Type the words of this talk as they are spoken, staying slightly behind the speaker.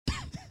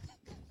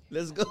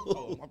Let's go.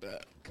 Oh, my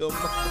bad. Come on.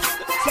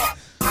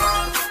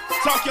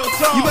 Talk your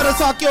talk. You better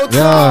talk your talk.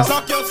 Yeah.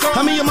 Talk your talk.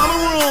 I'm in your mama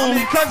room. I'm in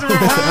your cousin room.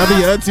 I be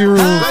your auntie room.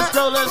 Let's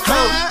go.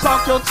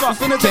 Talk your talk.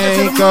 Finna take it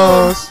to the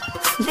Cankles.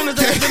 Finna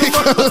take it to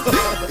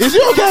the Is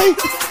you okay?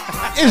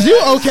 Is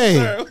you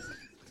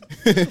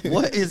okay?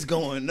 What is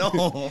going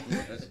on?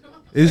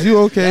 Is you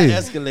okay?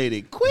 That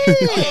escalated quick.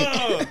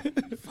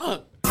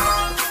 Fuck.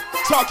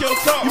 Talk your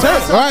talk. All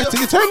right,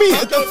 turn me.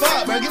 What the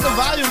fuck, man? Get the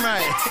volume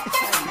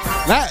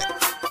right.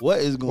 What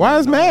is going on? Why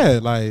is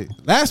mad? Like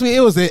last week,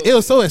 it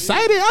was so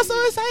excited. I'm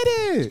so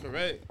excited.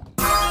 Correct.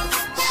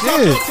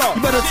 Shit. Talk.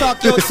 You better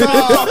talk your Talk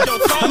talk. your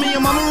talk. I'm in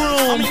your mama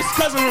I'm in room. your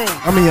cousin room.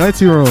 I'm in your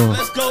auntie room.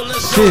 Let's go.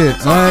 Shit,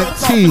 Talk your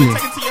talk. auntie. Finna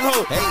take it to your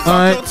hoe.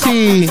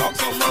 Auntie. Talk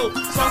some more.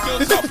 Talk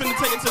your talk. Finna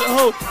take it to the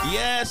hoe.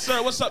 Yes,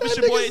 sir. What's up? It's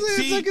your boy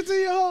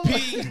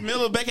T.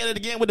 Miller back at it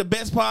again with the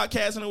best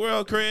podcast in the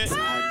world, Craig.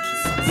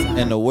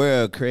 In the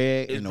world,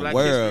 Craig. It's In the Black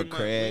world, History Month. We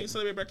Craig. didn't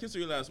celebrate Black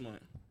History last month.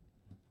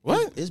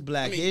 What? It's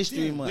Black I mean,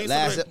 History yeah, Month. we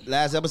ain't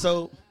Last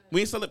episode. We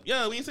ain't celebrate.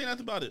 Yeah, we ain't say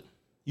nothing about it.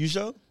 You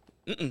sure?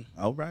 Mm-mm.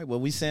 All right.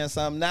 Well, we saying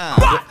something now.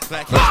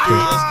 Black History.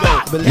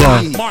 Let's go. Believe.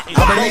 Yeah. Martin.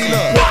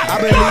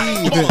 I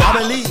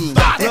believe.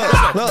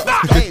 Look.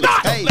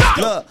 Hey,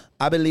 look.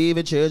 I believe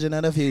in children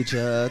of the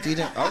future.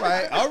 All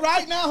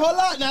right. Now, hold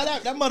on. Now,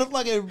 that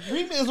motherfucking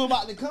remix was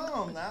about to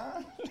come,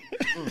 now.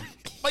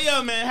 But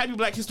yeah, man, happy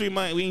Black History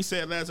Month. We ain't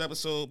said last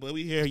episode, but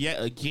we here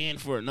yet again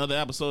for another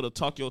episode of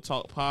Talk Your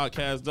Talk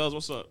podcast. Does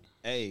what's up?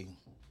 Hey,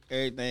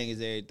 everything is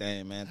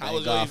everything, man. How Thank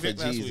was your God for event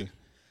last Jesus. week?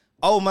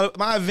 Oh,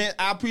 my event,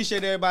 I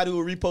appreciate everybody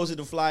who reposted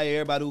the flyer,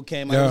 everybody who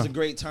came out. Yeah. It was a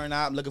great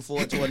turnout. I'm looking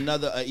forward to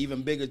another,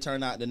 even bigger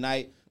turnout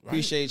tonight.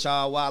 Appreciate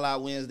y'all. Wild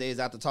Out Wednesdays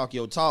after Talk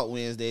Your Talk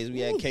Wednesdays. We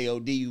had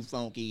KOD, you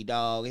funky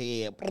dog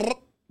head.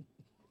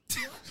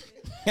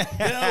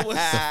 Bell, what's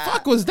up?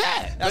 Fuck was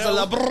that? That's a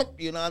little,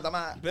 you know what I'm talking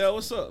about? Bell,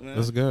 what's up, man?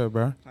 That's good,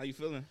 bro. How you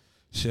feeling?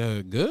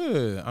 Shit,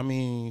 good. I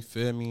mean,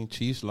 feel me?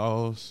 Chiefs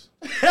lost.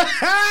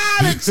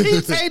 The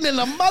Chiefs ain't in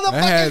the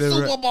motherfucking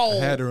Super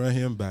Bowl. I had to run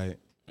him back.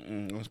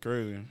 That's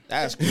crazy.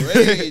 That's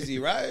crazy,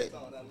 right?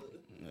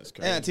 That's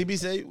crazy. Yeah, TB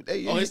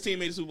said, Oh, his team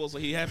made the Super Bowl, so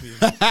he happy.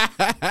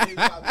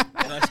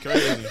 That's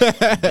crazy.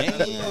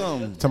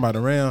 damn. Talking about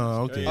the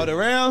round. Okay. Oh, the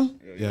round?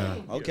 Yeah.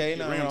 Okay, Yeah,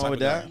 nothing round wrong type with of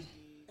that. guy.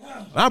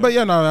 Nah, but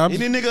yeah, no, I'm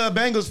Any nigga a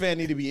Bengals fan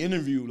need to be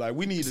interviewed. Like,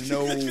 we need to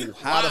know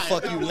how the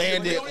fuck you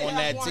landed on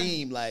that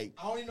team. Like,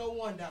 I only know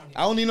one down here.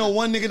 I only know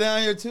one nigga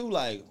down here too.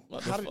 Like,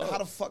 how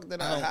the fuck did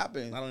that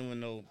happen? I don't even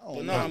know. don't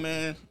But know. nah,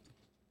 man.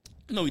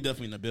 No, we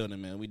definitely in the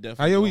building, man. We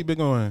definitely. how your week been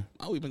going?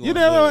 Oh, we been You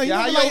going never, good. you Yeah,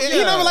 never, how like, your- you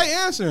never yeah. like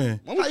answering.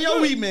 How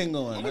your week been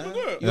going, I'm man?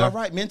 looking good. You Yeah. all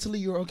right? Mentally,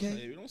 you're okay?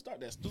 Hey, we don't start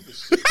that stupid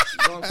shit.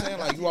 You know what I'm saying?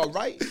 Like, you all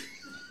right?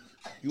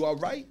 You all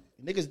right?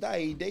 Niggas die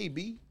every day,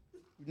 B.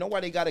 You know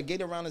why they got a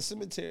gate around the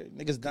cemetery?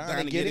 Niggas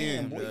dying to get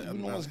in, boy. Yeah, You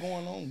know what's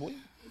going on, boy.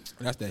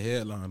 That's the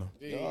headliner.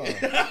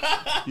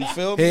 You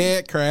feel me?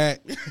 Head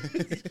crack.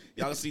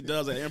 Y'all gonna see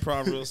Dubs at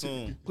Improv real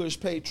soon. Push,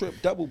 pay, trip,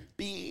 double,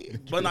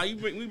 big. But now we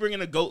bring in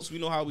the goats. We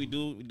know how we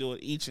do. We do it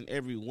each and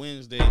every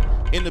Wednesday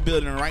in the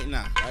building right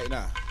now. Right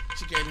now.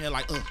 She came here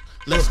like,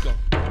 let's go.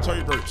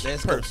 Tory Burch.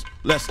 Let's go.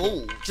 Let's go.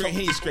 Ooh, Drink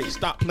Henny straight.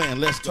 Stop playing.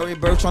 Let's go. Tory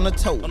Burch on the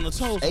toe. On the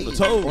toes. Hey, On the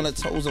toes. On the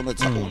toes, on the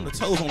toe. On the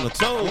toes. On the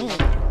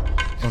toes.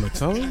 On the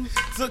toes?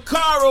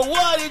 Zakara,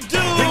 what it do?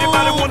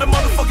 Anybody want a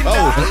motherfucking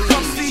die?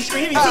 Come see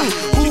Henny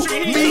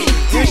too. Me.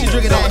 Here she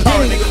drinking that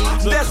Henny.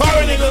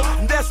 Zakara,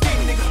 nigga. That's me,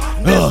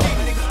 nigga. That's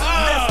me,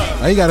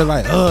 nigga. Now you got to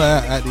like,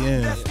 at the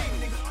end.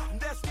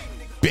 That's me,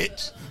 nigga.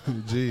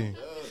 Bitch. Gee.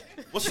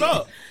 What's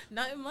up?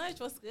 Nothing much.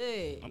 What's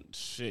good?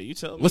 Shit, you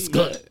tell me. What's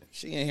good?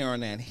 She ain't here on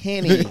that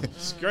Henny.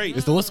 It's great.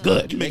 It's the what's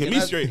good? You making me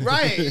straight.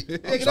 Right.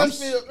 Making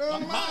us feel,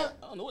 I'm hot.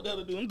 I don't know what the hell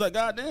to do. I'm like,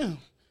 goddamn.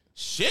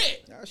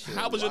 Shit. shit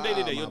How was your day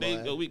wild, today? Your my day,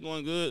 boy. your week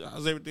going good?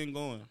 How's everything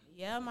going?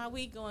 Yeah, my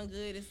week going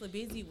good. It's a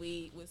busy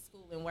week with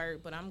school and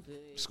work, but I'm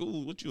good.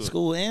 School? What you?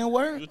 School and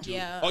work? What you-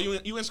 Yeah. Oh,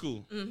 you in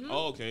school? Mm-hmm.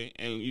 Oh, okay.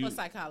 And you? For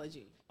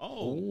psychology.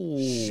 Oh, Ooh.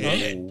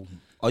 shit.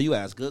 Oh, you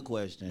asked good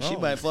questions. She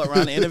might fuck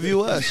around and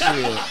interview us.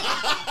 Shit.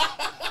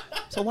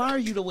 So why are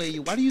you the way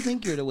you? Why do you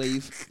think you're the way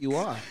you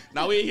are?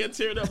 Now we in here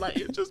tearing up like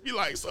it just be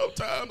like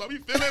sometimes I be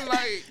feeling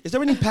like. Is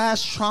there any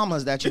past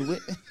traumas that you?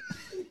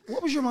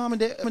 What was your mom and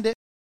dad?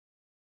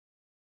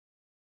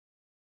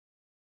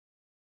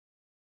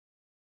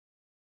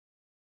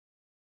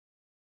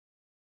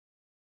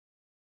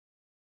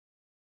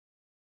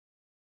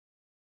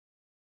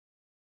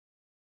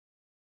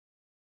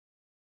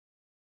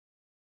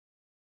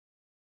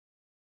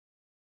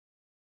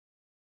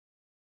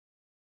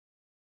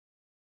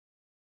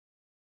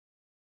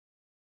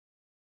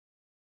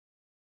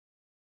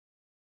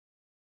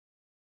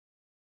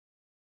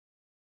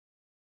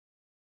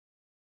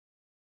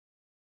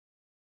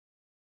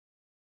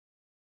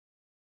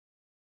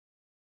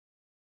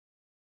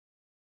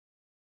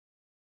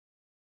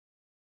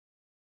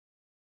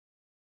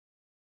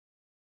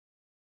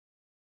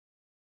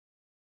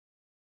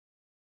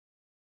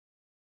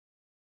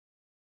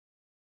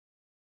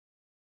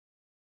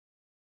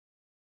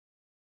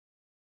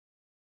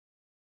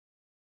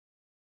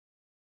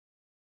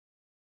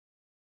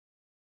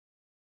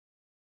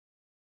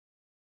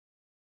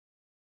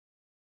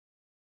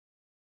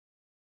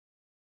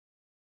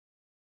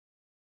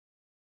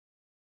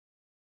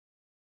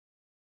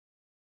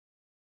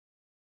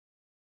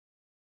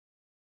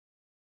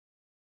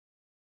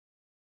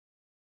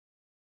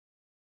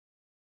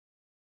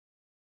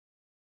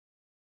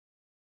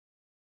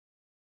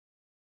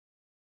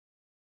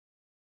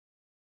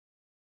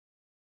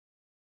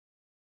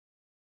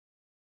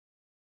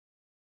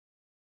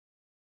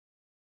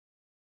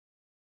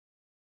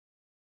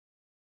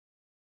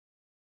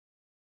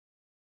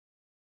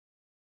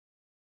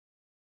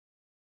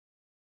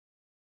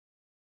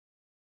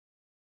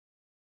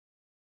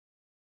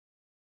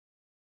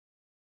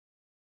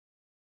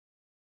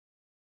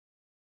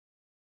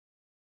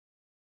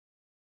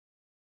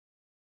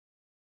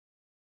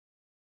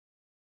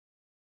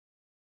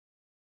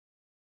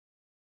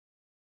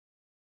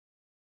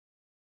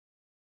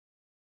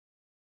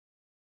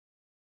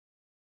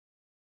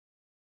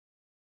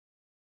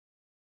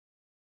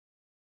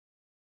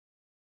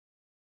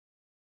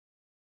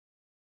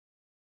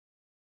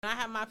 I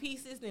have my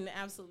pieces, then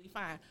absolutely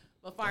fine.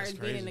 But as far as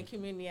being in the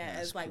community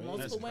as like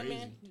multiple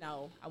women,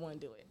 no, I wouldn't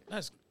do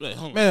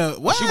it.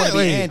 Man, what? She want to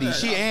be Andy.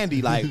 She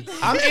Andy. Like,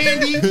 I'm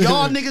Andy.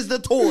 Y'all niggas the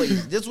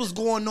toys. This what's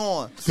going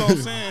on. So I'm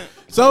saying.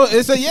 So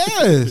it's a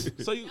yes.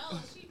 So you.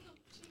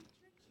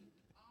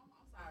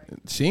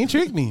 She ain't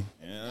tricked me.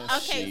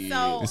 Okay,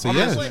 so It's a I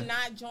yes. would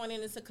not join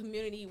in as a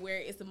community where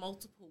it's a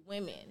multiple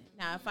women.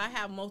 Now, if I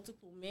have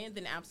multiple men,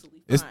 then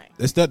absolutely It's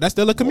fine. that's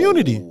still a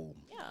community.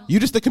 Yeah, You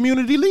just a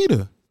community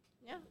leader.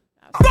 yeah.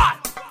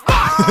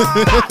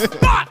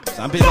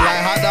 Some people like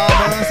hot dog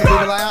buns. Some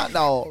people like hot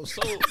dogs.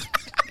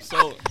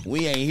 So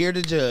We ain't here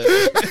to judge.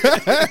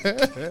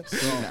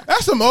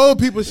 That's some old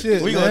people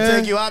shit. We gonna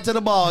take you out to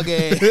the ball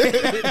game.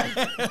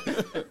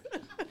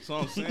 So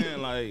I'm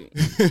saying, like,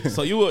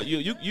 so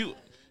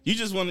you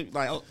just want to,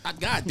 like, oh,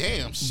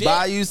 goddamn shit.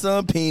 Buy you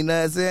some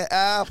peanuts and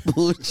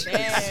apple juice.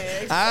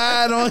 Yes.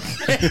 I don't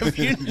care if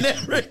you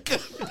never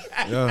come.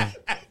 Yeah.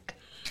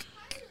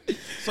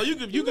 So you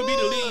could be the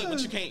lead,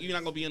 but you're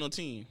not gonna be in no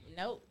team.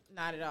 Nope,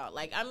 not at all.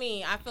 Like, I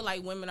mean, I feel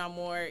like women are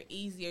more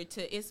easier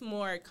to.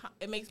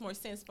 It makes more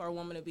sense for a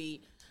woman to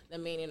be the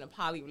man in a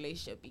poly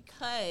relationship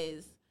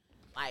because,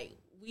 like,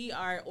 we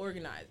are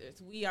organizers.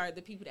 We are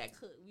the people that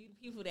cook. We the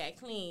people that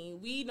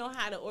clean. We know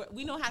how to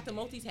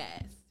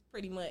multitask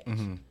pretty much,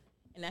 and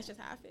that's just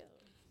how I feel.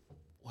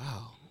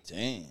 Wow,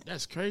 Damn.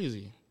 that's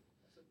crazy.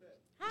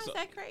 How is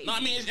that crazy? No, I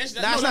mean that's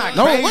not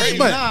No, crazy. wait,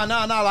 but-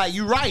 Nah. Like,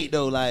 you right,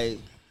 though. Like,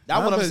 that's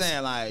Nah, what I'm but-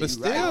 saying. Like, but you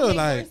still, right. It makes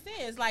like- more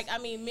sense. Like, I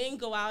mean, men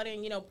go out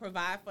and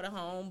provide for the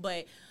home,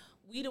 but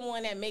we the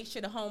one that makes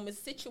sure the home is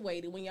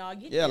situated when y'all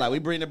get Yeah, there. like, we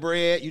bring the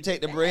bread. You take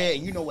the bread,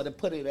 and you know where to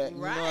put it at. You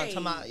know what I'm Right.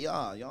 talking about?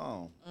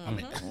 Y'all.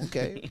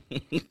 Okay.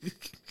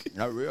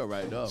 Not real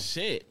right now.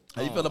 shit.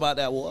 How you feel about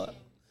that, what?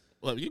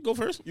 Well, you go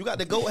first. You got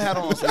the GOAT hat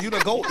on, so you the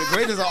GOAT. The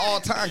greatest of all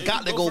time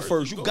got to go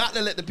first. You got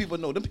to let the people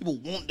know. Them people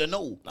want to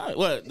know. All right,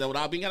 what? That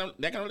without being that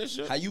kind of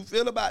relationship? How you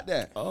feel about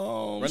that?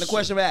 Run Run the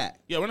question back.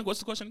 Yeah, what's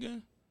the question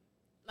again?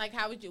 Like,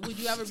 how would you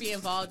ever be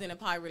involved in a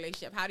poly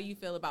relationship? How do you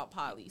feel about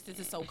poly since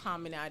it's so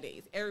common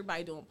nowadays?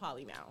 Everybody doing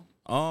poly now.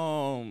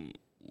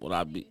 Would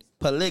I be?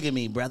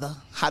 Polygamy, brother.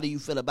 How do you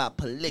feel about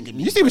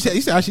polygamy? You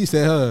see how she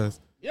said hers.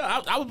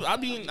 Yeah, I would. I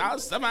mean, if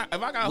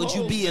I got Would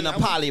you hoes, be in a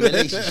then poly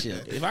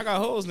relationship? If I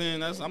got hoes, then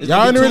that's.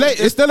 Y'all in a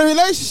relationship. It's still a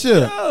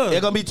relationship. There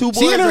gonna be two boys.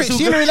 She in and two a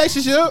girls.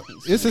 relationship.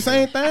 It's the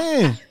same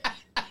thing.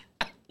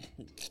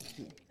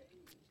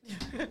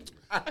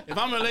 If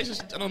I'm in a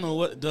relationship, I don't know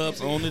what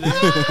Dubs on it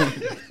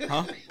is.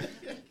 Huh?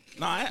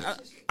 No,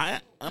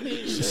 I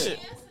mean, shit.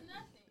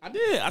 I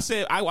did. I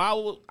said I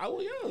would. Yeah, I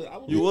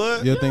would. You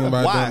would? You're thinking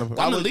about Why? doing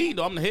I'm the lead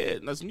though. I'm the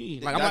head. That's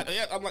me. Like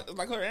I'm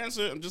like her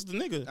answer. I'm just the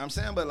nigga. I'm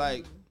saying, but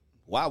like,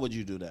 why would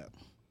you do that?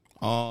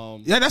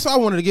 Yeah, that's why I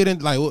wanted to get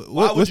into. Like,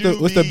 Why what's would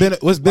you what's be-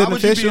 what's Why would you be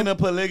beneficial? in a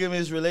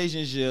polygamous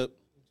relationship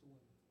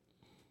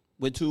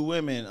with two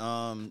women?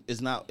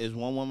 Is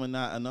one woman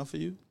not enough for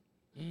you?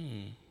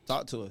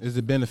 Talk to us. Is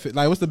the benefit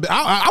like what's the?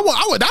 I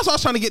that's what I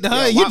was trying to get to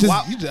her. Yeah,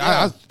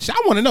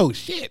 I want to know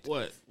shit.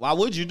 What? Why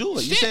would you do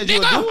it? You Shit, said you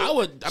would nigga. do it. I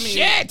would. I mean,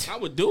 Shit. I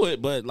would do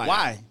it, but like,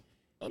 Why?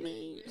 I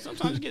mean,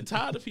 sometimes you get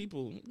tired of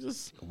people.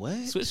 Just What?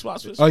 switch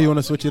spots. Oh, you want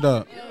to switch it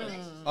up?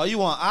 Oh, you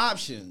want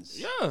options?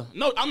 Yeah.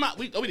 No, I'm not.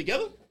 Are we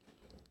together?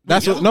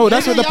 That's what. No,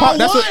 that's what the Y'all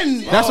that's won.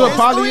 what that's what It's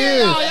poly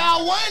three of is.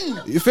 Y'all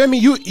won. You feel me?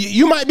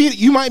 You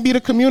might be the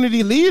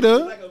community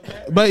leader,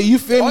 but you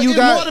feel me? You More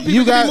got than people,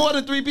 you it could got be more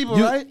than three people,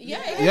 you- right?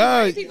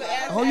 Yeah.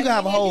 Oh, you gotta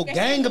have a whole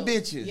gang of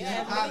bitches.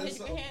 Yeah,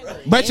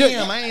 But you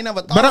Damn, I ain't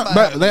never thought but about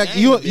but it. like Gang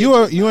you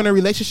of you in a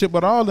relationship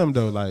with all of them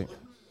though, like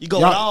You go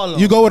with all of them.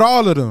 you go with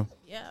all of them.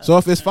 Yeah. So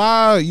if it's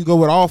 5, you go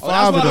with all Oh,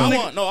 5 of that's why them. them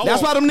want- no, I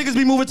that's want- why them niggas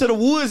be moving to the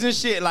woods and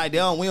shit. Like, we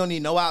don't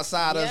need no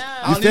outsiders. Yeah.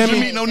 I don't You feel need you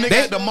me? meet no nigga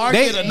at the market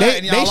they, or they,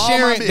 nothing. they Y'all all my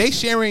sharing bitches. they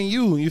sharing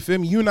you. You feel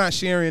me? You not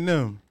sharing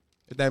them.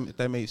 If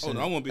that makes Oh, sense.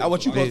 no, I won't be. That's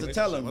what you supposed to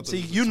tell them. See,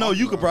 you know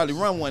you could probably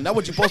run one. That's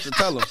what you supposed to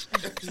tell them.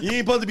 You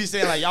ain't supposed to be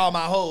saying like, y'all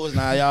my hoes.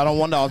 Nah, y'all don't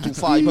want y'all too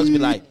far. You supposed to be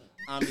like,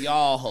 I'm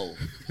y'all hoe.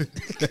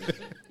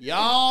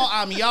 Y'all,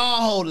 I'm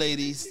y'all hoe,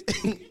 ladies.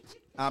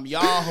 I'm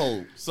y'all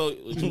hoe. So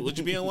would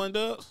you be in one,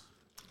 Dubs?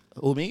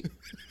 Who, me?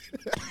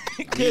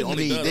 Could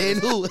only Me, Dubs. then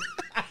who?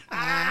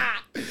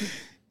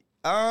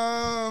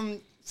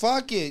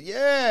 Fuck it,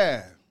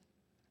 yeah.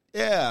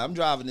 Yeah, I'm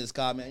driving this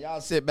car, man.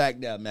 Y'all sit back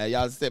there, man.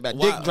 Y'all sit back.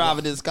 Why- Dick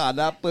driving this car,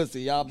 not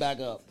pussy. Y'all back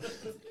up.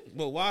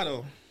 But why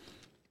though?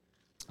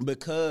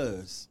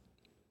 Because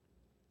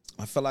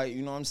I feel like,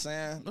 you know what I'm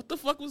saying? What the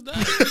fuck was that?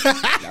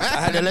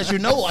 I had to let you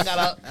know I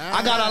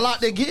got a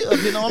lot to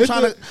give. You know,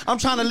 I'm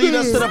trying to lead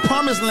us to the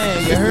promised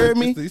land. You heard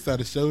me? He saw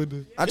the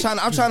shoulder. I'm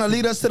trying to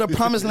lead us to the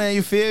promised land.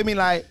 You feel me?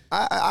 Like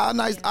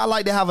I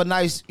like to have a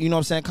nice, you know what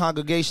I'm saying,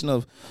 congregation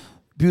of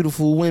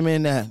beautiful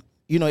women that,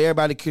 you know,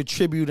 everybody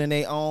contribute in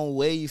their own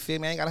way. You feel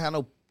me? I ain't gotta have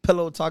no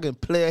pillow talking,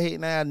 player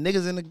hating ass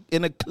niggas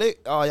in the clique.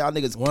 Oh, y'all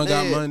niggas. One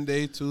got clear.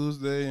 Monday,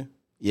 Tuesday.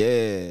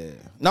 Yeah.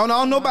 No, I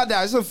don't know about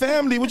that. It's a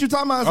family. What you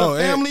talking about? It's Oh, a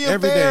family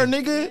every affair,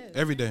 day. nigga.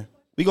 Every day.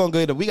 We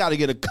gotta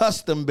get a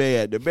custom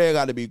bed. The bed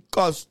gotta be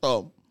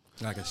custom.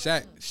 Like a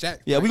shack.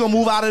 Yeah, we gonna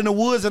move out in the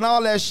woods and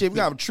all that shit. We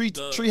got a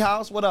tree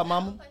house. What up,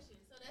 mama? So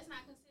that's not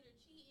considered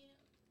cheating?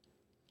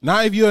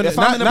 Not if you're If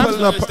I'm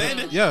in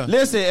a yeah.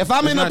 Listen, if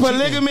I'm It's in a not cheating.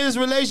 polygamous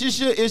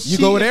relationship, it's You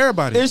cheating. go with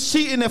everybody. It's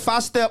cheating if I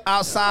step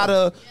outside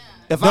of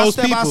if I Those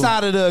step people.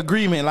 outside of the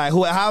agreement. Like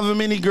however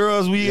many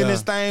girls we in Yeah.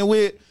 this thing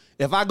with.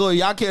 If I go,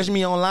 y'all catch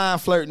me online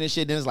flirting and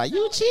shit, then it's like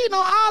you cheating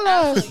on all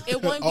of us.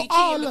 It wouldn't be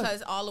all cheating of us.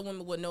 because all the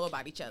women would know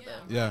about each other.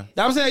 Yeah.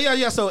 I'm saying,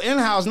 yeah. So in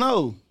house, no. In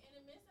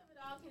the midst of it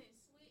all, can it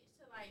switch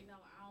to like, no,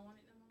 I don't want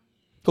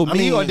it no more? Who,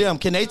 me mean- or them?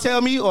 Can they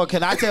tell me or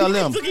can I tell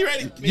them? Look, he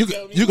ready. You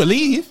can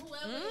leave. Whoever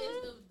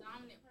is the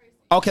dominant person.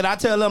 Oh, can I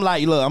tell them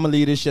like, look, I'm gonna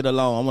leave this shit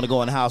alone. I'm gonna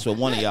go in the house with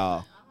one of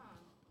y'all.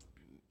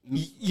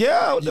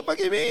 Yeah, what the fuck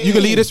you mean? You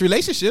can leave this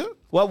relationship.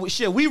 Well,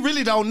 shit, we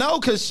really don't know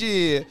because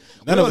shit,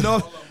 we None don't of-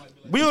 know.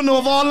 We don't know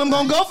if all of them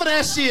gonna go for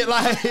that shit.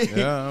 Like,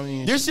 Yeah, I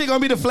mean- this shit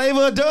gonna be the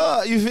flavor of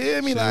dub. You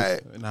feel me?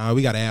 Like, Nah,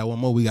 we gotta add one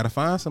more. We gotta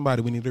find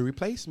somebody. We need a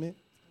replacement.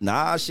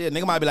 nah, shit.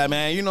 Nigga might be like,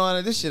 man, you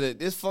know this shit,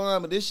 this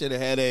fun, but this shit a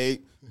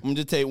headache. I'm gonna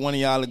just take one of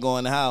y'all to go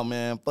in the house,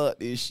 man. Fuck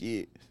this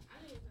shit.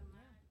 I think it's a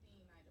mind thing.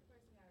 Like, the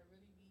person got to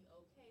really be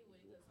okay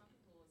with it. Because some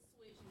people will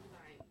switch and be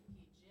like,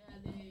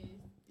 get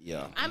jealous.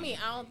 Yeah. I mean,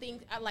 I don't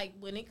think I like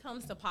when it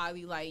comes to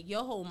poly, like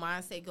your whole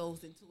mindset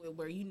goes into it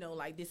where you know,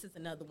 like this is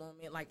another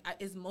woman, like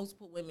it's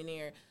multiple women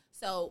there.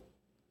 So,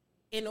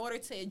 in order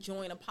to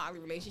join a poly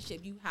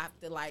relationship, you have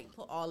to like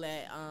put all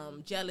that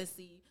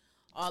jealousy,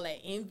 all that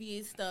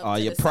envious stuff, All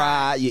to your the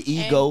pride, side. your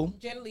ego. And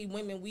generally,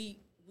 women we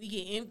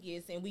get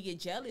envious and we get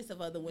jealous of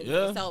other women.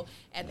 Yeah. So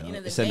at the end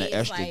of the It's in day, the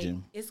it's like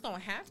estrogen. it's gonna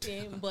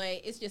happen, but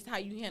it's just how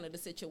you handle the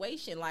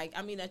situation. Like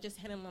I mean, that's just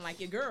handling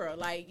like your girl.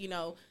 Like you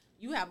know,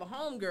 you have a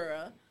home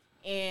girl.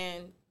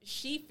 And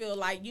she feel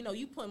like, you know,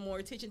 you put more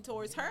attention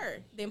towards her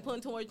than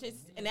putting towards this,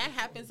 and that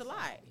happens a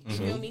lot. You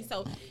feel me?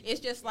 So it's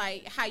just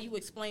like how you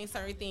explain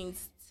certain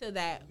things to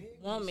that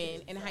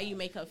woman and how you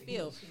make her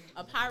feel.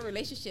 A poly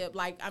relationship,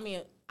 like, I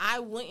mean, I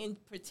wouldn't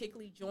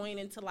particularly join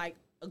into like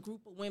a group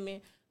of women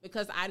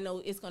because I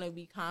know it's going to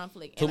be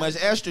conflict. Too And much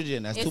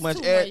estrogen. That's it's too much.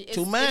 It's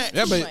Too much.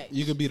 Yeah, too but much.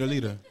 you could be the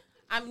leader.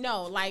 I'm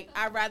no, like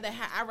I'd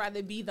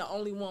rather be the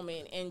only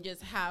woman and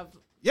just have.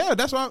 Yeah,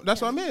 that's what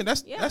I mean.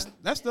 That's Yeah.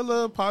 that's the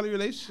little poly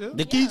relationship.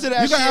 The key to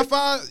that You shit, gotta have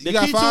five- the you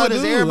gotta key to five it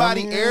is dudes.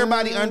 everybody, I mean,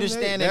 everybody yeah,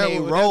 understanding that-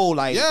 their that- role.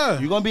 Like, yeah.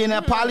 you're gonna be in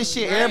that poly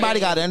shit. Everybody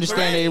got to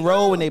understand their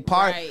role and their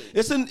part. Right.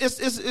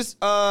 It's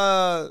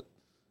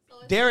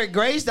Derek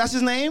Grace. That's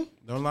his name.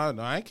 Don't lie.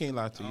 No, I can't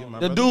lie to you. My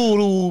The brother. dude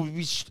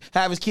who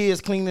have his kids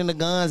cleaning the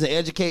guns and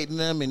educating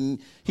them, and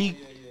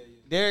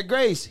Derek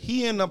Grace.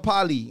 He in the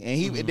poly,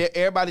 and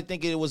everybody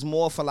thinking it was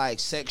more for like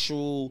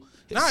sexual.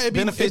 Nah, it'd be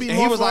benefits. And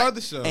more he was for like,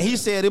 other stuff. and he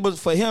said it was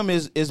for him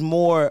is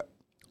more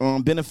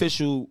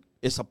beneficial.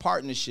 It's a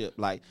partnership.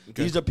 Like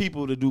these are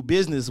people to do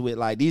business with.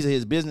 Like these are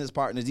his business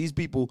partners. These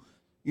people,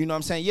 you know what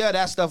I'm saying? Yeah,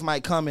 that stuff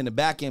might come in the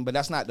back end, but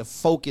that's not the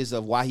focus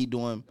of why he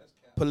doing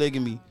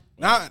polygamy.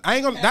 Nah, I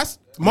ain't gonna. That's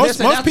most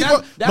Listen, most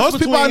people. that's Most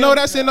people I between know him-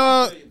 that's in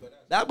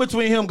That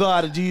between him,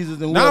 God, and Jesus,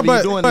 and Nah, whatever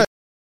he's but- doing. but-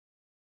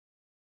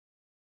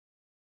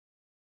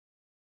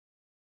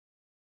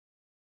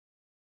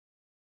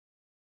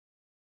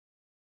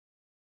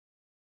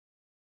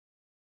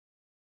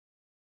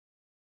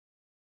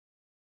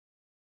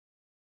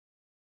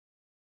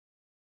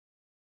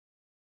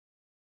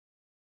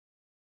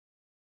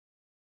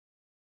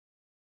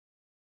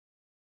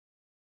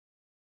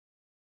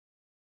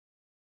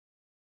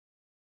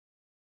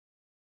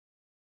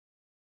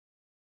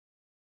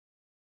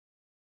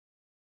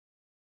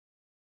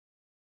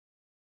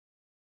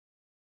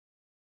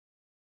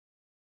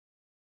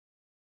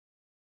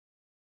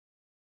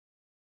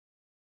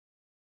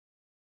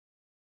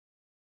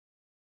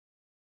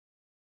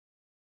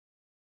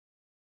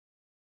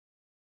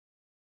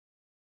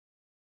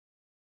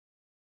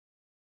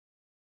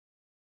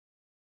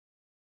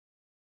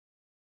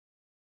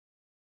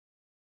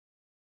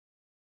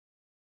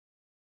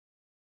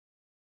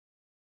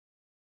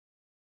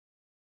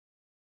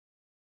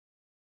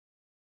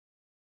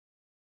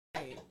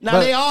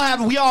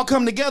 Now we all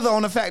come together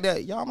on the fact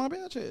that y'all my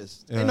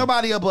bitches. Yeah. Ain't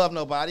nobody above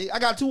nobody. I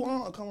got two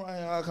on. Come right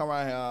here. Come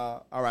right here.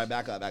 All right,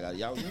 back up.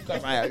 Y'all, you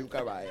come right here. You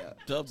come right here.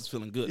 Dubs is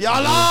feeling good.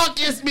 Y'all all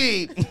kiss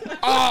me.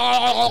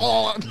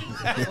 Oh.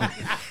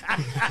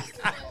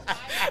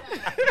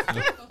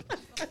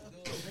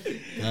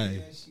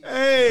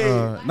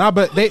 Hey. Nah,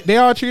 but they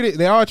all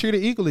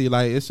treated equally.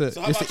 Like it's how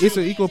about it's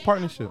you? an equal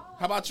partnership.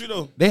 How about you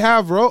though? They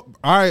have role.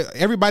 All right,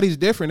 everybody's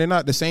different. They're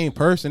not the same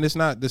person. It's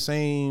not the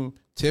same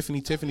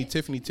Tiffany.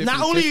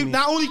 Not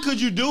only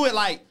could you do it,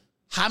 like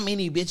how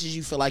many bitches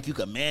you feel like you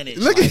could manage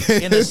Look like,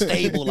 at- in a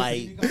stable,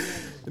 like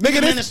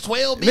Nigga, manage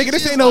 12 bitches. Nigga,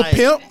 this ain't no like,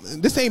 pimp.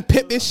 This ain't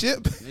pimp and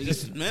ship.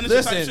 Man,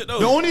 Listen, shit, though.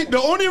 the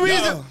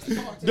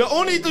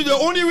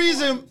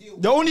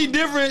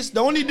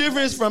only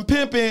difference from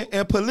pimping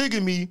and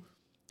polygamy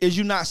is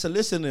you not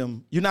soliciting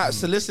them. You're not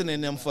soliciting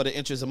them for the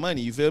interest of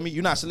money. You feel me?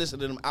 You're not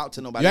soliciting them out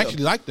to nobody. You else.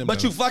 actually like them, but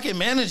though. you fucking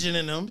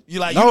managing them. You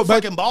like No, you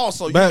fucking boss,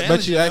 so you but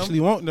managing you them. actually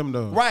want them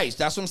though. Right,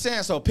 that's what I'm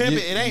saying. So pimping,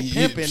 it ain't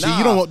pimping. See, nah.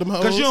 you don't want them hoes.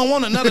 Because you don't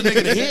want another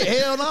nigga to hit.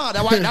 Hell no.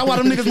 That's why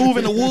them niggas move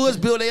in the woods,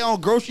 build their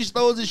own grocery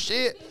stores and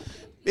shit.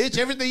 Bitch,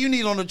 everything you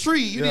need on the tree,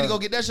 you need to go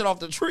get that shit off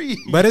the tree.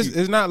 But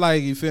it's not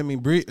like, you feel me?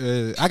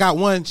 I got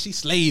one. She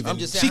slaving. I'm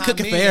just saying, she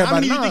cooking for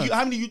everybody.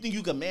 How many you think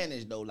you can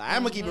manage though? Like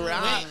I'm gonna keep it real.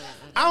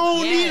 I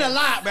don't need a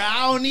lot, bro.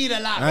 I don't need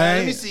a lot, bro.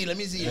 Let me see.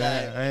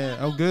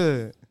 Like, I'm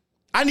good.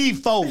 I need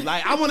 4.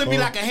 Like I want to be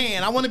like a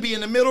hand. I want to be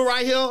in the middle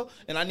right here,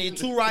 and I need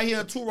 2 right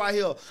here, 2 right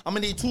here. I'm gonna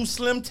need 2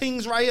 slim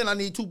tings right here, and I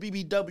need 2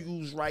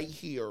 BBWs right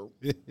here.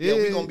 Yeah,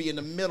 we gonna be in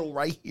the middle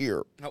right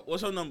here.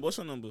 What's your number?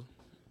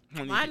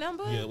 My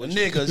number? Yeah,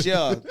 Niggas,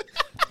 yeah.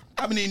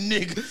 How many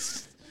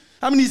niggas?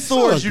 How many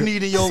swords you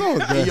need in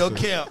your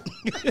camp?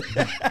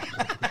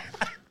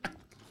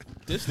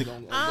 This nigga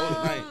gonna go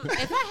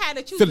tonight. If I had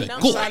to choose Feeling a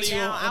number good. right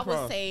now, I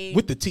would say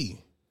With the T.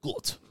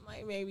 Good.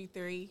 like maybe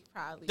 3,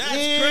 probably. That's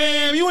Damn,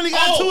 crazy. you only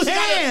got 2 she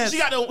hands. She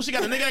got a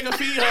nigga that can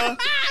feed her,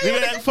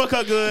 nigga that can fuck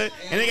her good,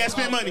 and they got to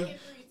spend money.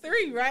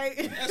 3, right?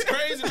 That's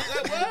crazy.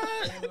 Like,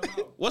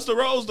 what? What's the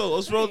roles though?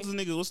 What's the roles,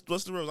 nigga?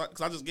 What's the roles?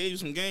 Because I just gave you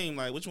some game.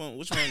 Like which one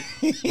was mine?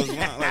 Like which one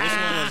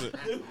was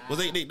it? Was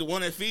they the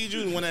one that feeds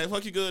you, the one that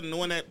fuck you good, and the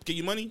one that give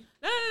you money?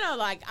 No.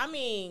 Like, I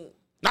mean,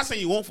 Not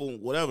saying you won't for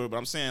whatever, but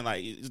I'm saying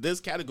like there's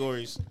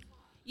categories.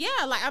 yeah,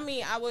 like, I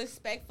mean, I would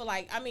expect for,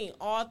 like, I mean,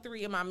 all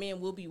 3 of my men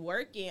will be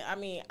working. I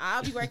mean,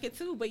 I'll be working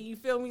too, but you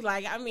feel me?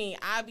 Like, I mean,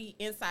 I'll be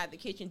inside the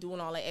kitchen doing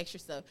all that extra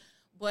stuff.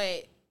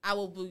 But I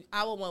would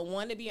want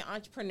one to be an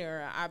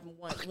entrepreneur. I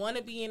want one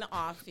to be in the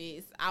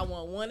office. I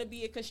want one to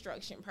be a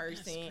construction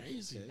person. That'd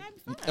be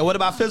fun. And what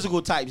about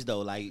physical types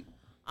though? Like,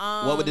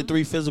 what would the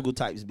 3 physical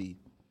types be?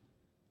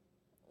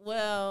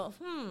 Well,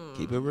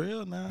 Keep it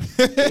real now.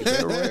 Keep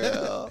it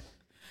real.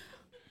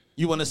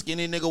 You want a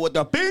skinny nigga with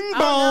the bing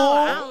bong?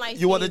 I don't like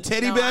you want a skinny-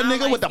 teddy no, bear I don't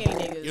nigga like with the skinny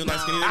niggas. You don't like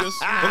skinny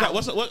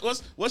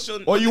niggas? What's your?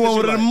 Or you what want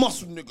one niggas of the like?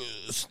 muscle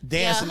niggas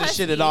dancing and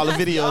shit at husky, all the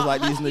husky videos all-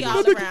 like these husky niggas.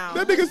 all around,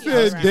 That nigga husky all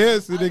said around.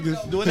 dancing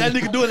niggas. Doing that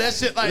nigga doing that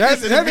shit like That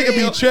this in the nigga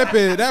video. be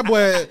tripping. That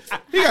boy,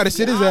 he got to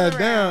sit his ass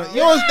down.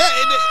 Yo,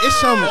 it's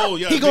some. Oh,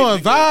 yeah, he big going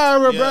nigga.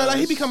 viral, Yeah, bro. Like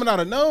he be coming out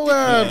of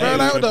nowhere, bro.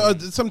 Like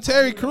with some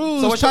Terry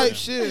Crews So what's type your-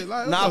 shit.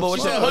 Like, Nah, but She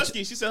what's said your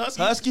husky. She said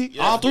husky. husky?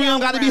 Yeah. All 3 of them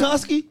got to be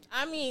husky?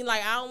 I mean,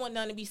 like, I don't want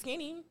none to be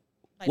skinny.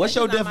 Like, What's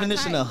that's your just not my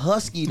definition type. of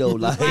husky though?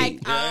 Like,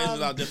 Like, Yeah, it's a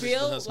lot different from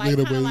build, husky. like, Nigga, kind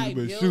of but like you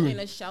build shooting. in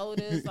the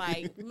shoulders,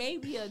 like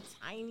maybe a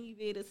tiny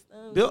bit of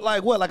stuff. built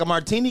like what? Like a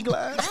martini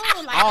glass?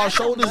 No, like, All I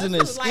shoulders and then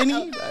muscle, like, skinny? a-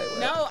 Like, what?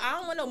 no, I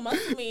don't want no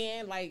muscle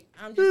man. Like,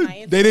 I'm just not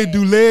into they didn't that.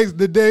 do legs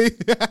today.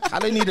 How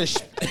they need a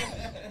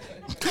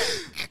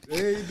They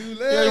didn't do legs.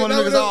 Yeah, you want That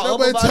niggas was- all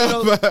nobody upper body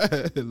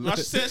talking about. No,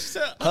 she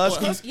said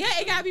husky? Yeah,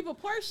 it gotta be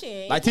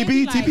proportioned. Like It can't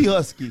be TP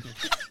husky.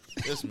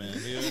 This man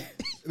here.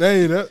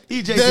 They ain't up.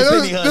 He J.C.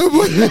 Penney He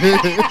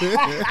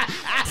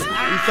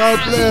started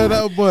playing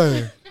that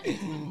boy.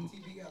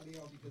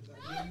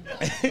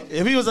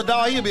 If he was a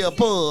dog, he'd be a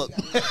pug.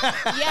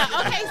 Yeah.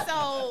 Okay.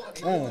 So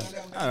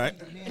All right.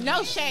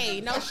 no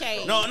shade. No.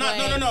 No, not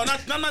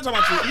but- I'm not talking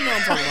about you. You know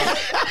what I'm talking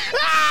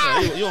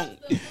about. Yeah, you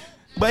don't.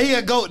 But he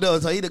a goat though,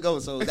 so he the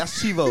goat. So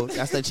that's Chivo.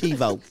 That's the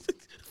Chivo.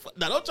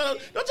 Nah, don't try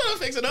to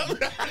fix it up.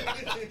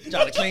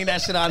 Trying to clean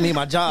that shit out. I need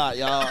my job,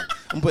 y'all. I'm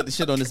gonna put the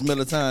shit on this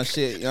militant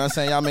shit. You know what I'm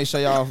saying? Y'all make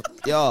sure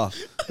y'all,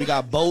 we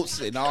got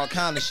boats and all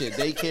kind of shit,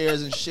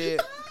 daycares and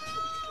shit.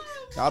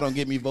 Y'all don't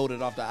get me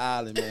voted off the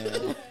island,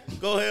 man.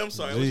 Go ahead. I'm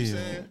sorry. What you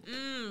saying?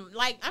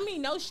 Like, I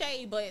mean, no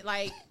shade, but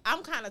like,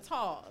 I'm kind of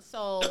tall,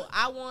 so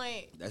I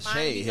want. That's mine to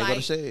shade. be Here go like,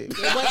 the shade.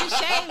 It wasn't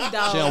shade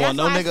though. She don't want That's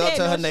no why I nigga up said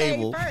to her no shade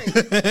navel. first.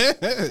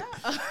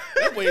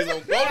 That way is on.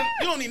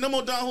 You don't need no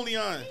more Don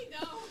Julian.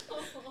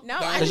 No,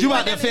 Cause you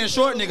about to offend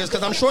short niggas.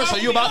 Cause I'm short, so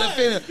you about to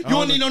offend. You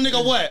don't need no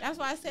nigga what? That's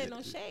why I said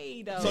no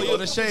shade though. So you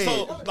the shade.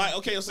 So like,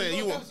 okay, I'm saying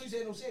you want.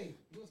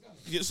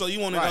 So you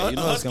want Right, a you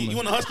know it's husky? coming. You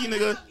want a husky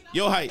nigga?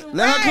 Your height?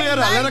 Let her clear it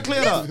up. Let her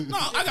clear it up. No,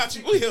 I got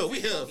you. We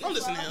here. I'm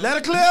listening. Let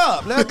her clear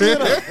up. Let her clear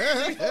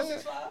it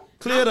up.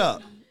 Clear it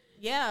up.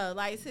 Yeah,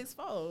 like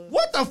 6'4".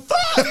 What the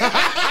fuck? Or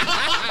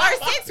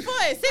 6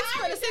 foot. 6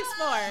 foot to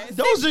 6'4".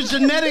 Those are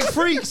genetic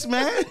freaks,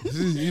 man.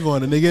 You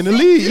want a nigga in the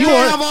league. You You don't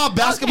want. have all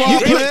basketball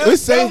Let's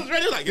players. say. I was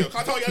ready like, yo,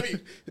 how tall y'all be?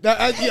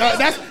 That's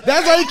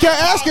why you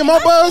kept asking my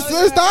boy.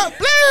 Stop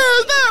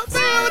playing. Stop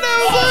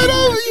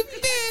playing.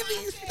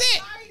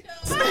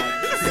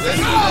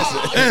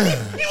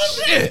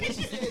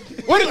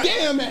 What a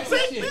damn man.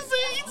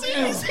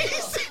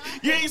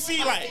 You ain't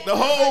see like the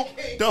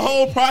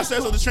whole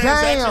process of the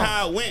transaction,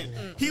 how it went.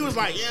 He was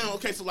like, yeah,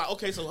 okay,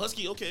 so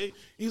husky, okay.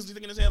 He was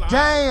thinking in his head like,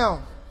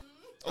 Damn.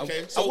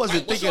 okay. So I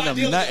wasn't what's your thinking of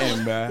ideal-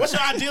 nothing, bruh. What's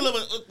your ideal of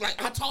like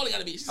how tall he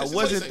gotta be? I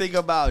wasn't thinking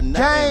about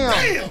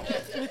nothing.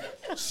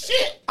 Damn.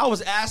 Shit. I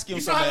was asking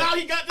You from saw how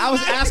he got this I was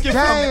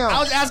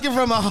man? asking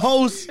from a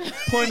host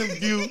point of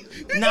view,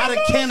 not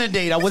a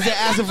candidate. I wasn't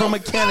asking from a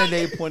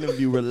candidate point of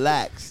view.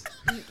 Relax.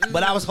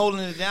 But I was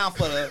holding it down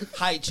for the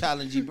height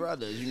challenging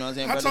brothers. You know what I'm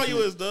saying? How Brothers tall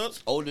you is,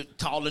 Dubs? Older,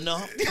 tall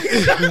enough.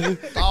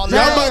 Y'all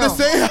about the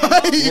same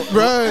height,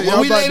 bro. When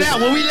we lay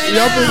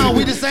down,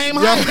 we the same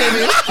height,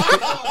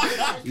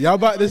 baby. Y'all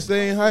about the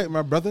same height,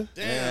 my brother.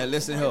 Yeah,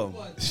 listen here.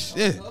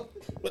 Shit.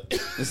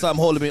 There's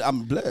something holding me.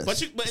 I'm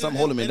blessed. But something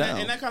holding me in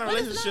down. that kind of But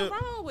it's nothing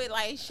relationship. wrong with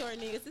like short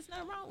niggas. It's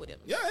nothing wrong with them.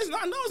 Yeah, it's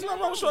not. No, it's not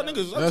wrong with short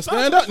niggas.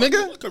 Stand up,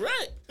 nigga.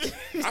 Correct.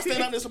 I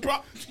stand up. There's a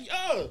problem.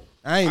 Yeah.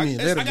 I ain't mean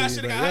I literally. got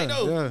shit in but height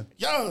though. yeah.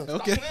 Yeah. Stop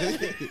Okay. playing.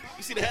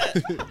 You see the hat?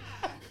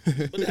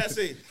 What the hat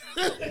say?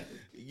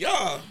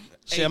 Yeah.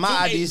 Shit, my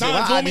ID say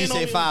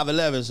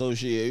 5'11", so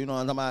shit, you know what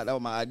I'm talking about? That's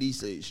what my ID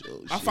say. So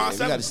I'm shit, 5'7".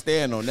 we gotta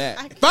stand on that.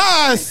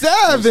 5'7".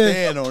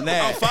 Stand on I'm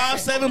that.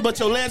 5'7", but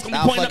your legs gonna be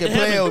Stop pointing up to fucking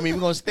playing heaven. with me. We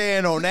gonna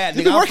stand on that.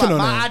 You be Nigga, working on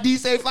my that. ID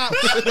say 5.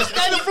 The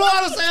state of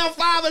Florida say I'm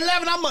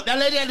 5'11". That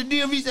lady at the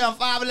DMV say I'm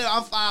 5'11".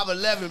 I'm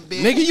 5'11",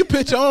 bitch. Nigga, you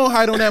put your own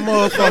height on that She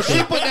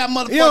motherfucker. put that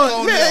motherfucker You know,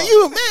 on man, there.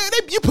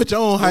 you put your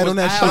own height on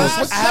that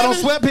shit. I had on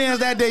sweatpants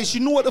that day. She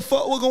knew what the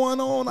fuck was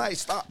going on. Like,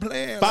 stop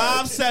playing.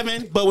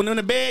 5'7", but when in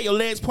the bed, your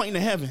legs pointing to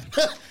heaven.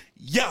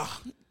 Yeah.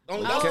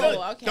 Don't steal it.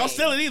 Okay. Don't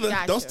steal it either.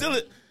 Gotcha. Don't steal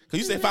it. Cause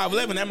you say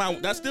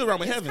 5'11", that's still wrong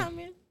with It's heaven.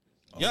 coming.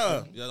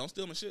 Yeah. Don't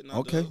steal my shit. Now,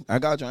 Okay, dog. I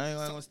got you. I ain't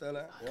gonna steal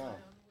that.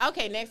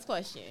 Okay, next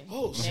question.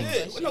 Oh Next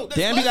shit. question. No, that's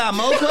Damn, you got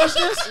more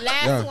questions?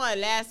 Last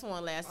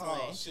one.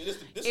 Oh shit.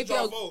 This If is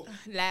draw your four.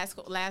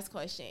 last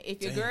question.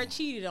 If your girl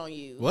cheated on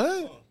you,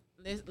 What?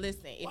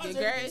 listen. If Why your is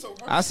girl, everything so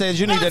hard? I said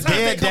you need a Valentine's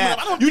Day dead coming dad. up.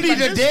 I don't You think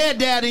need like a this. dead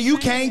dad, and you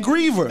can't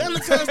grieve her.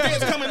 Valentine's Day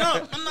is coming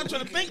up. I'm not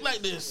trying to think like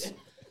this.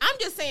 I'm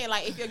just saying,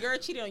 like, if your girl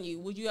cheated on you,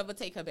 would you ever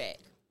take her back?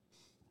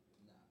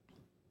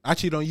 I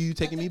cheat on you, you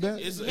taking me back?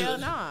 Hell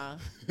nah.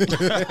 See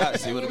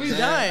what I'm We saying?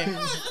 done.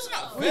 That's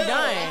not We fair.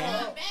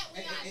 done.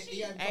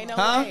 Ain't no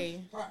Huh?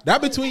 way. That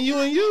between you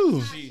and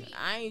you.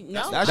 I ain't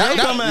no. That's your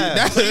dumb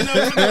ass. So you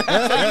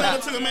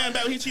never took a man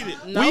back when he cheated.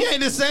 no. We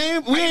ain't the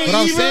same. We ain't But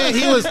I'm even. saying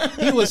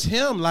he was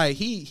him. Like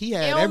he It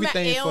had don't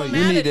everything it for don't you.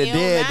 matter. You need a It don't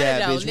dead matter,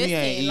 dad, though. bitch. We Listen,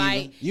 ain't even.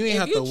 like, You ain't if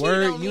have you to cheat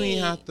work. on You ain't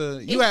me, have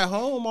to. You at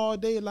home all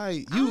day.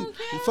 Like you don't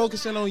care.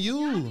 focusing on you.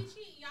 Y'all be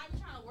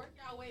trying to work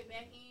y'all way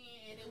back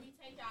in, and then we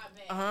take y'all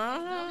back. Uh-huh. As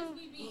long as we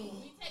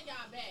take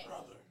y'all back.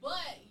 But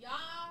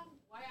y'all,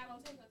 why y'all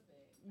don't take us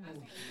back? I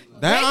think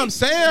That I'm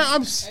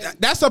saying.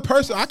 That's a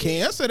person. I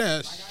can't answer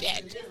that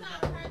shit. it's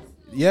not personal.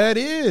 Yeah, it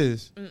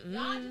is. Y'all just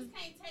can't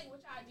take what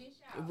y'all dish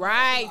out.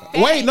 Right.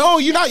 Wait, no,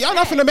 you not. Y'all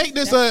not finna make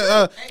this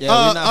a we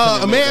not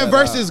finna a make man that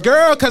versus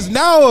girl. Cause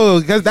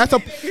no, cause that's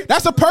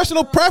a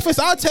personal preference.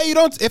 I'll tell you,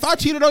 don't. If I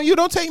cheated on you,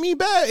 don't take me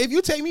back. If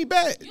you take me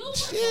back, You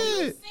shit.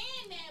 saying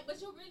that, but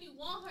you really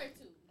want her to. At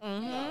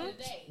the end of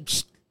the day.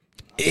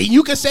 And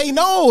you can say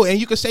no, and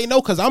you can say no,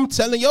 cause I'm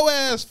telling your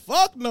ass,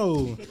 fuck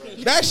no.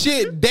 That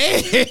shit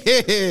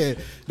dead.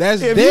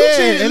 That's If you dead,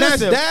 cheated, and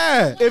that's listen.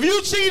 that. If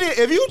you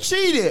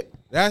cheated,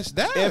 That's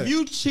that. if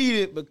you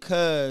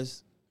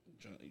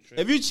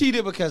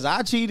cheated because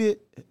I cheated,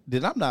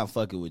 then I'm not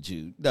fucking with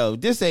you. No,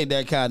 this ain't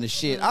that kind of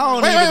shit. I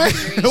don't wait, even.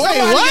 wait, Somebody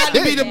what? got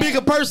to be the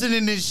bigger person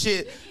in this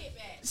shit.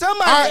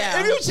 Somebody, All right.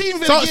 if you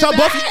cheating,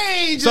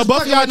 So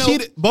both y'all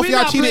cheated. Both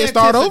y'all cheated and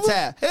start over.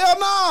 Hell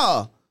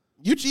no.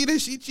 You cheated,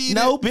 she cheated.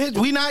 No, bitch,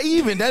 we not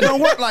even. That don't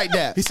work like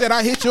that. He said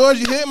I hit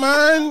yours, you hit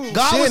mine.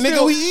 God Shit, was nigga,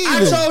 still, we I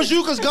even. chose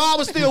you because God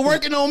was still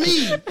working on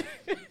me.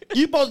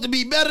 You supposed to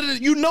be better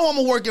than you know. I'm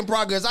a work in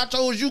progress. I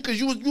chose you because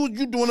you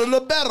doing a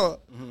little better.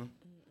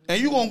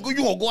 And you gonna go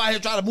out here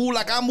and try to move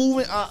like I'm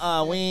moving?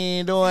 We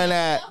ain't doing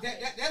that.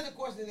 That's a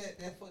question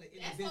that's for the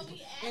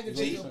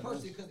individual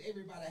person because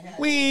everybody has.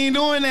 We ain't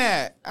doing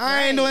that.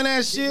 I ain't doing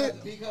that shit.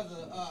 Because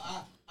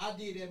I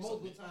did that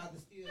multiple times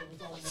and still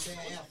was on the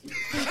bad answer.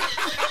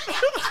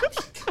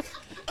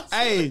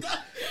 Hey,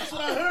 That's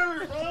what I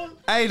heard, bro.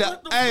 the I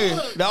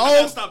gotta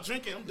old stop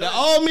drinking. I'm the done.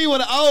 old me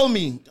with the old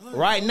me.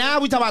 Right now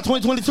we talking about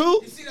 2022.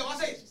 You see that? I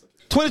say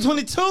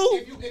 2022.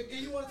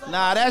 if you want to talk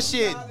Nah, that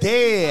shit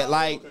dead.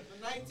 Like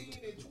 19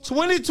 and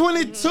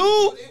 2022.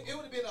 it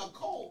would have been a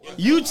cold.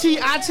 UT,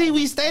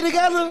 we stay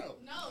together.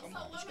 No, so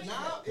what makes it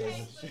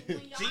okay when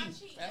y'all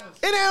cheat?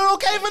 It ain't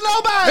okay for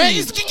nobody.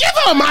 Hey, give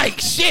her a mic.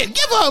 Shit,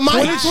 give her a mic.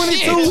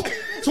 2022. Shit.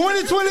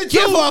 2022.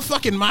 Give her a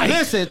fucking mic.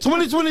 Listen,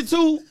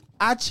 2022.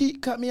 I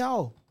cheat, cut me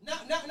off. Now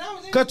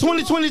it's in- Cause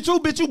 2022,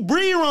 bitch, you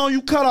breathe wrong,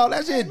 you cut off.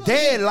 That shit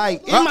dead.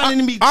 Like it might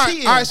even be all right,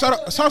 cheating. all right,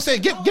 so I'm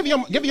saying, give your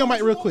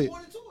mic real quick.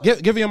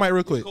 Give your mic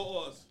real quick.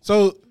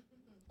 So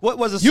What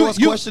was the You- source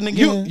you- question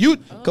again? you-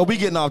 Cause we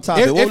getting off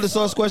topic. If- What if- was the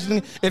source question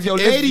again? If your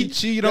if lady you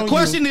cheat the on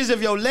question you- is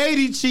if your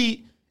lady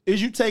cheat,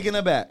 is you taking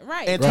her back?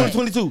 Right. In Right.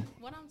 2022.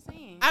 What I'm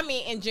saying. I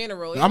mean, in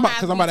general. I'm about-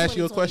 'cause I'm about to ask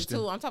you a 2022. question.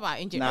 I'm talking about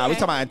in general. Nah, we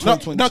talking about in no,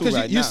 2022 because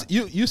right now.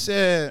 you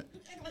said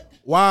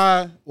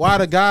why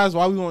the guys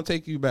why we won't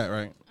take you back,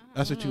 right?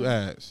 That's what you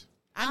asked.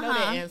 I know the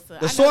answer.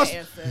 The source-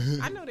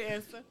 I know the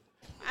answer.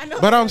 I know.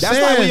 But I'm That's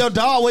saying like when your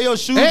dog wear your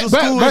shoes Eh, to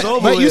school is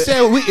over but you with.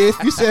 said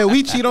if you said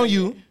we cheat on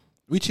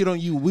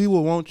you, we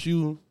will want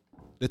you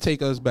to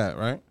take us back,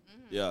 right?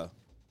 Yeah.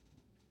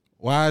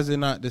 Why is it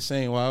not the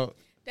same? Why?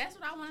 That's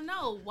what I want to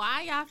know.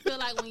 Why y'all feel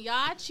like when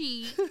y'all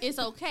cheat, it's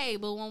okay,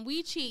 but when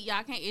we cheat,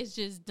 y'all can't. It's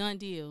just done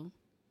deal.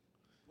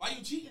 Why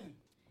you cheating?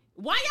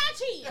 Why y'all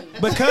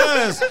cheating?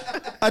 Because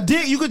a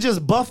dick you could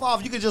just buff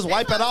off. You could just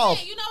wipe That's it what I'm off.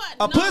 saying. You know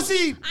what? A No, pussy. I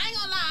ain't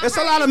gonna lie. It's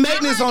a lot of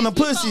maintenance on the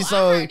pussy, pussy,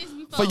 so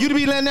for you to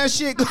be letting that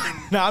shit go.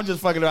 Nah, I'm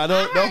just fucking around.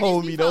 Don't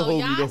hold me. Don't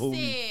hold me. Don't hold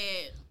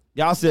me.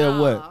 Y'all said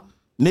what?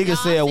 Niggas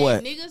said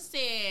what? Niggas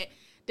said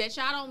that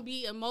y'all don't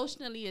be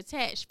emotionally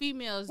attached.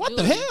 Females What do.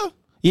 the hell?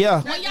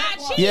 Yeah. When y'all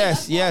cheat.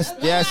 Yes.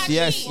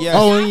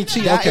 Oh, when you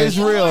cheat, That okay. is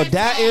real.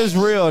 That is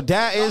real.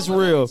 That is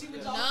real.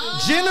 No.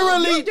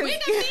 Generally, We can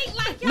think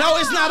like y'all. no,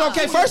 it's not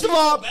okay. First of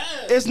all,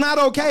 it's not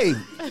okay.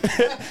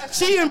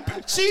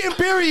 cheating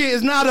period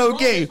is not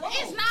okay.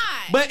 It's not.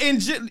 But in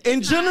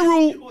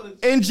general,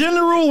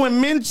 when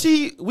men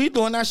cheat, we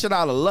doing that shit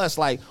out of lust.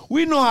 Like,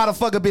 we know how to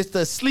fuck a bitch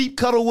to sleep,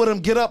 cuddle with them,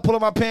 get up, pull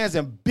up my pants,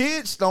 and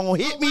bitch, don't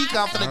hit me.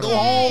 I'm finna go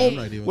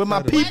home with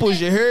my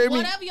peoples. You heard me?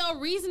 Whatever your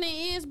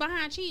reasoning is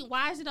behind cheating,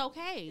 why is it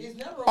okay?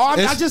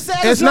 I just said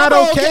It's not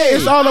okay.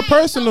 It's all a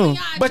personal.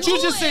 But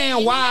you just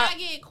saying why- Y'all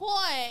get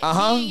caught.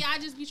 Uh-huh. Then y'all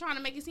just be trying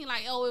to make it seem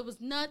like, oh, it was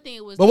nothing.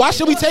 It was. But why this,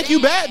 should we it was take you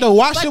that. back though?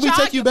 Why But should we y'all-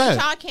 take you but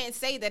back? y'all can't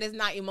say that it's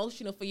not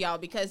emotional for y'all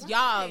because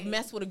y'all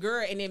mess with a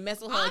girl and then mess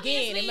with her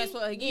again and mess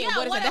with her again. Yeah,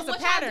 what is that? That's a what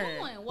y'all pattern.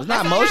 doing? It's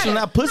not emotional.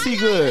 That pussy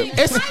good.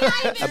 It's A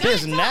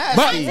bitch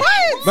nasty.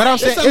 but I'm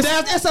saying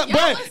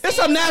It's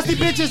some nasty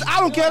bitches. I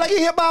don't care. Like, get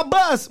hit by a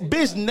bus.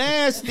 Bitch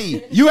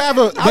nasty. you have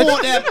a. I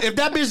want that. If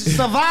that bitch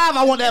survive,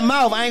 I want that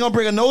mouth. I ain't gonna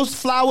bring her no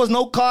flowers,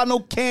 no car, no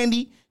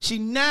candy. She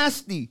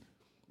nasty.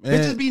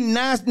 Bitches be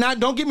nasty. Now,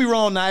 don't get me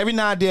wrong. Now, every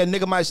now and then, a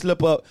nigga might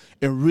slip up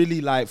and really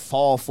like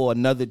fall for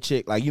another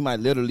chick. Like, you might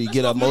literally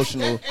get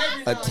emotional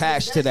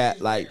attached to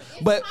that. Like,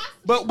 but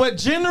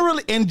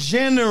generally, in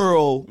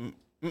general,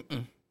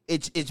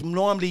 it's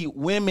normally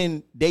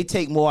women. They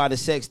take more out of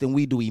sex than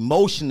we do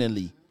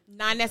emotionally.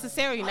 Not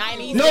necessarily. Not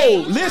in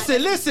No,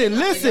 listen.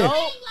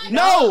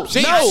 No,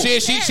 She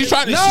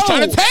trying to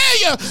No. tell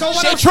you. So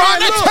what She I'm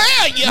trying saying, to look.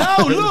 tell you.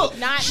 No, look.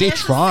 Not She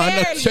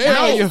trying to necessarily.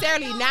 tell Not you.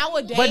 necessarily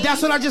nowadays. But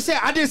that's what I just said.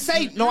 I didn't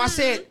say no. I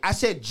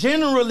said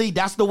generally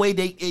that's the way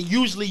it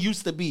usually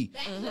used to be.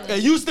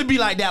 It used to be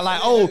like that.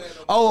 Like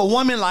a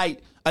woman,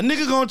 like a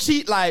nigga gonna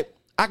cheat. Like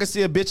I could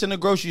see a bitch in the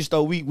grocery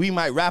store. We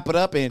might wrap it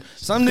up and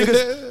some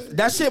niggas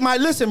that shit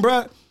might listen,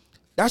 bruh.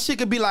 That shit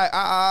could be like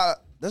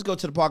let's go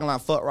to the parking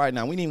lot. Fuck right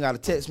now. We ain't even gotta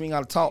text. We ain't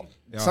gotta talk.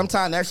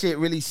 Sometimes that shit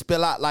really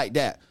spill out like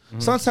that.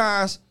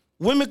 Sometimes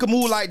women can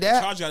move like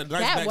that. Charge you out a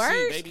nice That back works.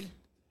 seat, baby.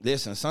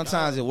 Listen,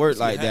 sometimes it works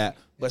like that.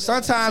 But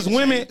sometimes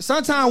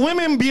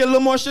women be a little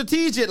more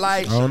strategic.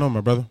 Like, I don't know,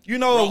 my brother. you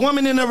know, a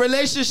woman in a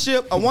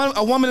relationship, a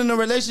woman in a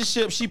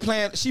relationship, she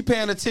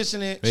paying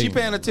attention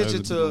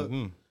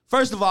to.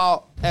 First of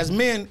all, as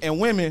men and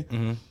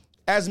women,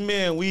 as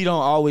men, we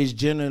don't always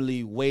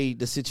generally weigh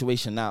the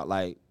situation out,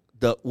 like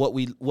what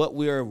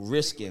we're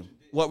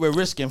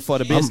risking for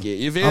the biscuit.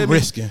 You feel I'm me?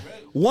 risking.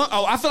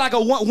 I feel like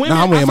women.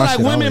 Nah, I'm I weighing feel my like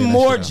shit out. I'm women weighing that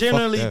more shit out. Fuck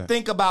generally that.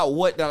 think about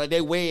what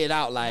they weigh it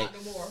out like.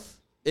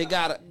 It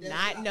gotta.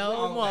 Not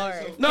no more.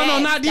 No,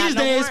 not these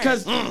no days, more.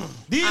 because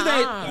these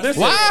days.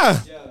 Listen, Why?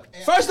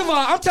 first of all,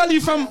 I'm telling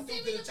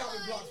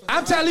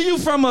you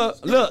from a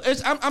look.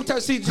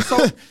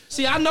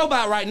 See, I know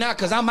about right now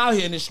because I'm out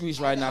here in the streets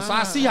right now, so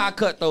I see how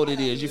cutthroat it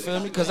is. You feel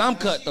me? Because I'm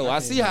cutthroat. I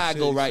see how I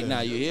go right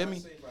now. You hear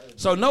me?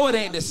 So no, it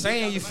ain't the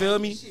same. You feel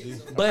me?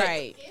 But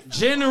Right.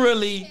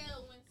 generally,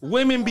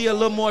 women be a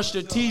little more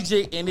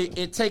strategic, and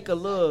it take a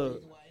little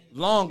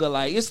longer.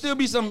 Like it still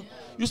be some.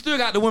 You still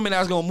got the women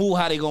that's gonna move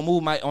how they gonna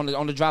move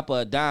on the drop of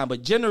a dime.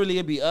 But generally,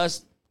 it be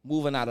us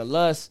moving out of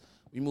lust.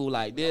 We move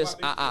like this.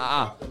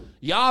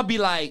 Y'all be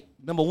like,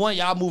 number one,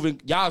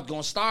 y'all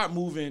gonna start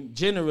moving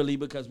generally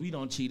because we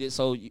don't cheat it.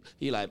 So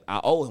he like,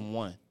 I owe him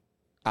one.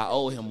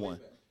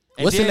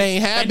 And What's the then-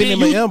 name and happening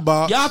then in my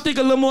inbox? Y'all think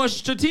a little more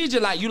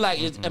strategic. Like you like,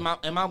 am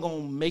I gonna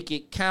make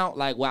it count?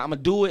 Like, well, I'm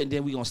gonna do it, and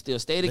then we gonna still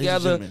stay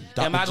together. gentlemen,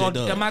 Am I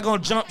Dr. J-Dub.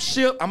 gonna jump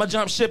ship? I'm gonna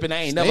jump ship, and I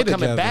ain't never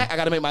coming together. back. I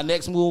gotta make my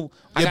next move.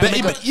 I You gotta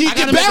make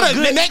get a better.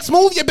 good- The next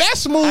move, your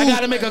best move. I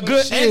gotta make a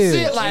good Shit.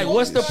 exit. Like,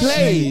 what's the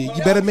play?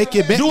 You better make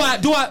your best. Do I?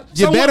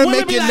 You better women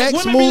make be your like-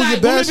 next women be move like-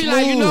 your best women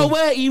be like, you know move.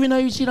 what? Even though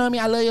you cheat on me,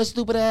 I love your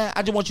stupid ass.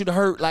 I just want you to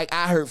hurt like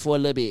I hurt for a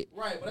little bit.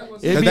 Right, but that's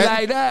what It be that-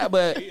 like that,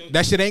 but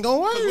That shit ain't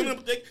gonna Because work.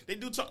 women, they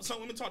do talk, some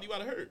women talk you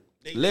out of hurt.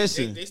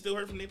 Listen, they still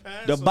hurt from their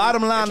past. the so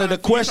bottom they line trying of the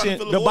to- they trying to question,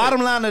 fill a the void.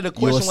 bottom line of the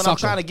question, what I'm sucker.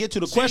 trying to get to,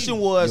 the question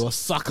You're was, a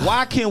sucker.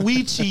 why can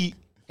we cheat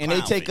and they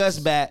Clown take face. us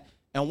back,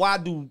 and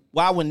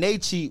why when they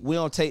cheat, we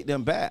don't take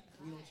them back?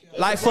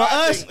 Like for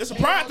us, It's a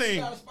pride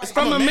thing. It's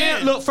from a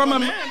man, look, from a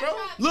man, bro.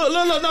 Look, no.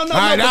 All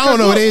right, I don't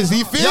know what it is.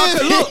 He feels Y'all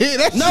can look.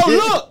 That No, shit.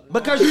 look,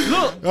 because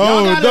y'all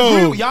Oh, gotta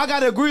no. agree. Y'all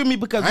gotta agree with me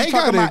because I we ain't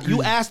talking gotta about. agree.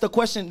 You asked the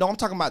question. No, I'm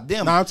talking about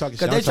them. Nah, I'm talking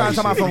shit. Because they trying to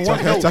talk about from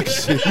one. I'm talking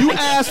shit. You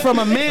asked from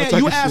a man.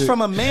 talking You asked shit.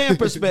 from a man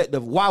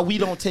perspective why we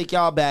don't take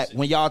y'all back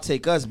when y'all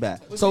take us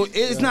back. So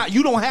it's not.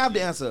 You don't have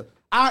the answer.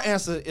 Our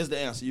answer is the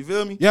answer. You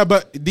feel me? Yeah,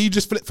 but do you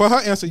just flip for her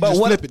answer? You But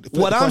just flip it.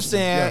 what the I'm question.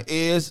 saying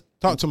Yeah. is,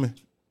 Talk to me.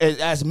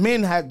 as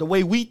men have the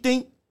way we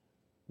think,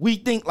 we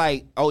think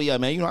like, oh yeah,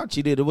 man, you know, I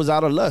cheated. It was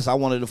out of lust. I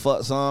wanted to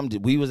fuck some.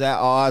 We was at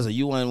odds, or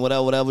you and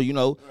whatever. You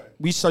know,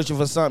 we searching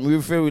for something.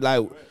 We feel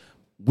like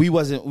we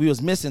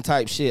was missing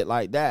type shit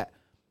like that.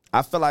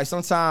 I feel like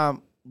sometimes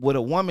with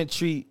a woman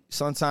treat,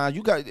 sometimes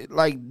you got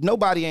like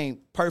nobody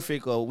ain't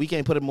perfect, or we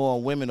can't put it more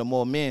on women or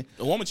more men.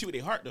 A woman cheat with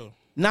their heart though.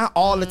 Not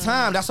all the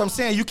time. That's what I'm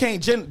saying. You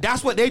can't.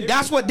 That's what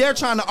they're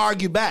trying to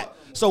argue back.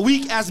 So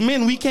we as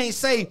men, we can't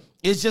say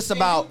it's just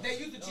about.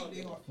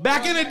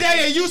 Back in the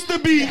day, it used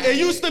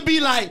to be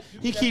like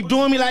he keep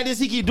doing me like this,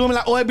 he keep doing me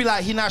like, or it'd be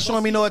like he not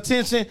showing me no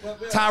attention.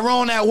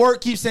 Tyrone at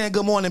work keeps saying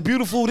good morning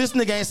beautiful. This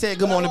nigga ain't said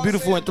good morning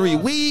beautiful in 3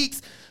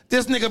 weeks.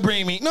 This nigga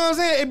bring me. You know what I'm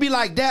saying? It'd be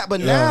like that. But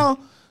now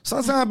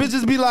sometimes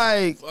bitches be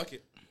like,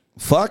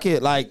 fuck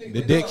it. Like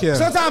the dick here.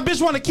 Sometimes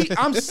bitch want to keep.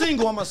 I'm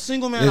single. I'm a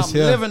single man. I'm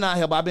living out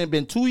here. But I've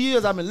been 2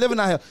 years. I've been living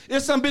out here.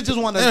 If some bitches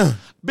want to,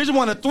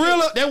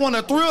 thrill. They want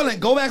to thrill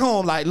and go back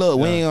home. Like, look,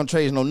 we ain't gonna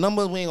trade no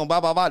numbers. We ain't gonna blah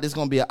blah blah. This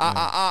gonna be a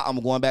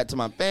I'm going back to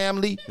my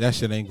family. That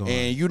shit ain't going.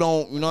 And you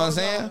don't. You know what I'm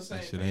saying?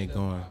 That shit ain't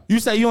going. You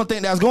say you don't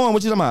think that's going?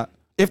 What you talking about?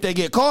 If they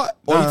get caught,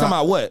 or you talking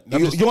about what?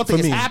 You don't think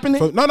it's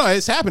happening? No,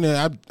 it's happening.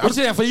 What you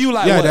saying for you?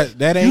 Like, what?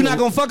 That ain't. You not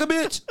gonna fuck a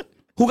bitch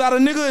who got a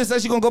nigga and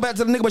says she gonna go back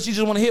to the nigga, but she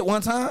just want to hit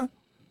one time?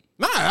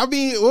 Nah, I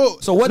mean, well,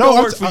 so what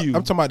don't work for you?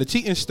 I'm talking about the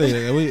cheating state.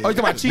 You talking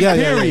about cheating?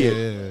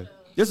 Period.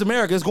 This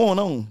America is going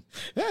on.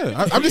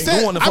 Yeah, I'm just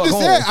saying.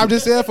 I'm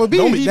just saying for me.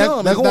 Don't be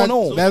dumb. That's going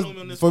on.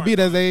 That's for me.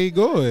 That ain't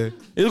going.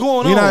 It's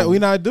going on. We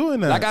not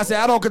doing that. Like I said,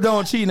 I don't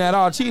condone cheating at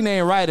all. Cheating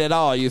ain't right at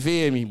all. You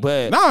feel me?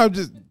 But nah, I'm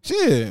just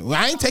shit.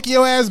 I ain't taking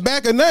your ass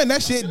back or nothing.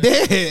 That shit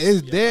dead.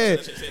 It's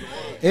dead.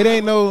 It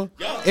ain't no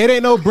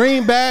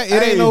bring back.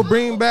 It ain't no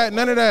bring back.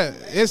 None of that.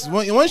 It's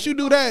once you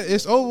do that,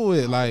 it's over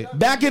with. Like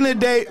back in the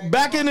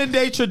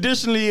day,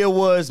 traditionally it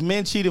was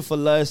men cheated for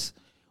lust,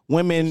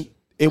 women.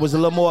 It was a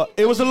little more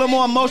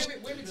emotional.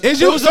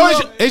 Is you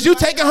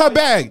taking her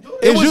bag?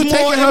 Is you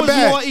taking her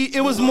bag?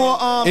 It was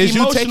more is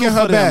you taking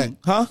her bag?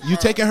 Huh? You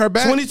taking her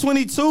back?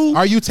 2022.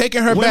 Are you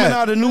taking her back? Women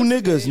are the new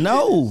niggas.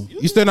 No.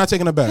 You still not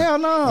taking her back? Hell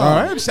no. All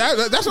right. That's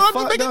what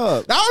I'm thinking. I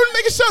was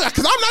making sure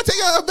because I'm not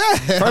taking her back.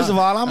 First of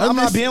all, I'm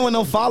not being with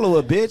no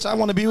follower, bitch. I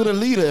want to be with a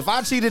leader. If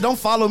I cheated, don't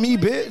follow me,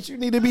 bitch. You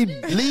need to be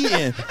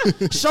leading.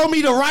 Show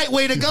me the right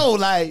way to go.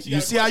 Like you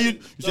see how you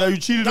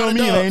cheated on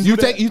me. And you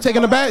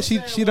taking her back?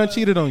 She done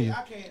cheated on you.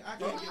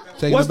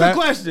 What's the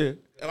question?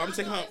 Am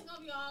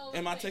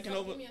I taking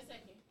over? All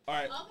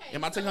right.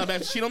 Am I taking her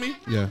back to cheat on me?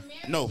 Yeah.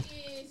 No.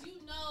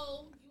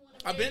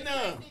 I've been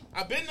there,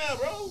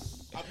 bro.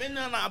 I've been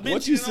there.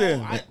 What you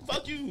said?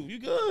 Fuck you. You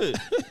good?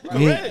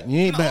 You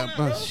ain't bad,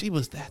 but she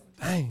was that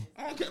thing.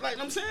 I don't care. Like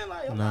I'm saying,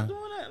 like I'm not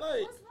doing that.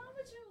 Like What's wrong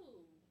with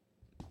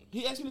you?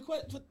 he asked me the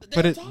question.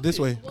 Put it this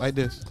way, like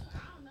this.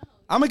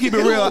 I'm gonna keep it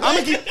real. I'm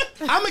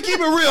gonna keep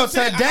it real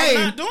today.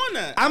 I'm not doing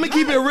that. I'm gonna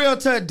keep it real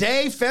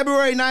today,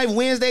 February 9th,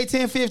 Wednesday,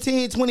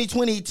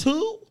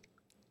 10/15/2022.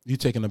 You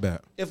taking her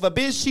back? If a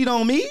bitch cheat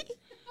on me,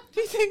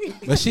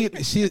 but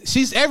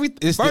she's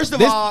everything. First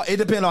of all, it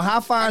depends on how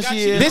fine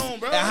she is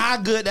and how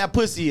good that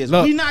pussy is.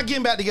 Look. We not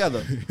getting back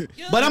together.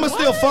 But I'ma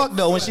still fuck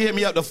though when she hit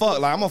me up to fuck.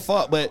 Like I'ma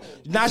fuck, but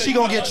now she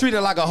gonna get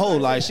treated like a hoe.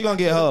 Like she gonna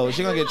get hoe.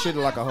 She gonna get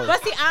treated like a hoe.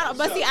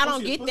 But see, I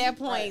don't get that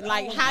point.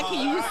 Like, how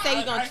can you say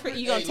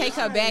you gonna take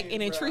her back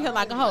and then treat her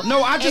like a hoe?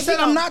 No, I just said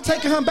I'm not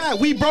taking her back.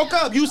 We broke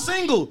up. You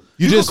single.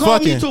 You just can call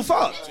fucking. me to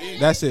fuck.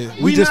 That's it.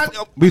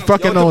 We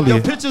fucking your, only.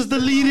 Your pictures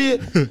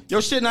deleted.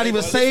 Your shit not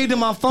even saved in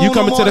my phone. You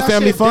coming no to the that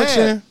family shit function?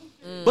 Dead.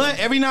 But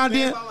every now and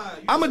then,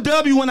 I'm a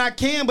W when I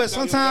can, but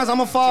sometimes I'm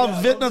going to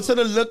fall victim to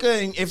the looker.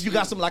 And if you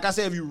got some, like I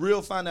said, if you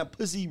real find that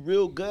pussy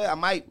real good, I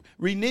might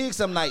renege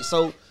some night.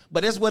 So,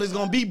 but that's what it's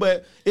going to be.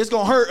 But it's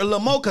going to hurt a little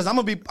more because I'm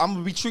going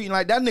to be treating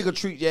like that nigga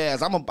treat your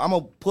ass. I'm going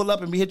to pull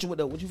up and be hit you with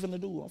the, what you finna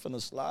do? I'm finna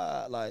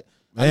slide. Like,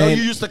 I know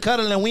you used to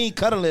cuddling. We ain't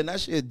cuddling.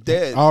 That shit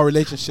dead. All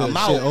relationship I'm shit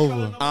out.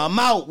 over. I'm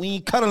out. We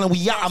ain't cuddling.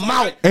 I'm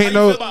out. Ain't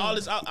no. All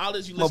this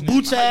you My listening.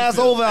 booch ass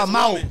over. I'm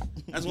out.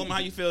 That's woman. How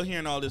you feel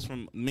hearing all this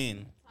from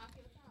men?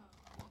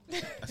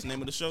 That's the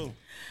name of the show.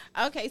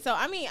 Okay, so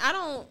I mean, I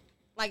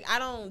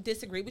don't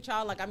disagree with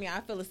y'all. Like, I mean,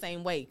 I feel the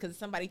same way because if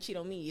somebody cheat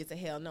on me, it's a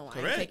hell no. I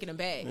ain't taking them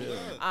back.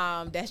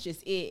 Yeah. That's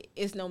just it.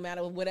 It's no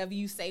matter whatever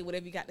you say,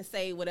 whatever you got to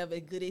say, whatever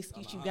good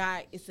excuse you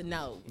got, it's a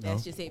no.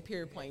 That's just it.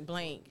 Period. Point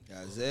blank.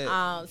 That's it.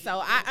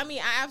 So I mean,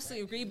 I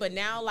absolutely agree. But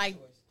now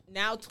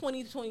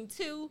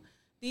 2022.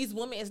 These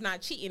women is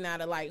not cheating out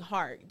of like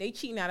heart. They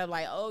cheating out of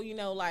like, oh, you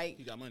know, like,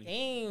 he got money.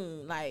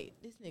 Dang, like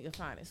this nigga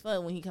fine as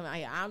fuck when he come out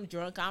here. I'm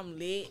drunk, I'm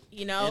lit,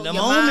 you know. In the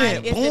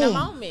moment, it's in the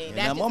moment.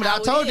 That's the moment. I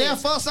told you that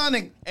fuck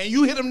something, and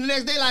you hit him the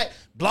next day like,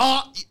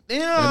 blah.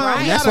 Yeah,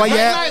 right. That's why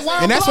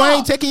and that's why I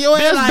ain't taking your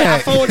ass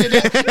back. I folded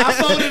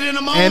in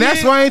the moment. And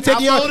that's why I ain't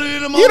taking your.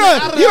 You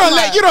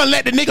don't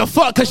let the nigga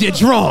fuck because you're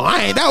drunk.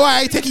 That's why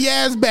I ain't taking your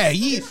ass back.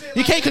 You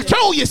can't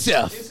control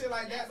yourself.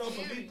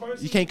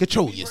 You can't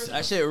control yourself.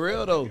 That shit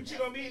real though. You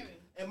know what I mean?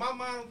 In my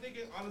mind, I'm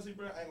thinking honestly,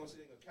 bro. I ain't gonna say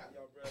gonna cap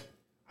y'all, bro.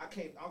 I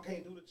can't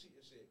do the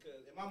cheating shit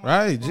because in my mind,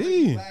 Right,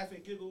 gee. Laugh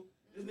and giggle.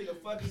 This nigga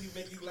fucking you,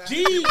 make you laugh. G.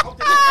 You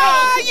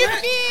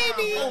feel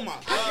me? Oh my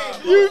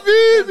god. You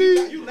feel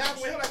me? You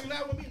laughing with him like you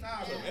laughing with me?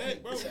 Nah, bro. Hey,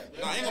 bro.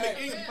 Nah, ain't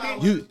gonna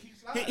be. You.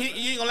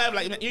 He ain't gonna laugh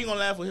like you ain't gonna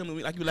laugh with him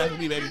like you laugh with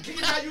me, baby.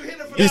 How you hit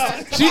her for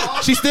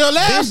that? She still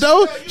laughs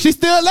though. She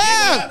still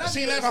laughs.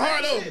 She ain't laughing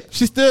hard though.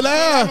 She still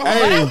laughs. But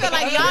I feel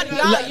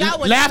like y'all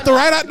would Laughed her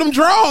right out them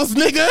drawers,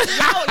 nigga.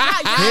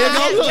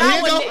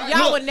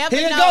 Y'all would never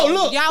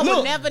know. Y'all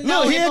would never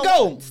know. Here it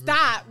go.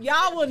 Stop.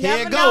 Y'all will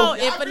never know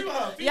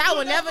if y'all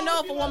will never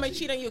know if a woman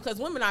cheat on you because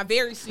women are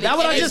very slick. That's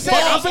what I and just they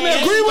said. I'm fuck finna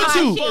and agree with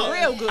they you. fuck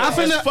real good. I'm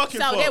finna-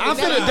 fucking So fuck. they would I'm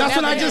finna. never That's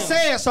what I know. just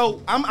said. So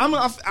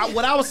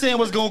what I was saying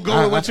was gonna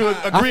go with what you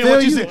I agreeing feel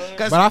with what you you, said.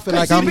 but I feel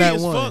like I'm that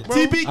as one. fuck, bro.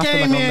 TP I feel like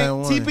came I'm that in.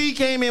 one. TP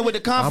came in with the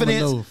know,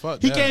 confidence.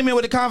 fuck He that. came in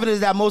with the confidence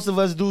that most of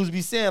us dudes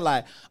be saying,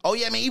 like, "Oh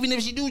yeah, man. Even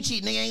if she do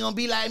cheat, nigga ain't gonna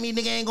be like me.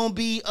 Nigga ain't gonna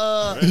be.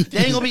 They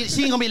ain't gonna be.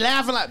 She ain't gonna be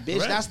laughing like, bitch.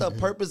 That's the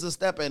purpose of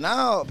stepping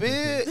out,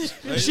 bitch.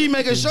 She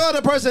making sure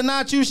the person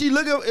not you. She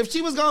looking. If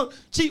she was gonna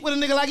cheat with a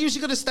nigga like you, she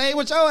could have stayed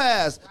with your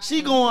ass.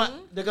 She going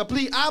the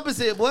complete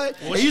opposite, boy.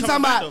 Well, And she you talking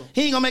coming back, about though.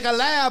 he ain't gonna make her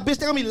laugh, bitch.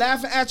 They gonna be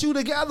laughing at you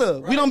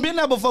together. We done been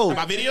there before.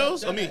 My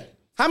videos or me?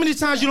 How many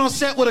times you don't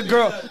set with a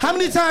girl? How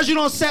many times you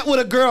don't set with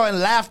a girl and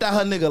laughed at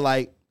her nigga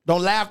like?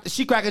 Don't laugh.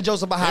 She cracking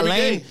jokes about how Every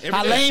day. lame, Every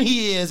how day. lame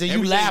he is, and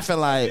Every you day. laughing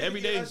like.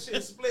 Every day. That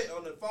shit split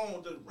on the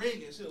phone, just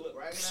ringing. Shit look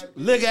right.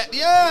 Look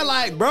at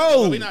like,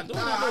 bro. We not doing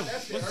that, bro.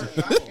 That shit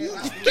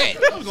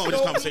hurt. We're going with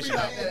this conversation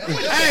now.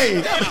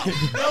 Hey,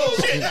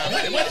 Shit, now.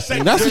 Wait a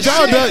second. That's what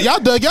y'all dug. Y'all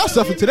dug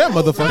yourself into that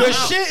the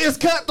motherfucker. shit is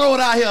cutthroat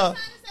out here.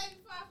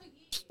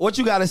 What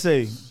you gotta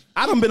say?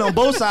 I done been on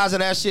both sides of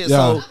that shit,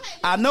 so Yeah.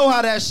 I know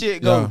how that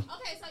shit go. Yeah. Okay,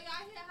 so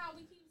y'all hear how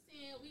we keep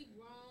saying we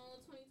grown,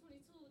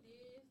 2022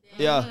 this,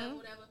 that, Yeah.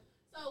 whatever.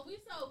 So we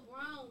so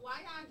grown. Why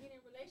y'all get in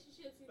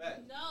relationships if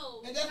you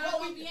know And that's y'all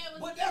why gonna we. be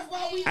able But to that's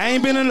why we. I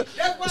ain't been in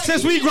That's why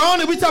since he we did grown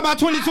it. and we talk about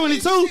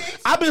 2022.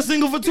 I've been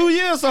single for 2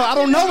 years, so I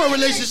don't know what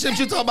relationships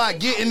you talk about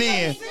getting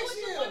in. do what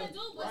you want to do,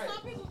 but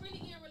some people really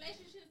get in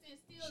relationships and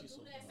still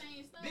do that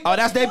same stuff. Oh,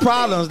 that's their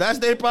problems. That's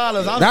their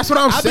problems. That's what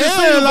I'm I've been saying,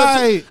 single for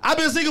like- I've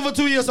been single for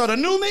 2 years, so the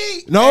new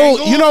me. No, ain't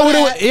going you know for what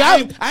it that.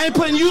 was- y'all- I ain't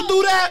putting you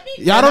through that.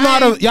 Y'all don't know how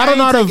to. Y'all don't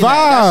know how to That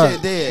vibe.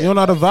 shit dead. You don't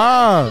know how to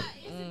vibe.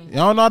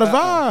 Y'all don't know how to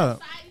vibe.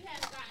 Society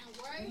has gotten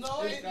worse.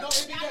 No, it y'all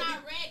be- not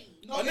ready.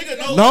 A nigga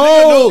know.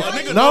 No, A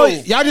nigga no, know.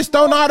 y'all just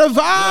don't know how to A nigga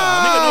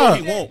know what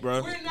he vibe. want,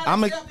 bro. We're not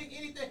I'm a- accepting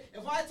anything.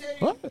 If I tell you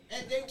What?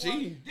 at day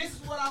one, this is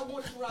what I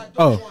want, this is what I don't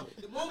Oh.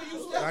 want. The moment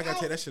you step I gotta out,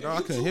 take that shit if off. I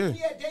you couldn't choose hear.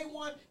 me at day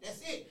one, that's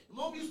it. The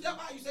moment you step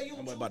out, you say you.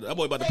 That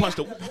boy about to punch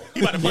the. He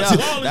about to punch Yeah, the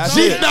wall. that's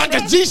G, it. not the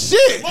G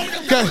shit.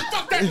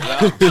 Fuck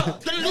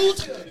that. Can't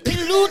lose.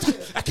 Can't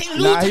lose. I can't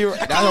lose.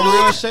 Nah, that's a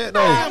real shit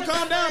though.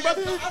 Calm down,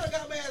 brother. I done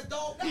got my ass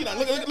dog. He like,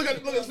 look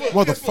at his foot.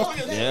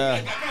 Motherfucker.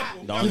 Yeah,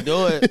 don't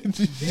do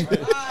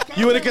it.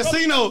 You in the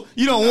casino,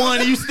 you don't won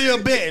and you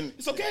still betting.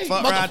 It's okay.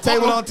 Fuck around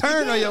table on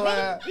turn on your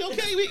ass. You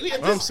okay?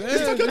 I'm saying,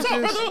 Just talk your this talk,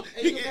 is-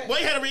 brother. Boy,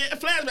 he had a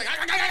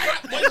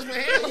flashback. Boy, just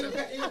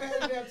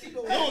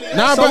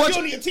Nah, so but- what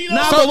you need Tito?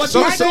 Nah, So- but what so-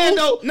 you were saying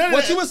though, None of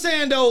what that. you were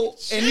saying though,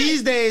 in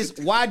these days,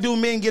 why do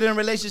men get in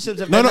relationships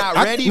if No, they're no, not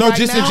ready? no, right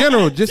just now? in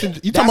general. Just in,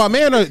 you talking about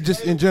man or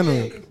just in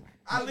general?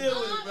 I live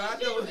with it, bro.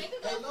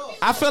 I know.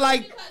 I feel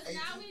like, Because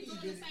now we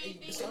doing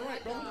the same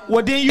thing.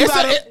 well, then you It's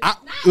gotta.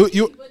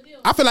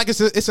 I feel like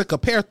it's a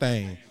compare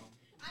thing.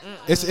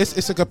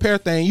 It's a compare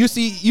thing. You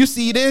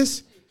see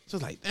this, so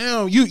it's like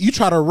damn. You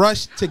try to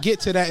rush to get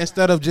to that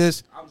instead of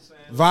just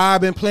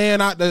vibing, playing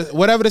out the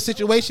whatever the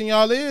situation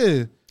y'all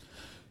is.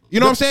 You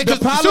know what I'm saying? the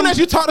Because as soon as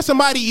you talk to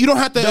somebody, you don't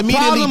have to the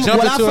immediately problem,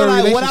 jump into a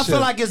relationship. what I feel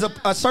like is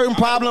a certain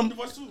problem.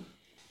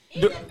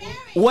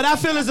 What I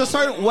feel is a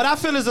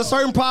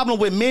certain problem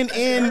with men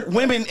and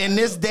women in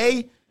this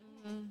day.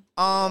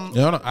 I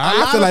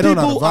A feel like they don't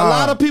know how to a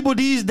lot vibe. of people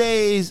these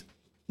days,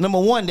 number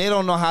one, they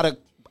don't know how to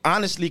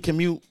honestly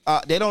commute.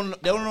 They don't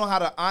know how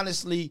to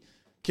honestly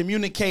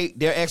communicate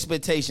their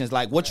expectations,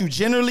 like what you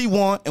generally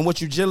want and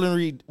what you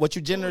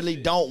generally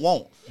don't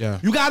want. Yeah.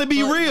 You got to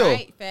be real.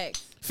 Right,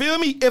 facts. Feel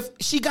me? If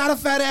she got a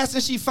fat ass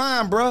and she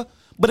fine, bruh.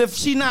 But if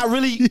she not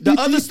really the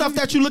other stuff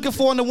that you looking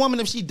for in a woman,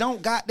 if she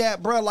don't got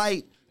that, bruh,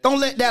 like don't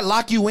let that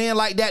lock you in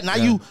like that. Now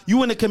you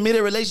in a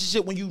committed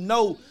relationship when you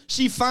know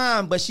she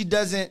fine, but she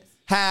doesn't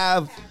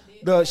have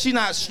she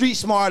not street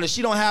smart, or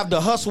she don't have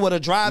the hustle or the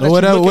drive. No,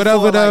 that you whatever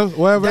looking for. Like,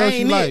 whatever that else you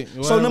ain't like. it. So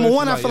Whatever number else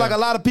one, you I like, feel like yeah. a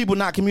lot of people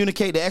not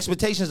communicate. The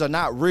expectations are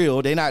not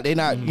real. They not. You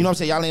know what I'm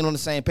saying? Y'all ain't on the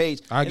same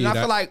page. I and get I that.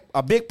 feel like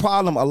a big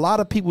problem. A lot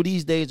of people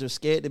these days are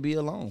scared to be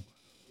alone.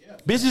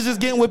 Bitches just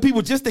getting with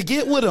people just to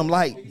get with them,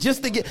 like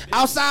just to get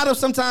outside of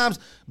sometimes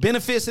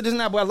benefits to this and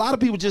that. But a lot of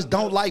people just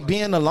don't like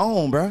being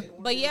alone, bruh.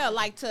 But yeah,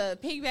 like to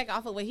piggyback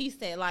off of what he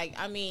said, like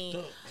I mean,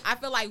 I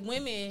feel like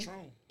women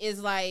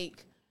is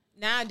like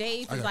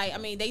nowadays is like I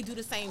mean they do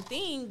the same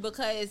thing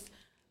because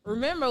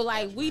remember,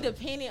 like, we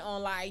dependent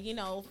on, like,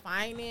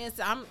 finance.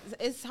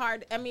 It's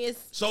hard. I mean, it's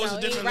So it's a it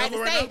ain't different right level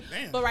to right say, now?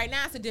 Damn. but right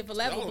now it's a different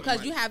level Level, because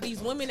right. you have these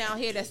women out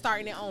here that's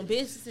starting their own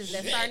businesses,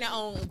 that's starting their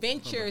own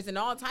ventures and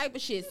all type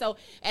of shit. So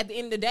at the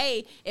end of the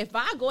day, if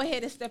I go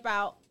ahead and step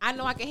out, I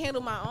know I can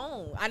handle my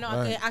own. I know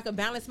I can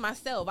balance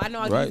myself. I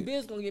know Right. these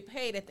bills gonna get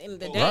paid at the end of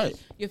the day. Right.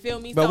 You feel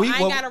me? But So we- I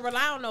ain't well- gotta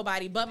rely on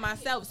nobody but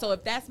myself. So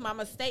if that's my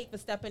mistake for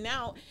stepping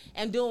out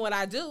and doing what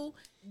I do,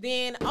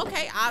 then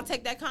okay, I'll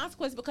take that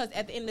consequence because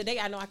at the end of the day,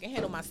 I know I can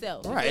handle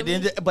myself. You Right. feel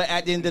me? But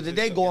at the end of the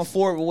day, going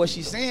forward with what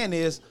she's saying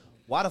is,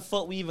 why the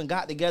fuck we even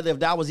got together if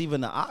that was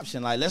even an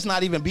option? Like, let's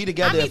not even be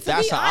together if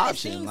that's to an be honest,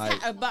 option. things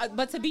Like,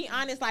 but to be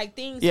honest, like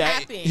things yeah,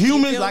 happen.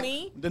 humans, you feel like,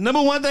 me? the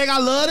number one thing I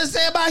love to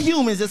say about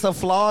humans, it's a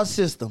flawed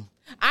system.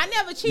 I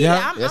never cheated.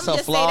 Yeah. I'm It's a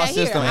just flawed say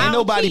that system. here. I Ain't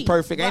don't nobody cheat,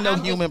 perfect. Ain't but no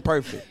I'm human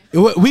perfect.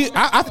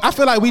 I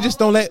feel like we just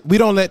don't let the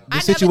I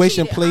never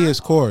situation cheated. play its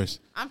course.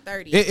 I'm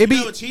 30. It You be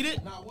never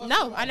cheated?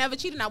 No, I never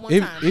cheated. Not one it,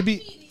 time. it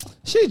be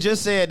She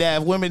just said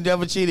that if women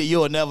never cheated,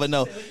 you'll never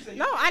know.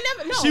 No, I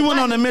never. No, She went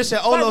but- on a mission,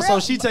 but Olo, so real-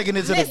 she taking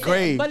it to the listen,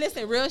 grave. But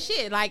listen, real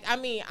shit. Like, I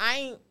mean,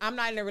 I'm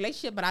not in a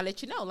relationship, but I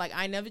let you know. Like,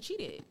 I never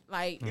cheated.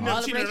 Like, You all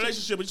never the cheated in a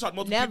relationship, but you talk to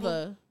multiple Never.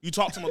 people? You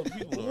talk to multiple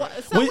people, though, right?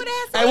 So what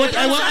Hey, what,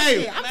 hey, what,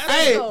 hey, I'm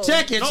hey, single.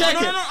 check it, No, check no,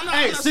 it. no, no, I'm not-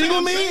 Hey, I'm not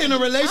single saying- me and a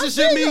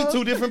relationship I'm me, single.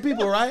 two different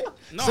people, right?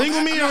 No,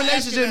 Single me I'm and a not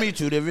relationship asking me, that.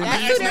 two different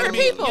That's people. two different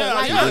people. Yeah,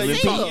 Like, yeah, I'm yeah,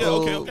 single. yeah,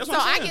 okay. That's So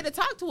what I'm I saying. get to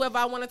talk to whoever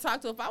I want to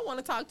talk to. If I want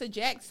to talk to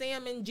Jack,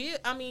 Sam, and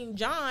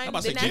John, I'm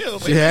about to say then that's Jill.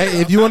 but- yeah.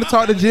 If you want to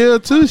talk to Jill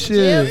too, Jill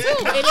shit.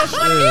 too. And it's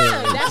what it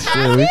is. That's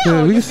how Yeah, I we feel.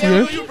 can You see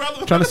feel her.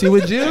 me? Trying to see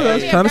what Jill.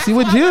 Yeah, Trying to see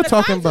what that's who I Jill wanna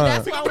talk talking to. about.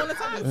 That's who I want to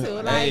talk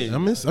to.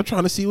 Like, I'm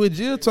trying to see what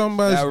Jill talking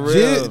That about.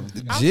 real.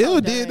 Jill so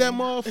did that done.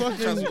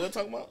 motherfucking What you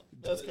talking about?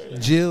 That's crazy.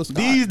 Jill.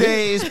 These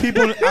days,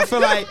 people. I feel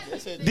like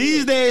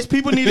these days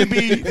people need to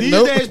be. These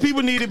Nope. days,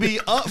 people need to be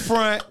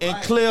upfront and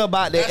clear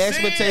about their That's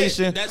it.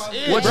 expectation. That's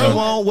it, What bro. you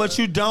want, what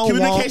you don't want,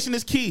 Communication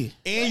is key.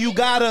 and you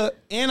gotta.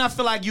 And I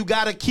feel like you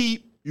gotta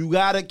keep.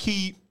 Keep.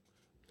 Keep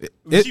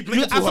I blinking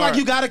feel too like hard.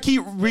 you gotta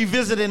keep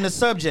revisiting the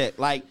subject,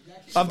 like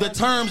of the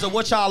terms of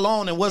what y'all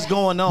on and what's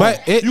going on.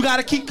 But you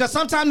gotta keep, cause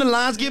sometimes the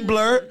lines get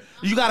blurred.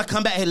 You gotta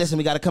come back. Hey, listen,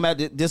 we gotta come out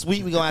this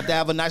week. We gonna have to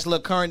have a nice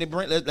little current.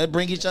 Let's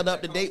bring each other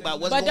up to date about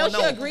what's but going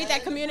don't on. you agree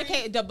that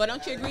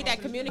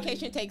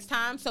communication takes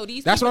time? So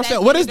these That's people what I'm that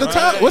saying. What is the get-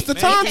 time? What's the It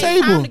takes time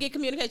timetable? to get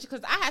communication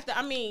because I have to.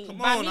 I mean, Come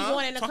by on, me now.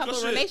 going in a Talk couple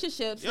your of shit.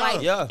 relationships, Yeah.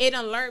 like Yeah. it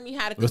done learned me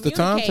how to What's the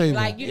communicate. timetable?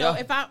 Like you Yeah.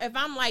 know, if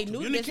I'm like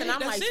new to this and I'm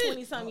Communicate, like that's it.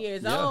 20 some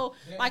years old,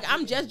 like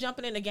I'm just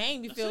jumping in the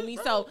game. You feel me?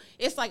 So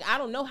it's like I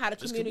don't know how to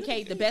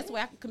communicate the best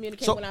way I can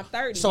communicate when I'm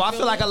 30. So you I feel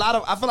feel like me?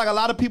 a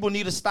lot of people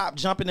need to stop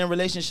jumping in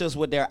relationships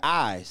with their eyes.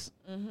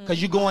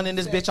 Cause you going in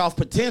this bitch off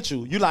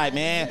potential. You like,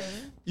 man,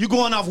 you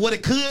going off what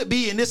it could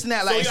be and this and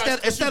that. Like So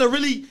instead of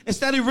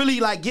really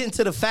like getting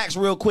to the facts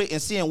real quick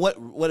and seeing what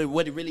it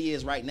really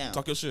is right now.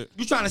 Talk your shit.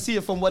 You trying to see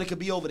it from what it could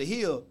be over the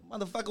hill,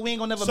 motherfucker. We ain't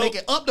gonna never So- make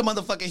it up the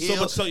motherfucking hill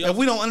but so y'all- if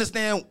we don't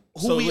understand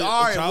who So we with-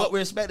 are with and y'all- what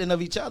we're expecting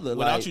of each other.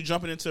 Without Like, you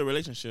jumping into a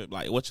relationship,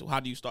 like how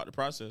do you start the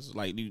process?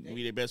 Like, do you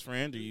be their best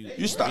friend? Do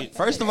you start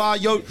first of all,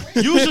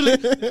 usually.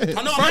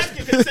 I know I'm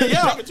asking. 'Cause it says you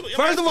Yeah. jump into it.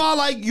 First of all,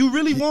 like you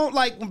really want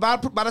like by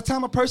the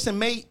time a person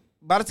make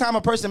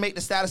the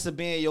status of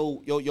being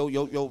your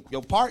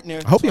partner.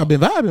 I hope y'all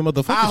been vibing,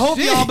 motherfucker. I hope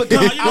Shit. y'all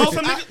become. You I know hope,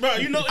 some niggas, bro.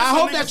 You know, I some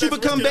hope niggas that you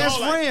that's become risking it best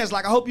all, like- friends.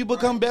 Like I hope you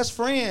become best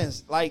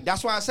friends. Like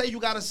that's why I say you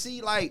gotta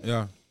see like.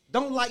 Yeah.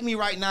 Don't like me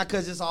right now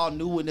because it's all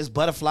new and it's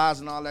butterflies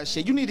and all that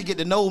shit. You need to get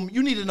to know me.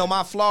 You need to know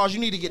my flaws.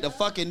 You need to get to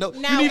fucking know.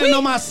 Now You need to we-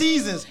 know my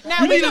seasons. Now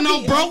You we need to gonna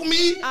know be- broke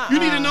me. You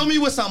need to know me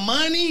with some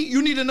money.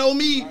 You need to know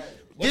me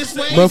this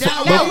way. But-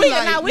 that but- way.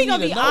 Now Like, we you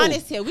gonna need be to know.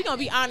 honest here. We gonna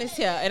be honest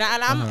here, and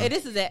and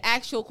this is an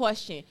actual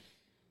question.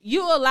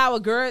 You allow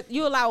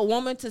a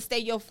woman to stay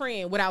your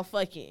friend without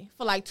fucking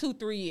for like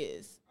 2-3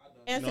 years.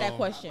 Answer that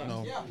question.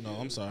 No,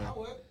 I'm sorry.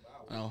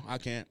 No, I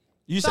can't.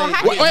 You So say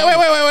how Wait, no,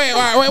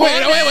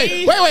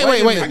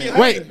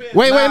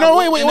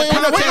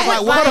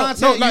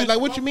 like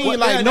what you mean? Well,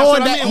 Like yeah, knowing that's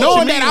what I that, mean. What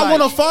knowing you that mean, I like-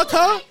 want to fuck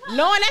her,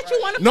 Knowing that you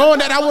want to, knowing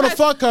that I want to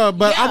fuck her,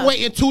 but Yeah. I'm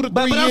waiting 2 to 3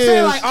 But I'm years.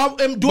 saying like, do I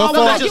before- want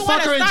to You just fuck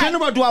wanna her in start-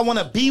 general? Or do I want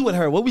to be with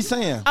her? What we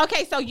saying?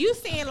 Okay, so you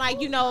saying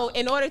like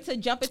in order to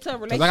jump into a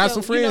Cause relationship, I got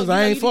some friends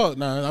I ain't fuck. fucked.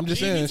 Nah, I'm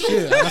just saying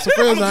shit. I got some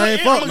friends I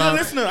ain't I'm fucked. a good Nah,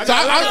 listener. I so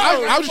got a lot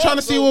of I was just trying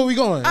to see where we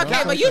going.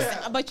 Okay, but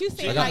you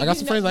saying I got like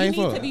some friends I ain't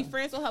you need fuck. to be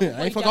friends with her I before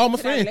ain't you fuck jump all my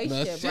into that friends. Nah,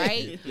 relationship,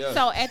 shit. right?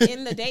 So at the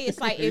end of the day, it's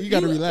like if You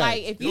gotta relax.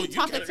 like if you You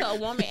talking gotta- to a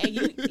woman and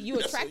you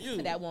attracted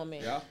to that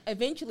woman,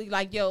 eventually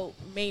like your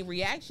main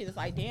reaction is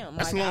like, damn,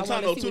 That's like a long I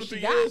time, want to though, see 2 to what 3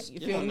 she years.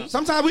 got. You feel me?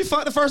 Sometimes we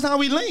fuck the first time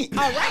we link.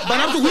 All right.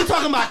 But we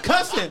talking about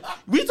cuffing.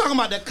 We talking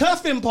about the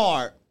cuffing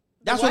part.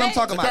 That's what I'm What?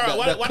 talking about. Carl, The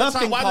why the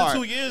cuffing time- why the part.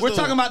 2 years, We're though?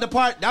 talking about the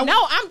part. That,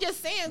 No, I'm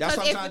just saying That's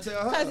what I'm if- trying to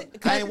tell her. 'cause-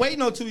 I ain't waiting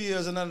no 2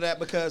 years or none of that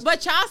because.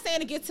 But y'all saying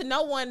to get to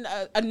know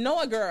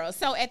know a girl.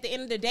 So at the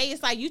end of the day,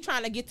 it's like you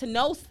trying to get to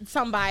know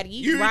somebody,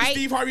 You read the right?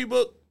 Steve Harvey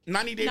book,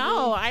 90 Day Rule?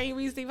 No, I ain't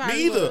read Steve Harvey.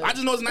 Me either. book. I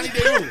just know it's 90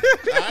 Day Rule.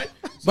 All right?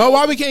 But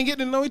why we can't get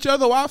to know each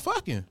other while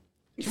fucking?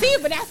 See,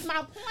 but that's my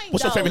point.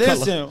 What's your though. favorite color?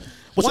 Listen,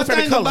 What's One your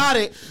favorite thing color? about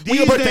it, When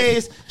your these birthday?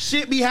 days,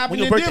 shit be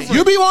happening your birthday? different.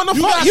 You be on the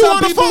fuck. got You some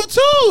on the people- fuck too.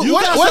 You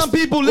What- got what's- some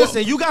people.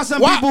 Listen, you got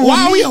some Why, people.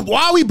 Who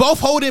why we both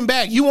holding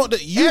back? You want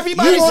the you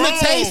Everybody's want wrong.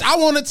 to taste. I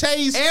want to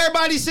taste.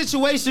 Everybody's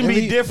situation And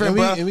be we- different, and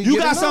we- bro. and we You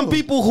get got to some know.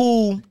 people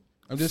who.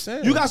 I'm just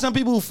saying. You got some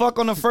people who fuck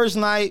on the first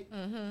night,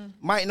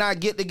 might not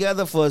get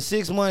together for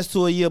 6 months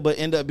to a year, but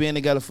end up being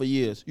together for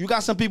years. You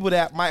got some people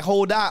that might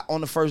hold out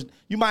on the first.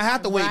 You might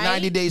have to wait Right.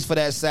 90 days for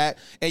that sack,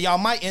 and y'all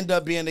might end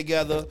up being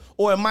together,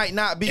 or it might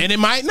not be. And it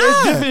might It's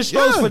not. different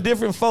strokes Yeah. for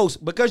different folks.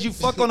 Because you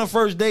fuck on the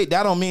first date,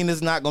 that don't mean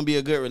it's not gonna be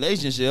a good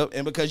relationship,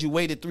 and because you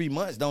waited 3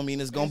 months, don't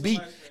mean it's gonna be.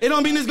 It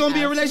don't mean it's gonna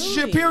be a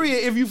relationship. Absolutely.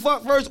 Period. If you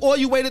fuck first or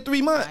you waited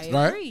 3 months. I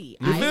Right. agree.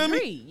 You I feel agree.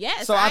 me?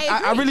 Yes, So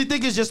I really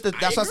think it's just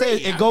that's what I say.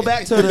 It go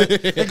back to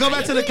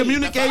the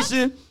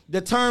communication, the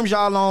terms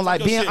y'all on,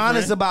 like your being shit,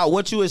 honest man. about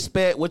what you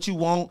expect, what you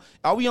want.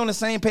 Are we on the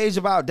same page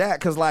about that?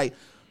 Because like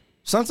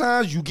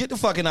sometimes you get the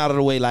fucking out of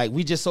the way. Like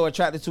we just so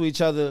attracted to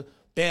each other.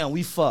 Damn,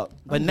 we fuck.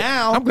 But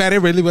now I'm glad it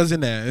really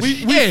wasn't that. we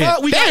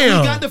fuck. We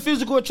got the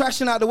physical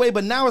attraction out the way.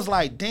 But now it's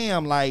like,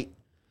 damn, like.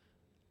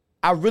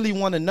 I really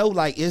want to know,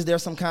 like, is there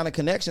some kind of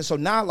connection? So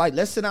now, like,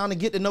 let's sit down and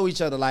get to know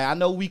each other. Like, I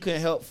know we couldn't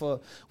help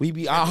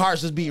our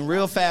hearts was beating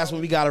real fast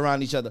when we got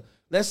around each other.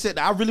 Let's sit.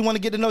 I really want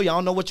to get to know you. I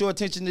don't know what your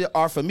intentions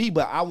are for me,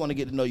 but I want to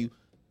get to know you.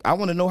 I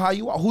want to know how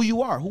you are, who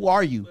you are, who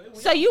are you?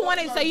 So you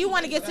want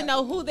to get to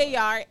know who they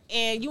are,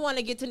 and you want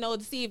to get to know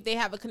to see if they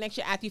have a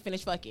connection after you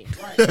finish fucking.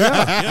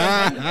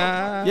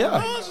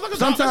 Yeah.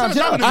 Sometimes,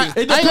 that's what yeah. I'm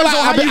talking It depends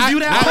on how you view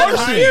that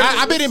person.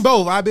 I've been in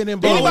both.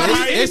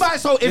 Anybody,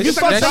 so if you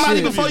fuck that somebody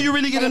shit- before you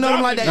really get to know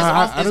them like that,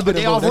 Nah, it's I done off, been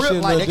they in off both. That rip.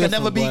 shit Like a they can little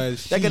never be, different,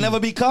 they can never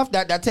be cuffed.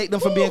 That take them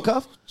from being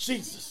cuffed.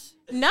 Jesus.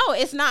 No,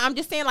 it's not. I'm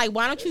just saying, like,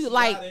 why don't you,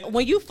 like,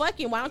 when you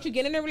fucking, why don't you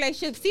get in a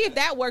relationship, see if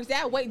that works,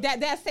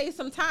 that saves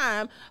some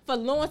time for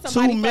luring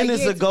somebody. 2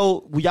 minutes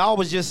ago, y'all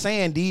was just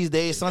saying these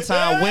days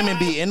sometimes women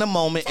be in the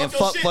moment and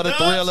fuck for the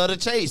thrill of the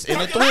chase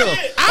and the thrill.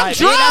 I'm Like,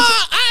 drunk.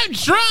 that's- I'm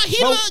drunk. He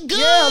But, look good.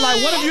 yeah, like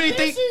what if you ain't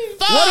think?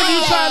 What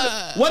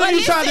if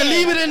you tried to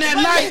leave it in that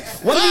night?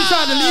 What if you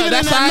tried to leave it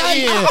in That's that how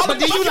night? it is. But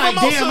then you like,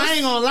 damn, I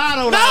ain't gonna lie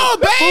though. No,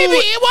 like, baby,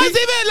 food- it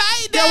wasn't even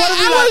like Yeah, what if that.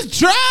 you I like- was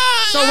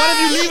drunk. So what if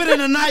you leave it in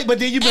the night, but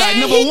then you be like,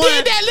 And number he one,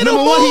 did that little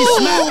number one, he move.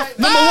 smacked.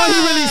 Number one, he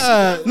really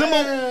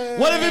Fuck.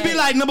 What if it be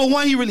like number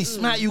one, he really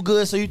smacked you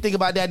good, so you think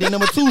about that. Then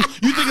number two,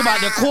 you think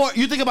about the court.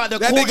 You think about the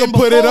That courting nigga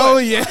put it before.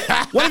 on,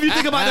 yeah. What if you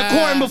think about the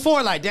courting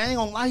before? Like, damn, I ain't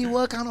gonna lie, you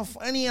was kind of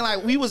funny, and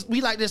like we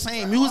like the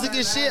same music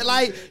and shit.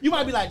 Like, you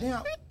might be like,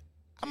 damn,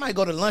 I might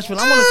go to lunch with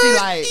him. I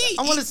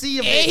want to see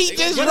if And he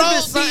just what if wrote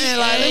it's something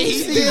like, let me He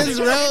see. just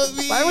wrote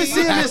me. Like, we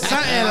see if it's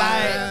something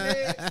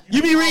like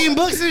you be reading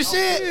books and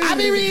shit. I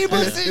be reading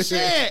books and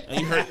shit. And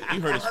you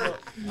hurt as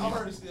fuck. I'm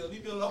hurt still.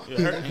 Leave me alone. You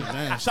hurt.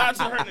 Damn. Shout out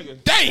to the hurt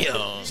niggas.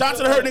 Damn. Shout out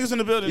to the hurt niggas in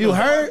the building. You though.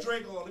 heard?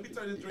 Drink on. Let me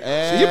turn this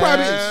drink. You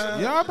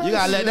probably, You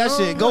gotta let that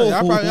shit go.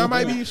 Y'all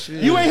might be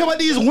shit. You ain't hear what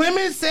these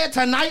women said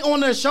tonight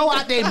on the show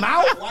out their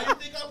mouth? Why you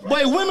think I'm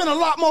Boy, women a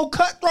lot more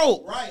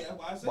cutthroat. right? That's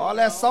why I said All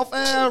that soft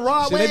ass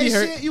raw Shit, they be way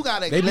hurt. shit, you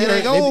gotta They be let hurt.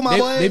 it go, my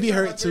boy. They be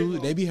hurt too.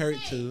 They be hurt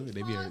too.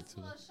 They be hurt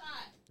too.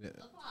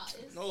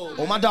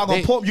 Oh, my dog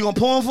gonna pour. You gonna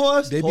pour him for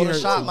us? They be Pour the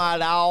hurt shot, too. my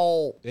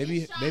dog. They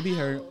be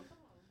hurt.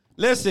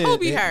 Listen, Who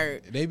be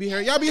hurt? They be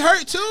hurt. Y'all be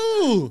hurt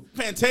too.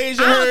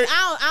 Fantasia I hurt.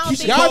 don't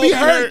think Y'all be Cole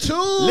hurt hurt.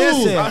 too.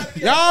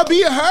 Listen. Y'all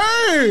be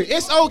hurt.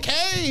 It's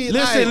okay.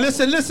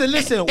 listen.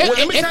 Well,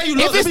 let me tell you. If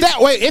look, it's let me-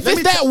 that way, if let it's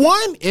me that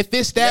one, if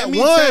it's that Let me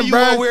tell one, you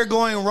where bro. we're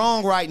going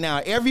wrong right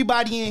now.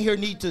 Everybody in here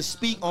need to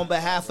speak on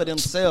behalf of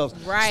themselves.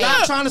 Right.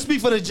 Stop trying to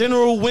speak for the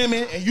general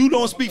women, and you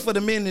don't speak for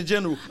the men in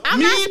general. I'm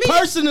Me not speaking-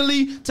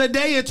 personally,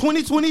 today in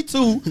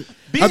 2022,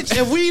 bitch,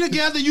 if we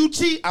together, you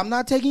cheat, I'm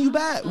not taking you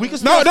back. We can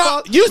No, still no,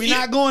 fuck. you- we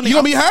not going. you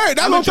gonna be hurt.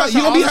 That's I'm what I'm addressing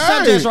you gonna be all the hurt.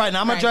 subjects right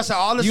now. I'm Right. addressing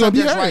all the You gonna be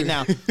subjects hurt. right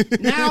now.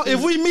 Now,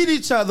 if we meet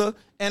each other,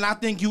 and I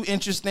think you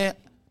interested,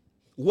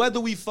 whether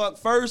we fuck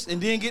first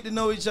and then get to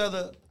know each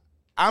other.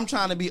 I'm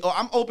trying to be.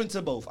 I'm open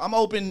to both. I'm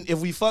open if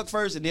we fuck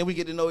first and then we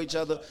get to know each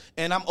other,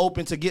 and I'm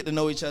open to get to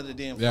know each other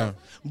then. Yeah. Fuck.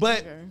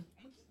 But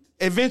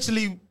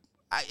eventually,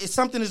 it's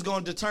something that's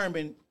going to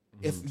determine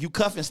if you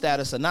cuffing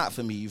status or not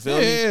for me. You feel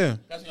me? Yeah.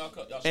 That's y'all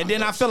cut. Y'all And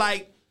then I feel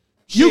like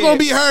You shit. gonna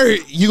be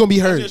hurt. You gonna be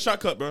Pass me a hurt. shot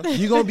cut, bro.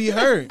 You gonna be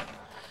hurt.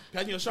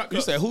 Pass me a shot cut.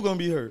 You said who gonna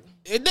be hurt?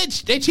 If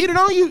they cheated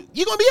on you.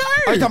 You gonna be Are you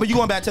hurt. talking about you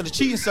going back to the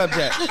cheating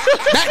subject?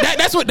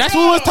 That's what we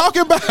was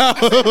talking about.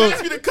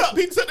 Pass me the cup.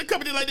 He took the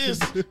cup and did like this.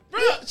 Bro,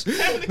 pass me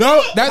the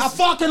No, cup. How that's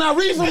far can I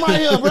read from right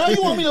here, bro?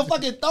 You want me to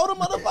fucking throw the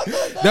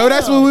motherfucker? no,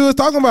 that's what we was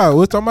talking about. We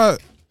was talking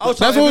about. Oh,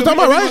 That's what we was talking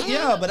about, right?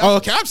 Yeah, but Oh,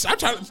 okay, I'm trying.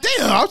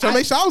 Damn, I'm trying to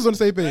make sure I was on the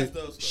same page.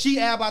 she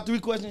asked about 3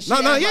 questions. She No,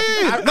 asked yeah, about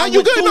yeah. three. No, I you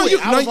went good. through No, it. you-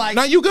 I was no, like,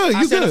 no, you good.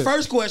 I You said the good.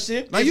 first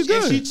question. No, if, you if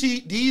good. she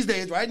cheat these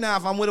days, right now,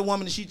 if I'm with a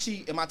woman and she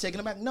cheat, am I taking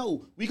her back?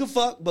 No, we can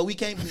fuck, but we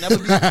can't never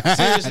be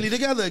seriously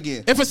together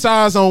again.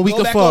 Emphasize on we Go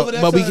can back fuck, over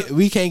that but to-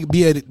 we can't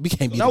be. We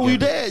can't be. No, we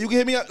together. dead. You can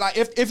hit me up. Like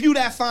if you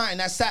that fine,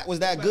 that sack was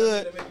that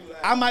good.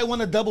 I might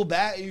want to double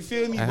back. You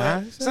feel me?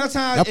 Uh-huh. But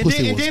sometimes, That and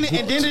pussy then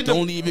it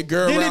Don't leave your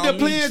girl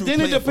around me.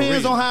 Then it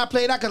depends on how I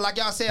play that. Cause like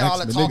y'all said, all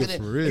the That's talking the nigga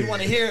that for real. you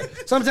want to hear.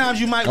 Sometimes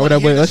you might Oh, want to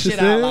that way hear the Usher shit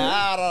said? out.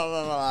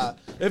 Like,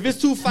 if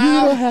it's too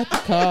foul,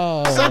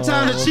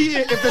 sometimes the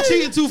cheating. If the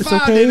cheating too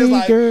foul, okay, then it's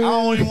like girl. I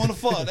don't even want to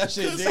fuck. That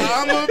shit dead.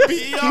 I'ma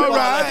be all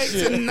that alright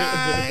shit.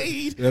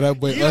 tonight. Yeah, that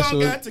boy You don't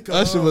got to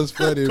Usher come. was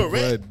funny,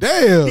 Correct. but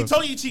damn. He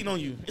told you cheating on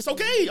you. It's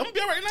okay. I'm gonna be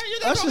alright tonight. You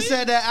gotta Usher call me.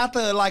 said that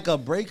after like a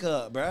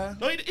breakup, bruh.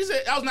 No, he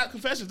said that was not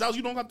confessions. That was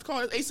you don't have to call.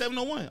 It's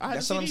 8701. I had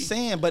That's the what I'm CD.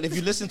 saying. But if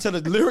you listen to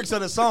the lyrics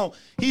of the song,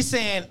 he's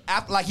saying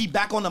after, like he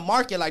back on the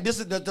market. Like this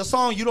is the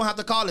song. You don't have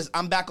to call this.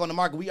 I'm back on the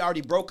market. We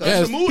already broke up. Yeah,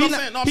 That's the mood. He I'm not,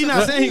 saying. No, he I'm not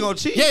saying. saying he gonna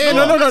cheat. Yeah,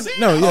 no, I'm no, not saying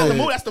no, that. yeah, That's the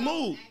yeah. mood. That's the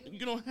mood.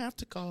 You don't have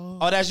to call.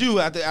 Oh, that's you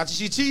after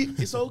she cheat.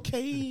 It's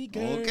okay,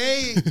 girl.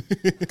 Okay.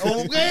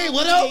 Okay.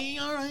 What up?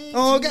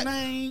 Alright.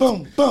 Okay.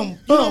 Boom, boom,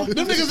 boom.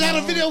 Them niggas had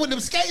a video with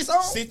them skates on.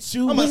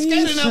 I'm a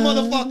skate in that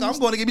motherfucker. I'm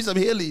going to give me some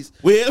hillies.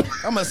 Well,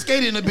 I'm a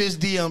skate in the bitch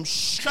DM.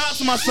 Shh. shout out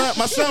to my son.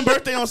 My son's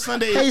birthday on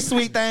Sunday. Hey,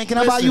 sweet thing. Can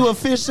I buy you a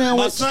fish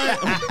My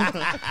sandwich?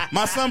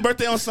 my son's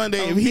birthday on Sunday.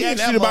 If Oh, he he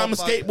asks that you to buy him a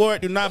motherfucker.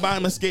 skateboard, do not buy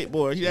him a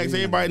skateboard. He asks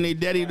everybody and their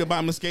daddy to buy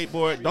him a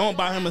skateboard. Don't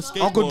buy him a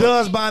skateboard. Uncle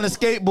Doug's buying a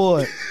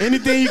skateboard.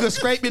 Anything you can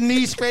scrape your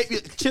knee,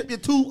 chip your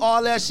tooth,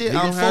 all that shit. You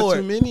I'm don't have for too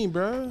it. many,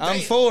 bro.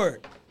 I'm for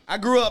it. I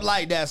grew up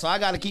like that, so I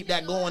got to keep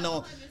that going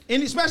on.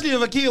 And especially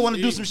if a kid want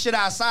to do some shit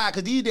outside,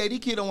 because these days, these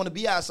kids don't want to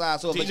be outside.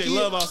 So if TJ a kid,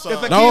 love outside. if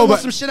a kid No, wants but-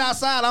 some shit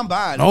outside, I'm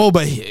buying it. No,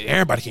 but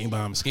everybody can't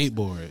buy him a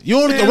skateboard. You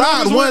only Man, can long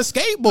ride as we- one Long as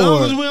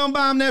skateboard. we don't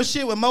buy them that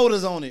shit with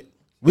motors on it.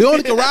 We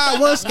only can ride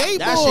one That shit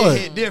skateboard.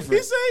 hit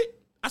different.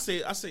 I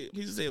said,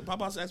 he said,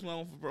 Papa asked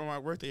me for my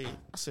birthday.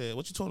 I said,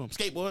 what you told him?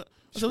 Skateboard.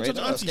 I said, what you told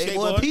your auntie?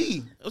 Skateboard P.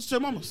 What you told your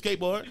mama?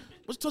 Skateboard.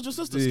 What you told your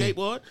sister? Yeah.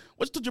 Skateboard.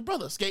 What you told your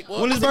brother?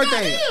 Skateboard. When his I said,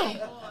 birthday?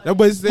 "Goddamn." That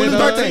boy said, When his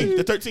birthday?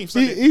 The 13th,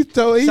 Sunday. he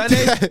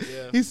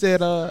Sunday? he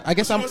said, I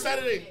guess What I'm. you doing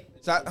Saturday?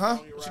 Huh?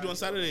 What you doing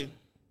Saturday?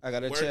 I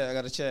gotta Word. check. I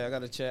gotta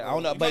check. I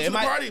don't know, You but come it to the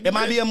might party, it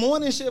might lit. be a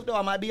morning shift though.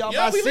 I might be out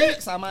Yeah, by we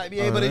 6. lit. I might be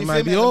able to. it You might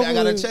feel be me? over I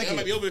gotta with. check That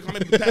might be it. over. I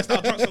might be passed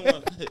out drunk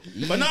somewhere.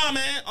 But nah,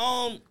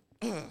 man.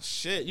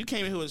 Shit, you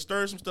came in here and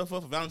stirred some stuff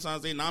up for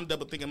Valentine's Day. Now I'm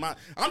double thinking what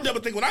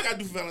I gotta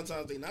do for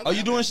Valentine's Day. Now, Are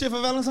you doing shit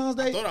for Valentine's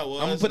Day? thought I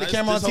was. I'm gonna put the Nice.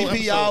 camera on This whole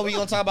TP, y'all. episode. We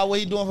gonna talk about what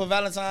he doing for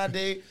Valentine's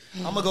Day.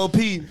 I'm gonna go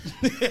pee.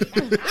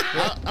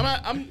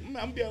 I'm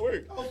gonna be at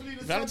work.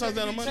 Valentine's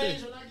Day on Monday.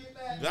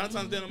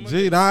 Valentine's Day on Monday.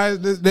 Gee, nah,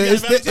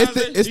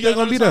 it's still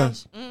gonna be there.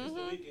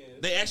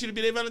 They asked you to be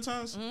their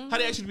Valentine's? How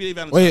they asked you to be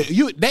their Valentine's?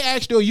 Wait, they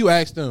asked you or you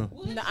asked them?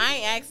 No, I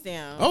ain't asked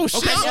them. Oh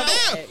shit! Okay, Oh,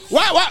 so-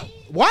 damn.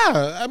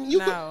 Why? I mean, you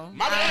could. No.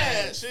 My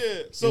bad.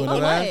 Shit. So You wanna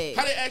For lie? what?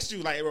 how they asked you?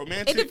 Like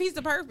romantic? It defeats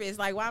the purpose.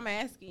 Like, why am I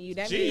asking you?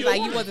 That Gee, means you a like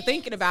you woman. wasn't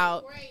thinking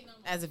about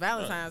as a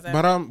Valentine's. Day.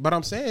 But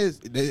I'm saying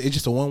it's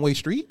just a one way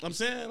street. I'm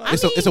saying I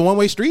like, mean- It's a one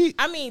way street.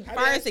 I mean,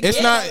 far as the It's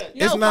gift, not- No,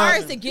 it's far not-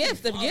 as the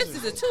gifts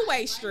is a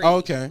 2-way street. Oh,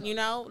 okay. You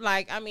know,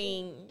 like I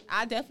mean,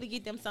 I definitely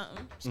get them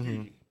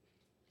something.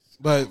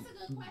 But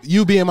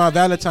you being my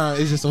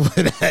Valentine is just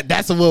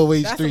that's a one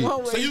way That's street. a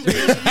 1-way so you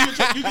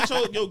street. get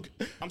your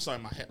I'm sorry,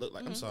 my head look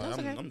like I'm sorry, That's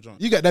okay. I'm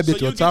drunk. You got that bitch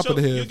So on top of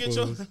the you head. get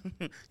your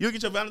you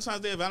get your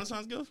Valentine's Day a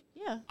Valentine's gift?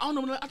 Yeah. I don't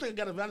know. I think I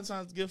got a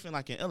Valentine's gift in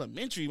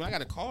elementary when I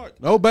got a card.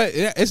 No, but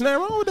it's nothing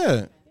wrong with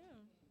that.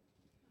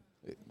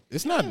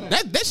 It's not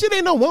that shit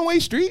ain't no one way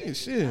street.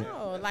 Shit.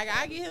 Oh, like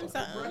I get him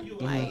something.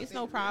 Like it's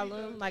no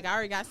problem. Like I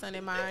already got something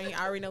in mind.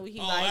 I already know what he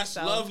Oh, likes. that's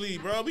So lovely,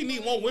 bro. We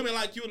need more women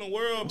like you in the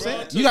world,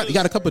 bro. You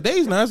got a couple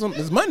days now.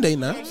 It's Monday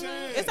now.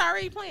 it's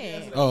already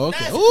planned. Oh,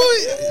 okay.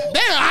 Ooh,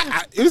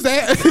 damn! It was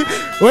that.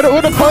 what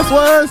the post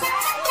was?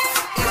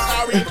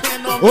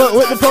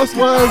 What the post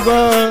was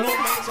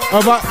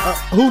about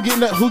who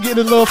getting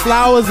the little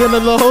flowers in the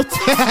little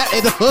hotel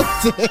in the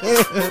hotel.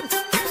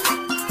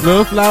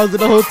 Little flowers in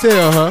the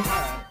hotel, huh?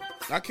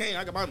 I can't.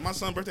 I got my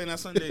son's birthday that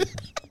Sunday,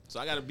 so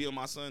I got to be with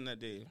my son that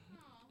day.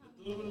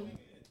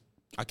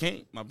 I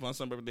can't. My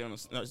son's birthday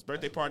his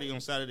birthday party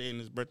on Saturday and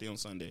his birthday on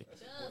Sunday.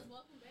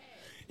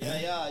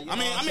 Yeah. You know I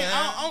mean, what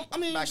I'm I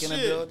mean, Back in the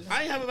shit. building.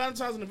 I ain't have a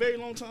Valentine's in a very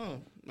long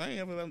time. So I I don't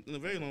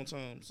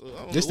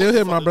They know still what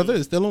here, the my fuck brother. to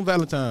It's still on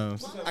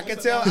Valentine's. I can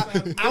tell.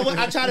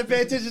 I try to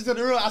pay attention to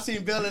the room. I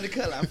seen Bill in the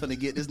cut. I'm finna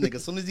get this nigga.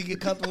 As soon as he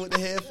get comfortable with the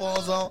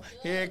headphones on,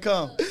 here it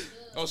come. do.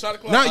 Oh, shot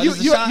o'clock. Now this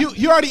is a shot?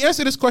 you already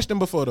answered this question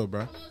before though,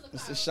 bro.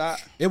 It's a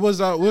shot. It was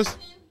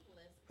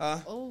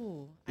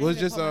Oh, It was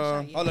just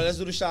Hold on, let's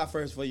do the shot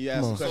first before you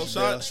ask the question. So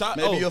Bill. shot-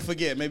 Maybe oh. you'll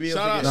forget. Maybe you'll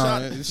Shout forget.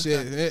 out- no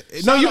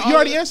shit. No, you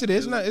already answered it.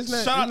 It's not.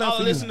 Shout out to all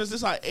for the you. listeners. This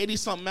is like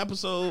 80-something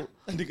episode.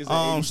 Niggas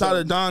at 80 Shout out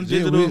to Don Yeah,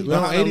 Digital. we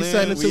on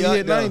 87 until we up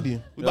hit there.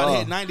 90. We about to Yeah.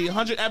 hit 90.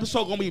 100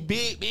 episode gonna be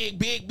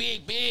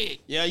big.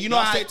 Yeah, you know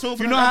Y'all how stay tuned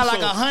for you the know how like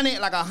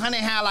episode. a hundred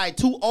had like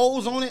 2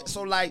 O's on it.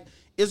 So like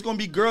it's gonna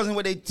be girls and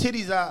with their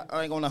titties out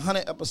like on the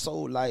 100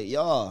 episode. Like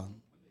y'all,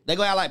 they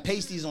gonna have like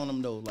pasties on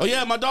them though. Like, Oh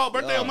yeah, my dog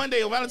birthday Yeah. on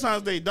Monday on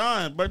Valentine's Day.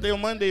 Don birthday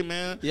on Monday,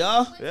 man.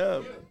 yeah.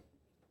 Yeah.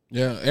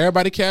 Yeah,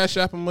 everybody cash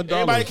app him $1.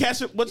 Everybody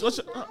catch it. What's your,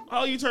 how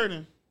are you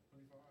turning?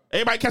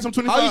 Everybody catch them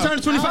 25. How you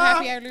turn 25?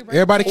 Happy early birthday.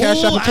 Everybody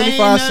cash out for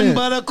 25 cents.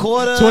 But a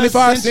quarter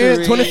 25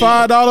 cents, century.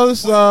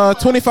 $25,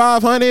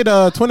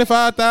 2,500,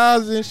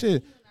 25,000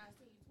 shit.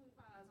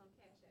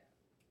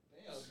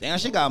 Damn,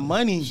 she got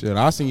money. Shit,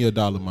 I'll send you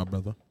 $1, my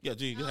brother. Yeah,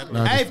 G. Good happy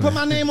Nah, Hey, just put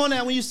playing. my name on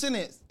that when you send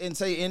it and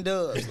say in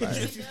dubs.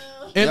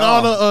 Like, In Yo.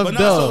 honor of But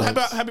no, so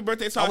Dubs. happy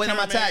birthday to our I'm waiting on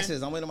my cameraman.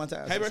 taxes. I'm waiting on my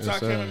taxes. Happy birthday to our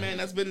Yes, sir. cameraman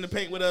that's been in the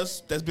paint with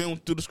us, that's been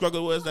through the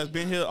struggle with us, that's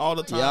been here all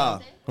the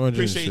time. Yeah.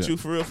 Appreciate Shit. you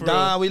for real, for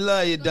Don, real. we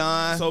love you,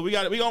 Don. So we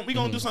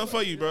gonna do something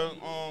for you, bro.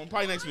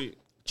 Probably next week.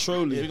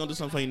 Truly. Yeah, we gonna do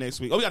something for you next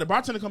week. Oh, we got a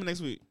bartender coming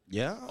next week.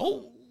 Yeah.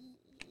 Oh.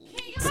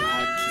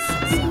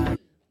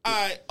 All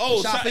right.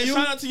 Oh, Shout for you.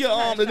 shout out to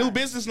your the new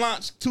business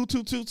launch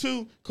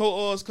 2222.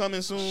 Co-Oil's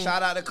coming soon.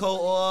 Shout out to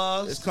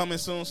Co-Oils. It's coming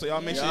soon, so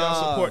y'all make sure Yeah.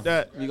 y'all support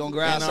that. We gonna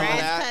grab And, some of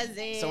Grass that.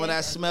 cousin. Some of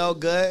that smell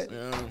good.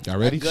 Yeah. Y'all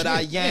ready? Good Shit.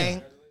 eye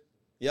yang.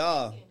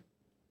 Yeah.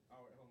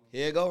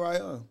 Here you go right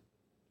here.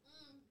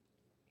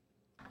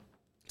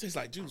 Tastes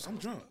like juice. I'm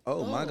drunk.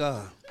 Oh my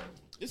God.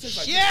 It tastes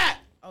like Shit!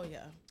 Oh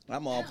yeah. That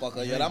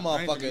motherfucker, yeah, that I ain't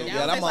motherfucker, drinking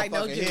yeah, that Tastes like no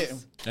motherfucker juice.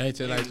 hitting.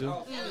 Ain't it like you? Nah,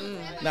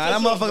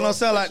 that motherfucker don't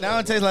sell like, that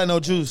don't taste like no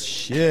juice.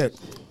 Shit.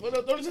 What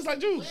don't it taste like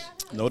juice?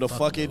 No, the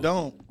fuck it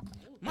don't.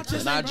 My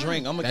taste And I like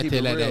drink, I'm gonna That keep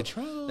taste it like real. that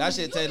Trump. That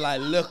shit taste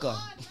like liquor. All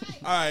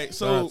right, Shout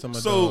so out to my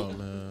so dog,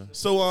 man.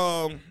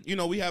 so you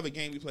know, we have a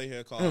game we play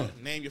here called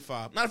Name Your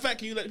Five. Matter of fact,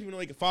 can you let people know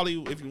they can follow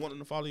you if you want them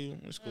to follow you?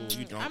 It's cool.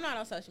 You don't. I'm not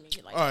on social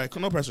media like All right,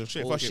 cool, no pressure.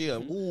 Shit, Oh, fuck she it.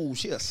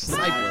 a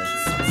sniper.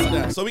 Fuck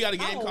that. So we got a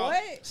game Oh, called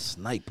what?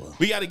 Sniper.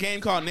 we got a game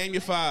called Name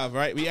Your Five.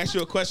 Right? We ask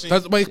you a question.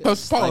 Wait,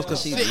 pause.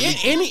 Cause she-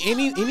 any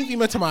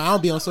female talking about I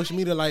don't be on social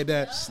media like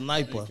that.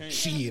 Sniper.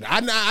 Shit,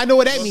 I know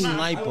what that means.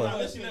 Sniper.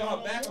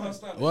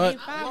 What?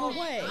 Five or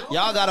what?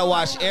 Y'all gotta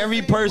watch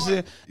every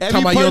person. Every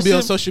Talking about you don't be on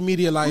person. social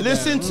media like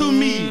Listen that. to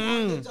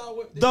me.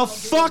 The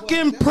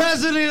fucking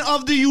president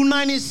of the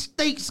United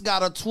States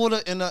got a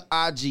Twitter and an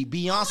IG.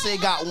 Beyonce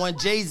got one.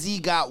 Jay-Z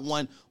got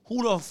one.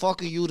 Who the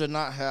fuck are you to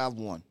not have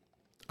one?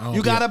 I don't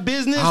You be- got a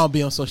business? I don't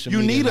be on social You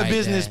media. need a like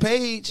business that.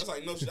 page. That's how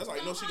you know she got How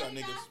niggas. do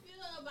y'all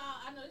feel about?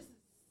 I know this is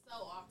so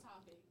off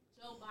topic.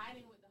 Joe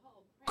Biden with the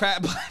whole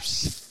Crap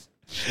pipes.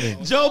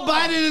 Joe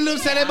Biden and them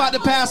said they about to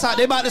pass out.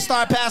 They about to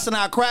start passing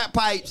out crap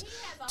pipes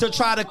to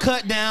try to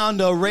cut down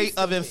the rate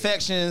of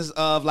infections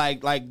of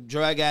like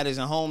drug addicts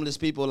and homeless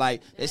people.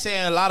 Like they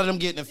saying a lot of them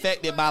getting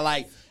infected by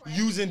like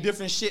using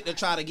different shit to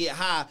try to get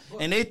high,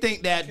 and they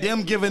think that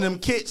them giving them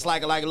kits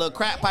like little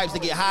crap pipes to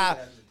get high.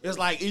 It's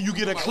like you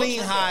get a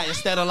clean high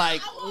instead of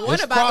like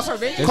What about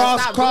prevention?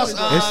 cross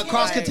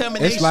Stop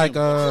contamination. It's like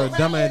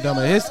Dumber and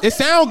Dumber. It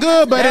sound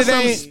good, but That's it some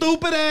ain't.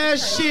 stupid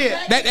ass shit.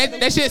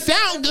 That shit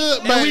sound good,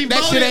 And but we that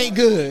shit voted- ain't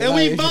good. And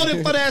we Like,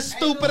 voted for that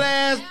stupid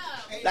ass.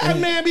 That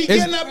man be It's-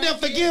 getting up there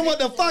forgetting what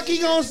the fuck he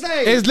gonna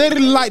say. It's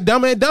literally like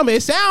Dumber and Dumber.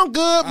 It sound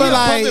good, but He a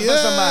like puppet for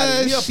somebody.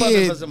 He a puppet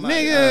shit, for somebody.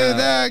 nigga,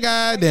 that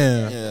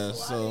goddamn. Yeah.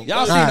 So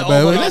Y'all seen Alright, the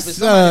but Oval let's, Office?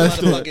 Somebody uh,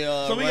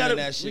 motherfucking, so we running got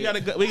that a shit. How you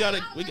changing the subject? We got a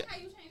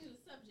game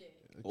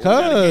Cause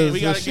called Name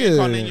Your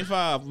shit.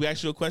 Five. We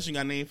ask you a question, you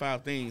got to name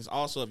 5 things.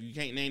 Also, if you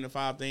can't name the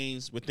 5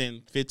 things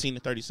within 15 to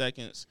 30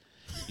 seconds,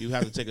 you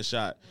have to take a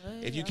shot.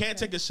 If you can't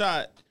take a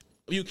shot,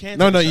 you can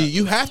No, take no, a shot.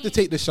 you have to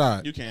take the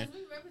shot, You can.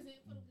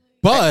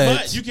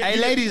 but you can. Hey,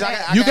 you ladies, I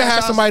you can have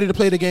ask somebody to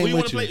play the Who game you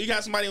want with to play? you. You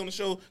got somebody on the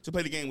show to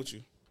play the game with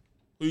you.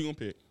 Who you gonna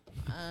pick?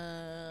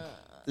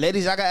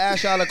 Ladies, I gotta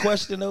ask y'all a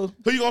question though.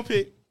 Who you gonna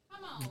pick?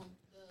 Come on.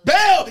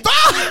 Bell.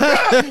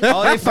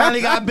 Oh, they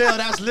finally got Bill.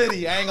 That's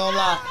Liddy. I ain't gonna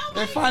lie.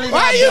 They finally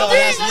got Bill.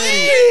 That's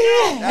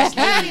Liddy. That's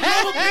Liddy.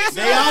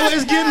 They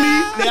always get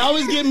me. They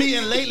always get me.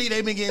 And lately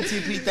they been getting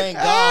TP. Thank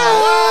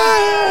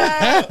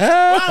God.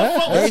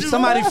 Hey,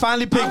 somebody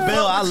finally picked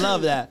Bill. I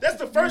love that. That's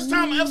the first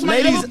time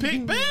somebody Ladies, ever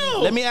picked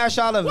Bell. Let me ask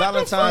y'all a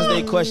Valentine's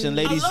Day question,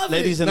 ladies. love it.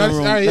 Ladies in No, the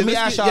room. all right, Let me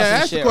let's ask get- y'all some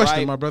ask the shit, question,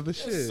 right? my brother.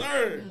 Shit.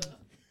 Sir,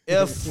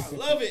 If I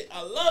love it.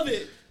 I love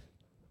it.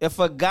 if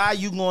a guy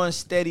you going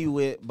steady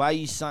with buy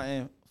you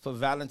something for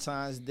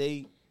Valentine's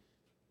Day,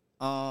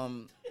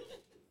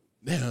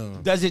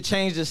 Damn. does it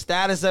change the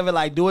status of it?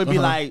 Like, do it be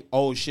like,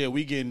 oh shit,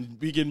 we getting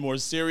more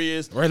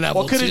serious, We're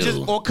level or could it 2.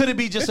 just, or could it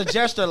be just a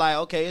gesture? Like,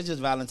 okay, it's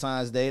just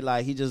Valentine's Day.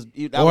 Like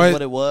that Or- was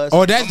what it was.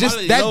 Or that's just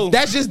Somebody know.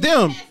 that's just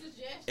them.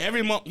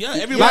 Every month, yeah,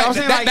 every Yeah, Like, I'm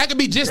saying, that, like- that could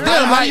be just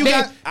How them. Like you they,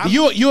 got-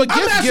 you a I'm gift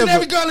asking giver.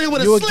 every girl in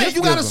with You a a slit. gift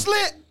You got a giver.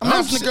 slit. I'm No,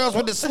 asking the shit. girls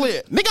with the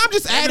slit. Nigga, I'm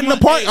just adding a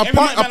month, part, hey, a every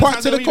part, month a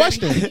part to the Valentine's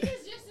Day, question.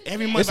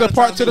 every month. It's a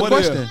part to the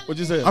Valentine's Day. question. What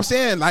you say? I'm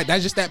saying like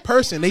that's just that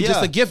person. They just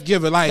Yeah. a gift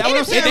giver. Like That's what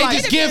I'm if saying, they like,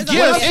 just it give depends on-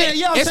 gifts, Well, I'm saying,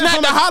 yeah, I'm it's saying not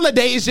from the a-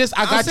 holiday. It's just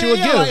I got you a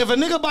yeah, like, gift. if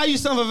a nigga buy you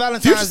something for You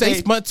Valentine's should say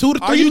Day, 2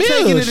 to are 3 you meals.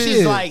 taking it as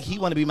Shit. like he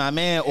want to be my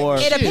man, or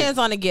It depends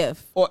on the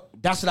gift. or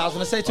that's what I was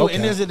gonna say too.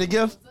 And Okay. is it a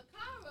gift?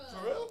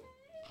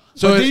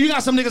 So But it- then you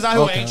got some niggas out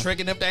here Okay. who ain't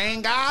tricking if they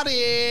ain't got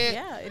it.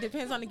 Yeah, it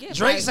depends on the gift.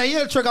 Drake Like, say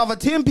he'll trick off a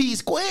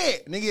 10-piece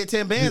quick. Nigga get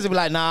 10 bands and be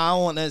like, nah, I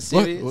don't want that what,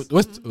 serious.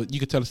 what's you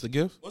could tell us the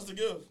gift? What's the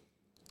gift?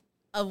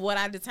 of what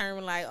I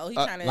determine, like, oh, he's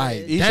trying to.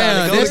 like, He's damn,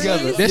 trying to go this-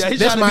 together. this- Yeah, he's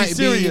this trying to might be be-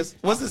 serious.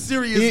 What's a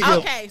serious gift?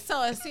 Okay,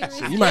 so a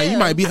serious. you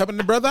might be helping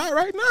the brother out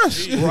right now.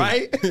 Shit.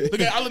 Right? Look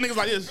at all the niggas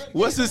like this.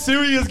 What's a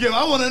serious gift?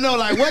 I want to know,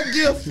 like, what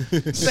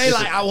gift? Say,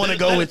 like, I want to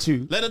go with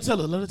you. Let her tell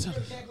her. Let her tell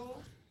her.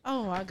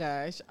 Oh my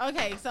gosh.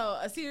 Okay, so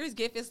a serious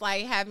gift is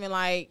like having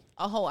like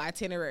a whole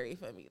itinerary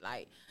for me.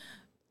 Like,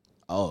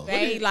 Oh,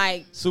 they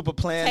like super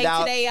planned take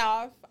out. today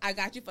off. I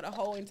got you for the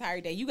whole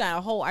entire day. You got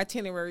a whole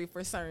itinerary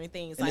for certain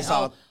things. And Like, it's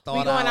all we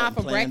thought going out out for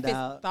and planned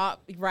breakfast. out.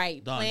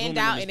 Right, Dog, planned zoom in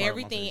on out this and part of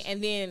my everything. face.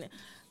 And then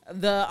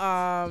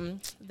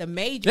the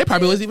major. They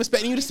probably gift- wasn't even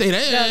expecting you to say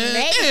that.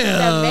 the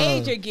Damn.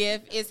 major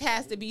gift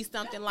has to be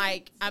something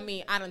like, I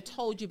mean, I done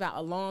told you about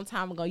a long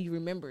time ago. You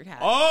remembered how.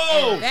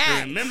 Oh, And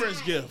that- the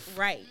remembrance gift.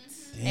 Right.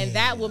 And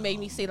that will make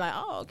me say like,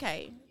 oh,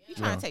 okay. You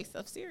trying to take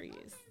stuff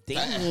serious.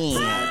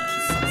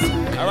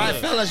 All right,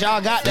 fellas,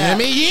 y'all got that. I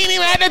mean, you ain't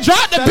even had to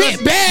drop the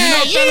bit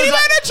bag. You ain't even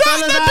had to drop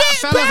the bit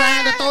fellas, I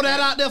had to bag. throw that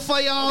out there for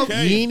y'all.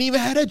 Okay. You ain't even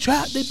had to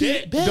drop the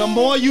bit bag. The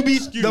more you be,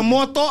 the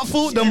more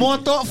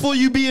thoughtful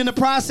you be in the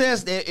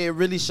process, it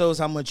really shows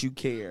how much you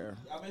care.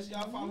 Y'all make sure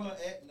y'all follow her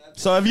at.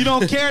 So if you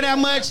don't care that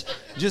much,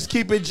 just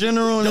keep it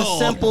general and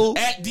simple.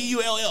 At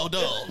DULL,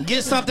 dog.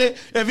 Get something.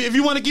 If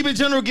you want to keep it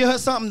general, get her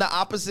something the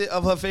opposite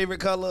of her favorite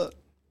color.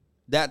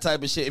 That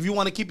type of shit. If you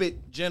want to keep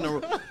it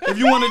general, if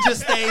you want to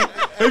just stay,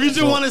 if you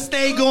just want to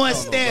stay going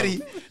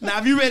steady. Now,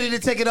 if you ready to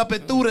take it up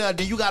and through there,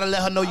 then you gotta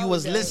let her know you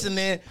was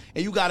listening,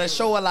 and you gotta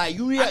show her like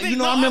you. I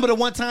remember the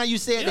one time you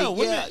said Yeah, that.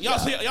 women,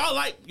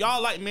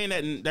 y'all like men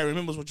that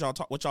remembers what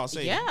y'all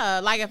say. Yeah,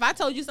 like if I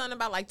told you something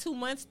about like 2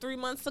 months, 3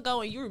 months ago,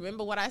 and you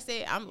remember what I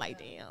said, I'm like,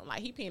 damn, like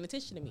he paying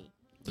attention to me.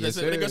 Yes,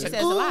 The girl sir. said,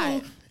 Says a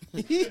lot.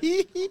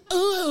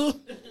 Ooh.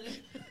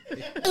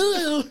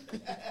 Ooh.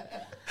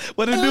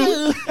 What it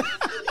do?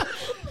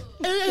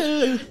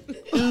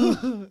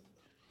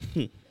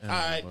 all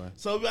right,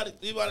 so we about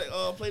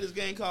to play this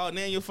game called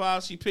Name Your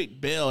Five. She picked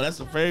Belle. That's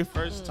the very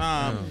first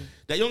time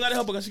that you don't gotta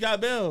help her because she got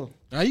Belle.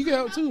 Now you can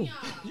help too.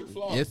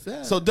 Yes,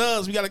 sir. So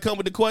Dubs, we gotta come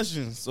with the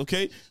questions,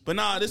 okay? But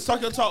nah, this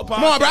Talk Your Talk podcast.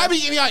 Come on, bro. I be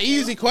giving y'all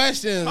easy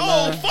questions.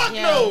 Oh man. fuck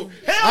Yeah. no!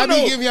 Hell I no!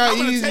 be giving y'all I'm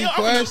gonna easy tell you, I'm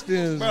gonna-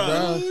 questions,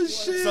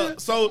 bro.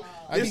 So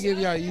I be this,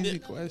 giving y'all easy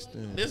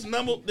questions. this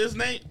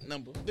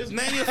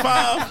name your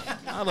five.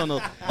 I don't know.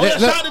 Oh yeah, Look,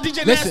 shout out to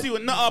DJ listen. Nasty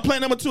with playing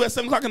number 2 at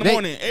 7:00 in the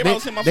morning. Everybody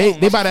was hitting my they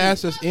phone. about to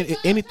ask us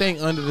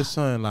anything under the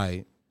sun,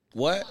 like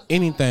What?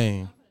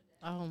 anything.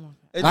 Oh my.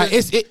 Like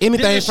Did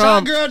anything the from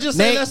shot girl just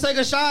say name, let's take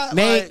a shot?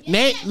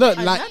 name. Look,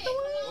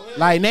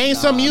 like name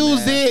some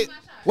music.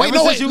 Wait, Ever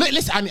no, wait. since you-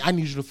 Listen, I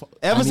need you to.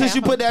 Ever since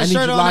you put that I need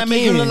shirt you on, lock that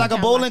make you in. look like a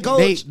bowling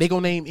coach. They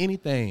gonna name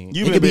anything.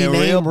 You it been could be being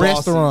real name bossy.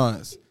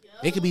 restaurants.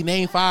 It could be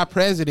name 5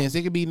 presidents.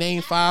 It could be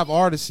name 5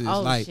 artists.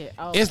 Oh, like shit.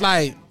 Oh, it's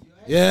like,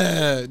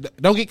 yeah.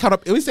 Don't get caught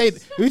up. We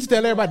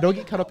tell everybody don't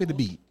get caught up in the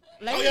beat.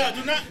 Oh yeah,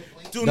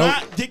 do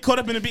not get caught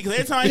up in the beat because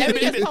every time Let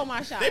me they just hold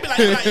my shot. be like,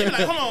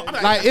 hold on.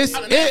 I'm Like it's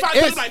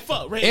like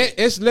fuck, red,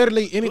 it's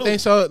literally anything.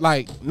 So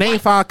like name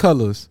 5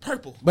 colors,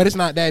 purple. but it's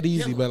not that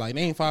easy. But like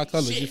name 5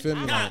 colors. You feel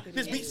me? God, Like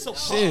this beat's so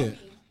shit.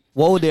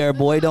 Whoa there,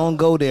 boy. Don't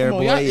go there, Come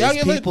on, boy. y'all It's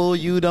give it- people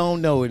you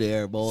don't know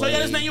there, boy. So yeah,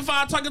 this Name Your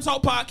Five Talk and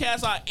Talk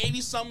podcast, our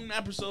 80-something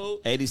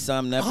episode.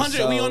 80-something episode.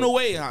 100, we on the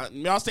way.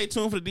 Y'all stay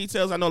tuned for the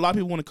details. I know a lot of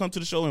people want to come to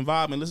the show and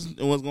vibe and listen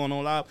to what's going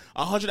on live.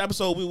 100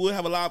 episode, we will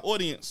have a live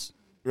audience,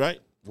 right?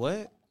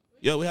 What?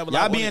 Yeah, we have a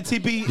Y'all live be in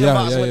audience. TP Yeah,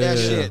 inbox yeah, with that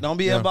yeah, shit. yeah. Don't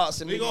be Yeah.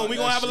 inboxing me. We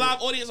gonna have a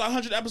live audience.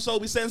 100 episode.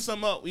 We setting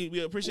something up.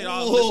 We appreciate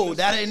all. the Ooh, listeners.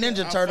 that ain't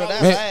Ninja Turtle.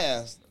 That's Man.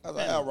 ass.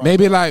 That's all right.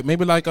 Maybe like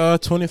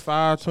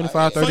 25,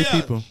 30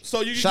 people. So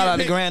you Shout get out to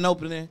picked. Grand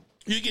Opening.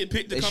 You get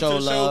picked to They come show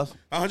to the love. show.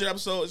 100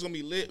 episode. It's gonna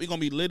be lit. We're gonna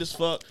be lit as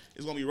fuck.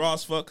 It's gonna be raw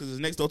as fuck because it's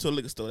next door to a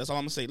liquor store. That's all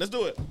I'm gonna say. Let's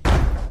do it.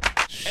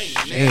 Hey,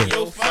 name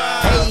your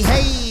five.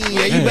 Hey,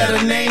 yeah, you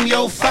better name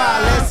your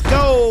five. Let's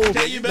go.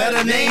 Yeah, you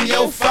Better name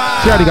your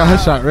five. She already got her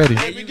shot ready.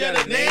 Hey, you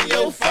gotta name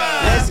your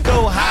five. Let's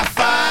go. High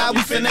five.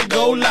 We finna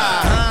go live.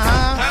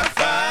 High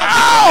five.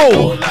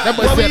 Oh, that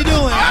boy What we said, doing?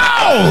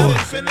 oh. We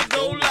finna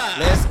go live.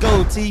 Let's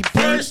go, TP.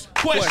 First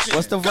question.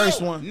 What's the Go.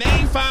 first one?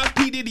 Name 5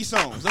 P. Diddy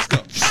songs. Let's go.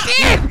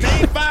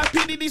 Name 5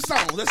 P. Diddy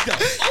songs. Let's go.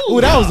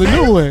 Ooh, that was a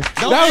new one.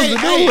 That was Hey, a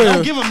hey, new don't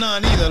one. give him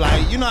none either.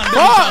 Like, you know, I'm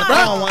Fuck, bro.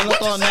 throwing one.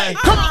 Look on that.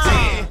 Come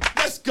on. 10.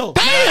 Let's go.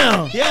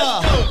 Damn.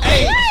 Yeah.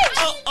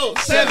 8.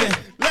 7.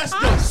 Let's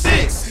go.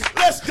 6.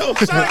 Let's go.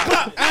 Shot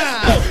clock.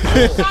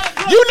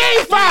 You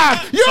name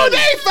 5. You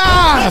name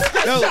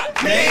 5. Yo,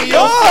 name your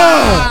Oh.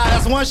 five.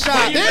 That's one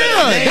shot.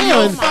 Damn, Name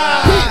your damn.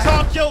 five.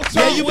 Talk your talk.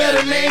 Yeah, you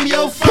better name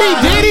your P.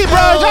 five. Diddy, bro.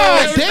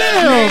 God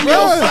damn, Name your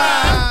bro.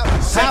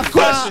 five. Second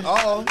question.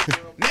 Uh-oh.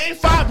 Name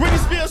 5 Britney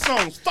Spears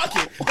songs. Fuck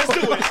it. Let's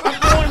do it. I'm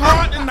going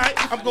hard tonight.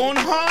 I'm going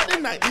hard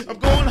tonight. I'm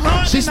going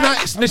hard She's tonight.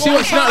 not. She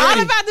was not All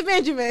ready. about the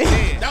Benjamin.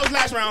 That was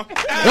last round.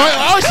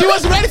 Oh, she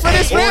wasn't ready for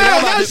this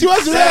round. No, she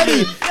wasn't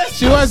ready.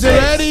 She wasn't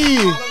ready.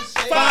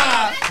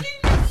 5,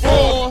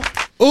 4.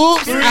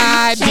 Oops,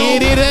 I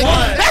did it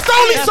again. That's the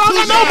only song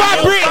I know by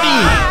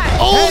Britney.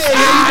 Oops,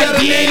 I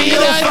did it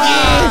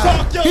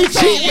again. He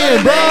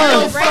cheating, bro.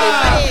 Ready for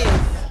this.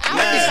 I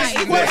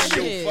was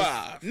Name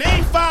like,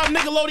 Name 5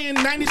 Nickelodeon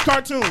 90s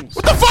cartoons.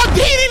 What the fuck?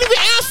 He didn't even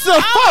answer.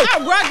 Fuck.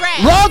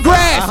 Rugrats.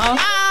 Rugrats.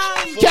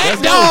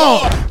 Cat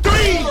Dog. 3.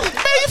 Man,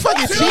 you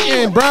fucking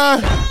cheating, bruh.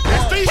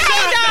 That's 3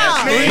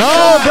 shots.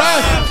 No,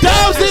 bruh.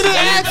 Dubs didn't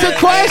ask a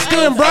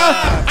question, bruh.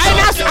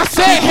 I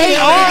said, hey,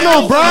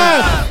 Arnold,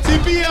 bruh.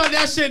 TP held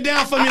that shit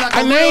down for me like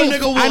a real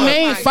nigga would. I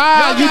named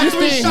 5. You just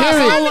didn't hear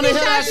it. I want to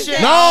hear that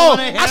shit. No,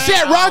 I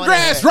said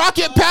Rugrats,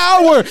 Rocket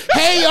Power,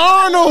 Hey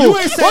Arnold. You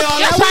ain't say all that.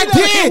 Yes, I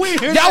did.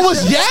 Y'all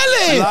was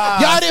yelling.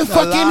 Y'all didn't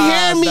fucking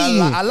hear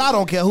me. I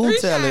don't care who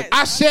tell it.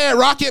 I said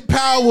Rocket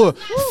Power.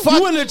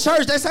 You in the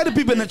church. They say the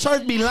people in the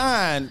church be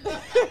lying.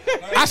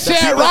 I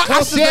said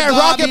closest to God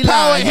Rocket be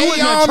Power, lying. You Hey in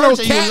the Arnold, church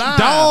and you Cat lying.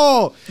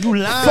 Dog. You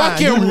lying.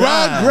 Fucking You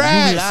lying. You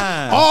Rugrats.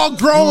 lying. All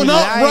grown You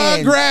up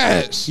lying.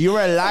 Rugrats.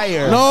 You're a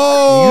liar. No,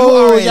 You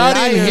are a y'all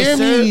liar, didn't hear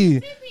sir.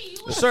 me.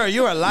 Sir,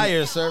 you're a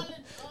liar, sir.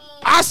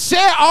 I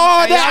said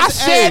all Hey, that. I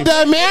said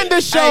the Amanda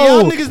show. Hey,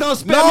 y'all niggas don't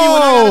spare me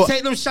when I gotta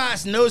take them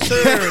shots. No,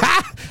 sir.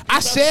 I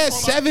said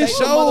 7 Take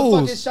them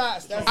motherfucking shows.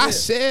 shots. That's I it.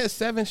 said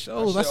 7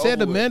 shows. I shit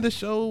said over with. Amanda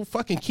show,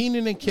 fucking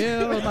Keenan and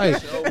Kel.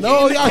 Like,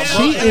 no, y'all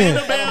cheating.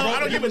 I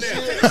don't give a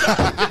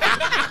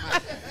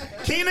damn.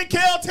 Keenan,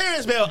 Kel,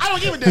 Terrence Bell. I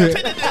don't give a damn.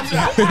 Take that damn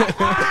shot.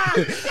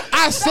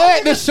 I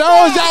said the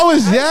shows y'all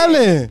was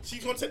yelling.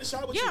 She's gonna take the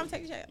shot with Yeah, you. I'm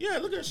taking a shot. Yeah,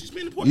 look at her. She's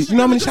being You important. know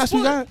how many shots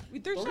we got? We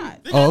 3 shots.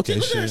 Oh, okay,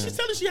 Look at her. shit. She's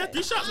telling she had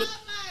 3 shots. But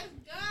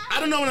I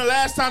don't know when the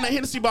last time that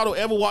Hennessy bottle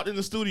ever walked in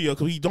the studio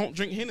because he don't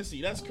drink Hennessy.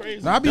 That's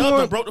crazy. I be Dub done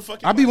wanting, broke the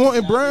fucking I be mic.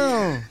 wanting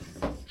brown.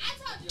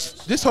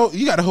 Just hold.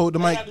 You gotta hold the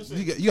mic.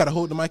 You gotta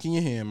hold the mic in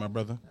your hand, my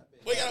brother.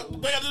 We gotta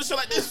do this shit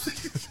like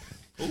this.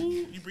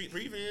 Ooh, you breathe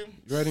in.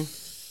 You ready?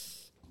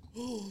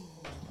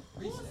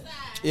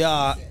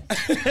 Yeah.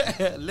 You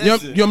want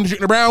me to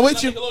drink the brown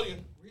with you? Nickelodeon.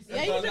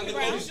 Yeah, you can drink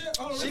brown.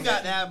 She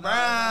got that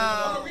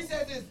brown.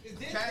 Reset is this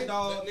Cat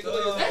dog.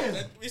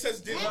 He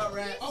says Disney.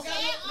 Okay, no.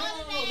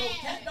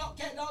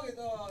 Cat dog is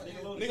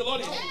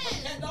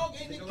Nickelodeon. Cat dog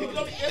ain't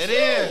Nickelodeon. It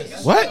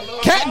is. What?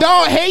 Cat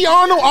Dog, Hey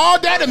Arnold, all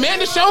that,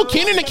 Amanda Show,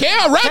 Keenan and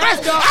Kel,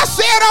 Rugrats. I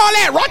said all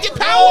that. Rocket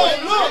Power.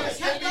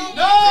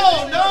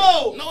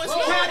 No, it's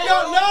not. Cat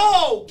dog,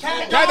 no.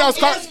 Cat Dog's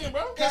car-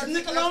 That's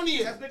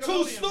Nickelodeon.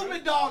 Two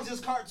Stupid Dogs is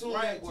Cartoon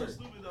Network.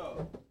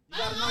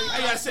 I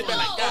gotta sit there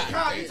like that.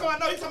 Cow, you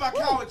talking about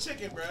cow and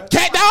chicken, bro.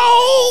 Cat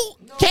Dog.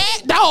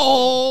 Cat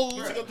Dog.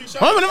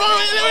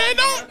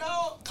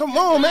 No. Come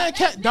on, man.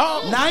 Cat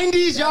Dog.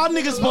 90s, y'all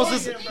niggas supposed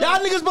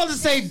to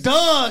say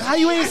Doug. How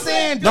you ain't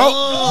saying No,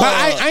 Doug? but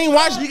I ain't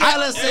watched. You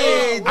gotta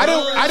say I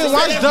didn't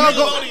watch Doug.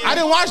 I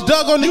didn't watch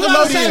Doug on You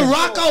gotta say Nickelodeon.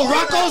 Rocco.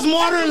 Rocco's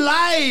Modern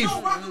Life.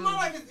 No, Rock My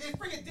Life is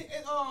freaking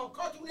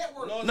Cartoon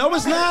Network. No,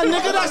 it's not,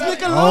 nigga. That's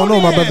Nickelodeon. I don't know,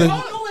 my brother.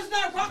 No, it's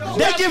not. Rock My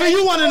They Life. giving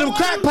you one of them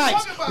crack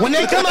pipes. When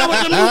they come out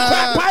with them new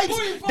crack pipes,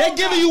 they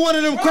giving you one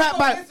of them crack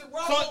pipes.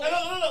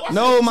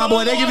 No, my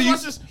boy, they giving you-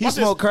 he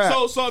smoke crack.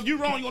 So if you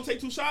wrong, you gonna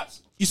take 2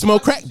 shots? You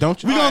smoke crack,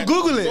 don't you? We gonna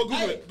Google Go it. Google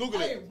it. Google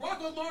Hey, it.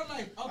 Rocko's Modern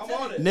Life. I'm I'm on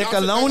telling it. you.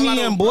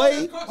 Nickelodeon,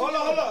 boy. Hold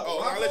on.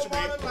 Oh, I'll let you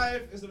Modern read.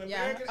 Life is an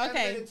Yeah, American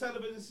okay. animated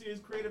television series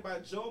created by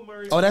Joe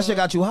Murray. Oh, that shit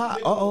got you hot.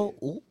 Uh-oh.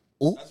 Ooh.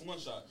 Ooh. That's 1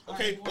 shot.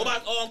 Okay, what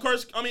about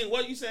curse? I mean,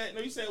 what you said? No,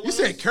 you said. You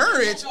said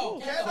courage.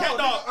 Cat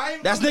Dog.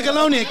 That's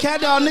Nickelodeon.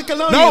 Cat Dog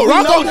Nickelodeon. No, We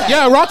know Rocco. that.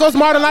 Yeah, Rocco's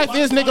Modern Life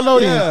is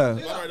Nickelodeon. Yeah.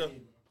 All right, though.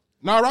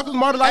 No, Rocco's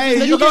Modern Life Hey,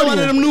 is you get one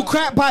of them Nickelodeon. new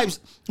crack pipes.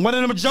 One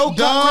of them joke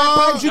crack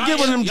pipes. You get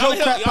one of them Y'all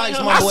joke crack y'all pipes,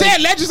 y'all my I boy.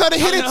 said Legends of the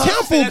Hidden Y'all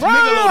Temple, said bro.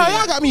 Nickelodeon.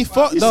 Y'all got me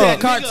fucked You said up.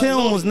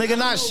 cartoons, nigga,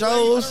 not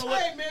shows.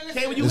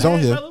 Okay, when you It's had on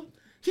it, here. brother?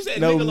 She said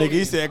No, Nickelodeon. nigga,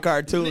 he said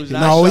cartoons. No,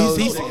 not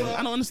he's- shows. I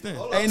don't understand.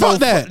 Ain't Fuck no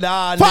that. fu-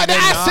 Nah, Fuck nigga,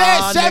 that. I said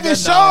nah, 7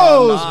 nigga,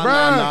 shows, nah,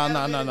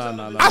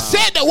 bruh. Nah. I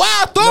said the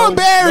Wild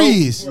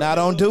Thornberries. Not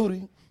on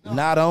duty.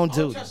 Not on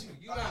duty.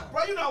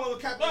 Bro, you know what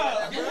Cat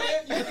Dog is,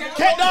 bro.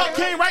 Cat Dog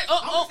came right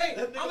up. I'm gonna take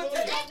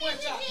that one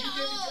shot. You get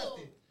me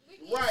trusted.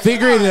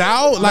 Figuring it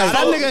out, like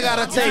That nigga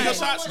gotta take.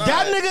 shots.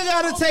 That nigga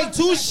gotta take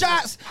 2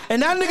 shots,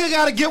 and that nigga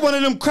gotta get one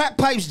of them crack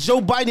pipes Joe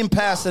Biden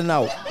passing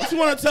out. What you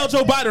want to tell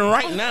Joe Biden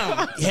right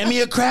now? Hand me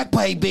a crack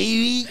pipe,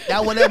 baby.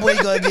 That what that boy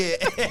gonna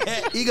get.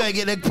 He gonna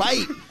get that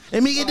pipe.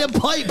 Let me get that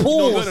pipe Doing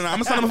pulled. good tonight.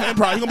 I'm gonna sign him for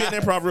improv. He gonna be at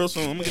the improv real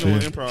soon. I'm gonna get him on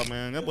improv,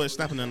 man. That boy's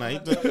snapping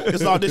tonight.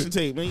 It's audition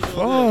tape, man.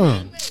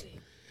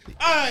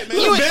 All right, man.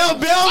 You Bill.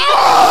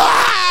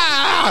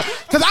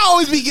 cause I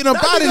always be getting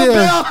up out of Nigga,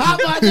 there. Bill, how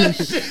about that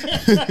shit?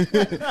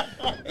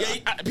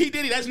 Yeah, P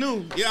Diddy, that's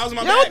new. Yeah, that was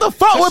my Yeah, bad. what the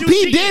fuck So with she was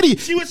P. cheating. Diddy?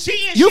 She was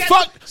cheating. You She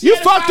fucked. had You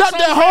the fucked 5 up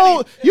the songs whole.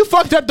 ready. You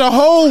fucked up the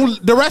whole.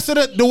 The rest of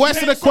the She had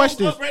songs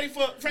questions. up ready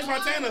for French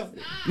Montana.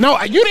 No,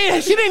 you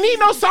didn't. She didn't need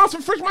no songs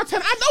from French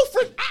Montana. I know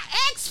French. I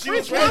asked She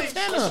was French ready.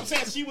 Montana. I'm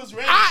saying she was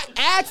ready. I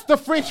asked the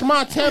French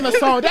Montana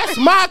song. That's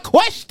my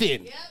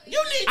question.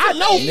 I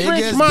know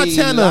French Niggas be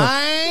Montana.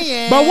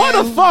 lying. But what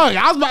the fuck?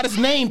 I was about to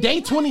name Day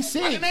I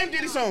 26. can name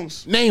Diddy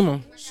songs. Name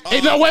them.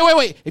 Hey, no,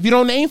 wait. If you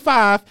don't name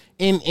 5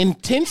 in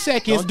 10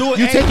 seconds, Don't do it,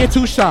 you hey. taking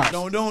 2 shots.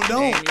 Don't. Fuck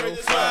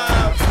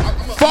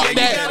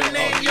that.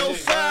 Name your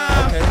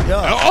 5.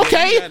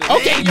 Okay.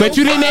 But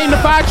you didn't name the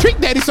 5 Trick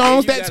Daddy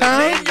songs that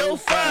time. Your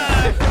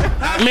 5.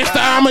 Mr.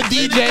 I'm a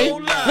DJ.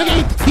 Look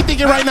at he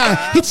thinking right now.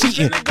 He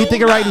cheating. He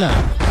thinking right now.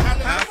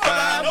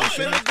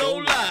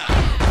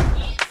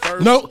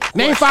 No,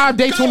 name 5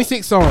 Day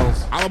 26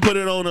 songs. I'm gonna put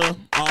it on a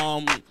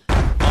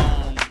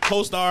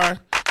Co-Star.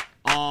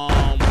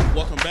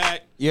 Welcome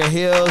back. Your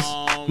heels.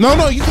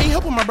 No, you can't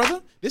help him, my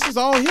brother. This is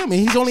all him, and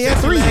he's only at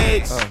 3. Are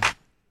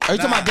you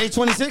talking about Day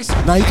 26?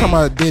 Nah, you talking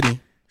about Diddy.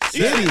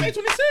 Yeah, Day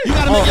 26. You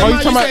gotta make your you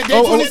mind. talking You about? said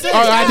Day 26.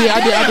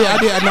 I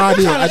did. No, I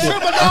did.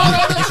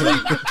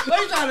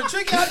 You trying to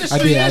trick out the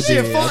street? That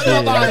shit fucked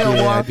up out here,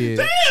 boy.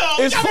 Damn,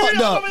 It's fucked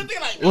up.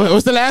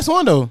 What's the last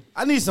one though?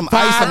 I need some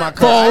 5, ice in my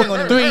car. I ain't 4,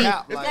 gonna 3. even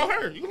cap, It's like, about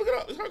her. You can look it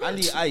up. It's her. I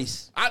need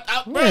ice.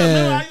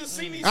 Man,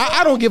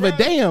 I don't give a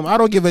damn. I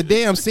don't give a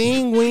damn.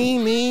 Sing,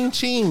 wing, ning,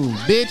 ching,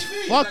 bitch.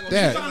 Fuck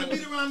that.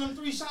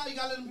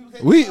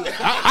 We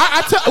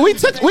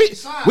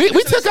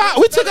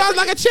took out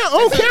like a champ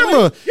on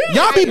camera.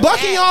 Y'all be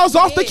bucking y'all's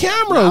off the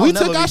camera. We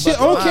took our shit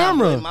on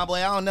camera. My boy,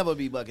 I don't never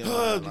be bucking.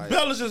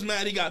 Bella's just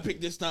mad he got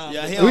picked this time.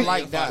 Yeah, he don't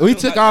like that. We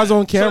took ours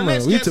on camera.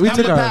 We took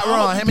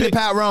ours. Hand me the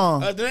pat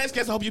wrong. The next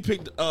case, I hope you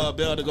picked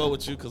Bell to go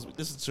with you because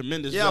this is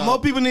tremendous. Yeah, job. more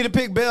people need to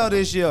pick Bell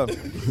this year.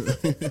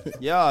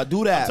 Yeah, do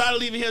I'm that. tired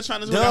of leaving here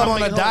trying to Dub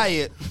on a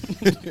diet.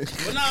 But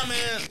nah,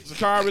 man,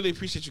 Zakar, I really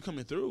appreciate you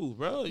coming through,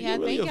 bro. Yeah,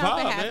 you really thank a y'all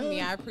vibe, for having man.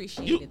 me. I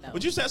appreciate it though.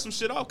 But you set some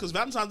shit off because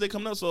Valentine's Day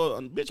coming up, so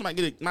a bitch might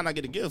not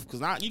get a gift because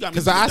you got me.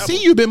 Cause I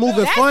see you been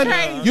moving That's funny.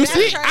 crazy. You That's see,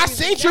 crazy. I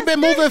seen you been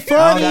moving I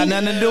funny. don't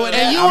got nothing to do with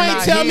that. And you I'm ain't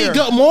not tell me here.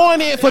 good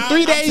morning for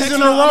 3 days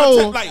in a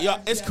row. Like, yo,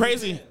 it's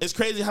crazy. It's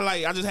crazy how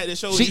like I just had this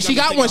show. She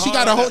got one. She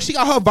got a whole. She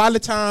got her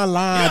Valentine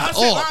lined Yeah, her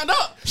shit up. lined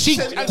up. She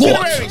said,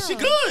 good. She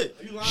good.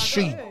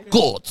 She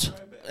good.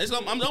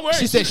 Don't worry.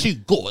 She said she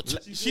good.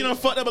 She done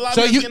fucked up a lot.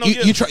 So of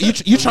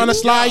you trying to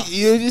slide?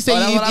 You say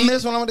That's what I you,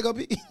 missed when I went to go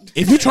pee.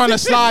 if you trying to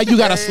slide, you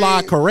gotta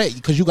slide correct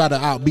because you gotta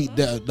outbeat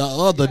the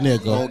other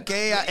nigga.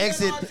 Okay, I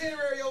exit.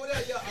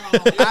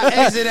 I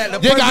exit at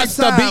the You got perfect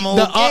to beat time.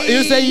 the. Okay?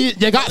 You say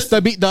you got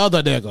to beat the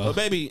other nigga. But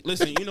baby,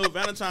 listen. You know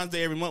Valentine's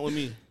Day every month with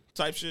me.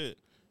 Type shit.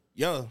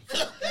 Yeah.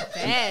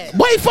 Bad.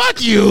 Boy,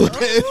 fuck you.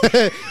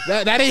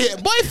 that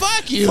ain't. Boy,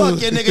 fuck you.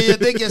 Fuck you, nigga. You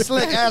think you're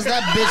slick? Ask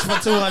that bitch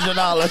for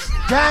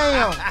 $200.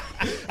 Damn.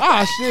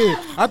 Ah shit.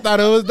 I thought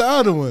it was the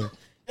other one.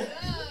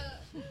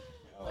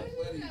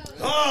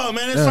 Oh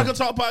man, it's Sucker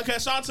Talk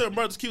Podcast. Shout out to the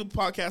Brothers Keep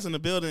Podcast in the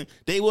building.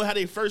 They will have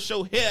their first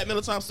show here at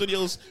Militime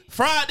Studios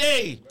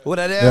Friday. What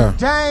are they? Yeah.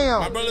 Damn.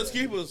 My Brothers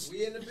Keepers.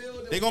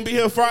 They gonna be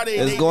here Friday.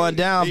 It's going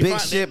down. Big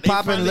shit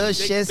popping, little They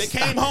shit.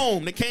 came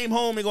home. They came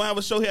home. They gonna have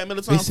a show here at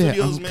Militime They said,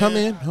 Studios, I'm man.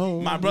 coming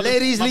home. My brothers,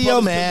 Ladies, my Leo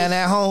brothers man keepers.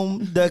 at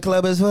home. The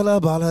club is full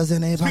of ballers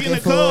and they Speaking pocket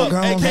of full club, of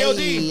grown. hey, KOD.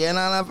 Hey, and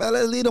all our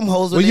fellas lead them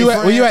hoes Where with you their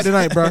at? Where you at friends.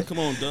 tonight, bro? Come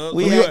on, Doug.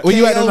 We Where at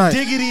you at K.O. tonight?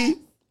 Diggity.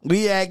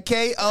 We at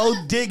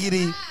K.O.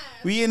 Diggity.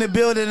 We in the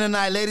building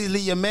tonight. Ladies,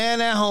 leave your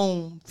man at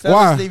home. Fellas,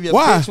 Why? leave your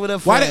Why? bitch with a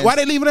Why friend.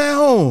 they leave it at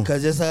home?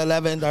 Cause it's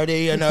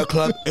 11:30 and the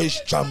club is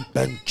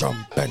jumping.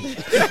 Stop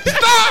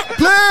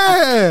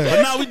playing.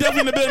 But now we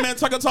definitely in the building, man.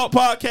 Tucker Talk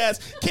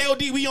Podcast.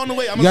 KOD, we on the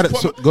way. I'm You gonna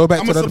gotta support, go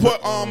back I'm to gonna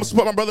the-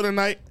 support my brother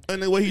tonight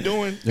and what he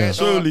doing. Yeah. And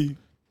surely.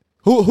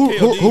 Who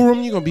KOD.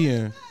 room you gonna be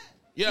in?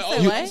 Yeah. said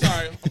Oh, what? I'm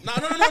sorry. No.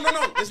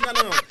 It's not.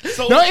 No.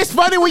 So No, it's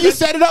funny when you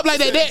set it up like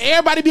that. Then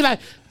everybody be like,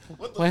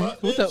 What What?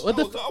 fuck, What the- bitch? what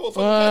the- I will what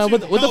fucking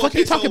cut the fuck okay,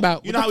 you talking so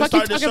about? You What know the how we fuck you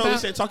started the talking show? We about?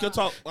 said talk your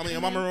talk. I mean,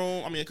 your mama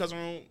room. I mean, your cousin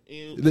room.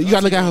 you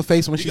gotta look at her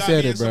face when she You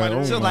said gotta it, be bro. in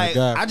somebody's Oh She was my like,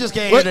 god. I just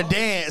came What? here to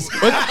dance.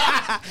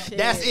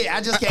 That's it.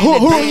 I just came Who here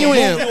to room you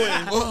dance.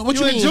 in? What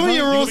You in mean? junior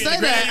You room? can be in Say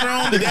the granny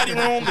that. room, the daddy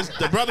room,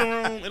 the brother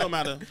room. It don't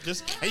matter.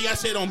 Just and you gotta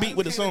say it on beat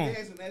with the song.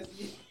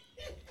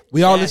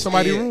 We all in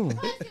somebody's room.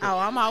 Oh,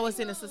 I'm always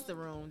in the sister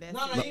room. That's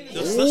it.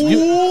 The sister-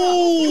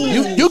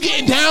 You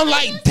getting down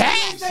like that?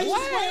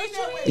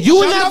 You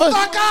never.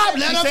 Fuck up.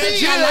 Let her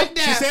be. I like She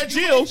that. said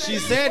Jill. She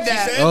said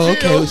that. said Oh, okay.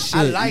 Jill. Well, shit.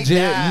 I like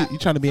Jail- that. You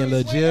trying to be in a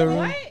little jail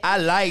room? I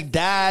like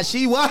that.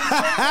 She was.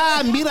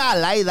 Mira, I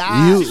like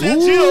that. You- She said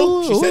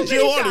Jill. She Ooh. said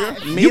Jill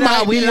earlier. Mira,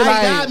 might we be like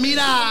like- that.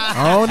 Mira.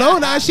 I don't know.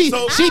 Now she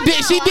did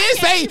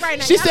say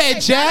she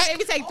said Jack.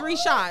 Maybe take 3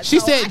 shots. She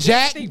so I said can't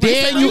Jack, think-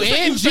 Daniel,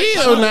 and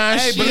Jill. Now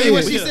Hey, believe shit.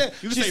 what she said.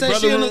 You can She say said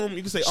brother she in the- room.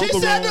 You can say She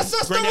uncle said room. the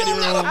sister Granddaddy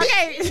room. room.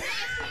 Okay.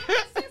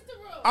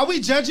 Are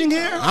we judging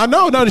here? I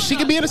know. No, she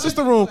could be in the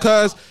sister room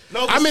because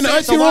No, I'm in the so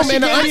auntie why room she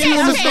and the can't auntie be in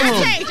room the is sister the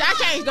room? room. I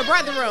changed the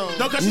brother room.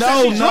 No, 'cause she No,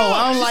 said she no, drunk.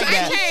 I don't like I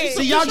that. changed.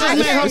 See, y'all just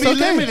made her It's be okay.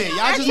 limited.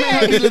 Y'all just made I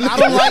her be limited. I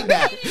don't like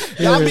that.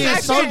 Y'all being I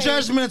so changed.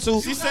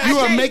 judgmental. She said- You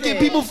I are changed making it.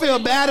 people feel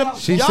bad.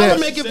 She Y'all said- are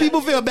making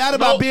people feel bad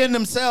about being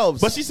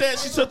themselves. But she said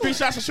she took 3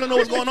 shots and she don't know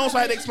what's going on, so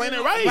I had to explain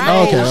it right. Right.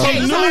 Oh, okay. she Okay.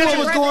 knew what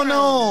was going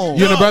on.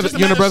 You in the brother- just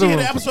you in the imagine brother she hit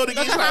room. the episode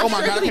again. She's Look, like, oh I'm my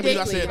god, I sure can't believe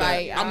I she said did, that.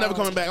 like, I'm never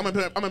coming back.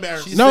 I'm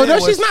embarrassed. No, said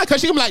she's what- not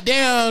because she gonna be like,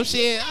 damn,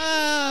 shit.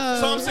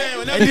 So I'm saying,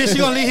 whenever And then she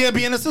gonna leave here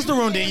be in the sister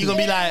room. Then you gonna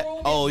be like,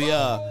 oh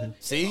yeah,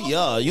 see,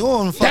 yeah, you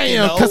don't fucking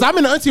Damn, know. because I'm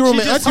in the auntie room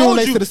She and just auntie room told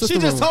next you. to the sister She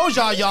just room.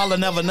 told y'all will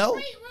never know.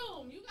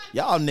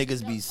 Y'all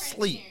niggas be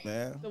sleep,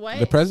 man. The what?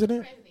 The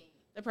president?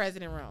 The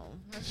president room.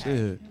 Okay.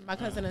 Shit. My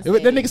cousin. That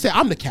nigga said,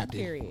 I'm the captain.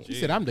 Period. He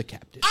said, I'm the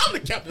captain. I'm the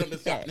captain of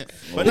this captain.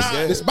 But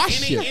This my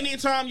shit.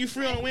 anytime you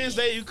free on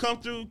Wednesday, you come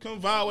through, come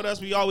vibe with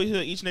us. We always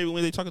here each and every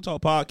Wednesday Talking Talk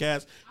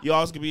podcast. You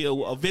always can be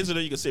a visitor.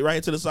 You can sit right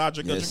here to the side,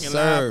 drinking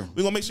live.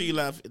 We're gonna make sure you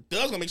laugh.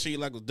 Doug's gonna make sure you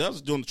laugh because Doug's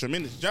is doing a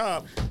tremendous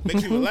job. Make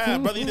sure you laugh,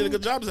 brother. You did a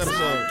good job this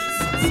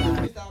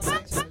episode.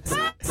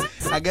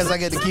 I guess I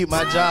get to keep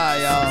my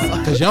job,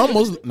 y'all. Cause y'all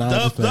almost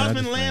Doug's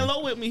been laying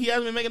low with me. He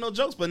hasn't been making no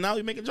jokes, but now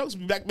he's making jokes.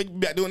 Be back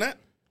doing that.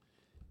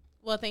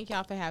 Well, thank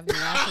y'all for having me.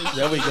 I appreciate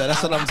There we go.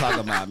 That's what I'm talking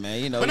about,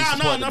 man. You know, But we no,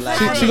 support no, the no, black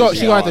for community, real.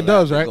 She go at the all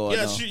Dubs, that right? going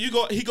Yeah, on. you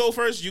go. He go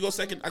first. You go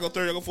second. I go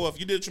third. I go fourth.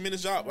 You did a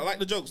tremendous job. I like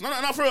the jokes. No,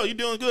 for real. You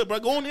doing good, bro.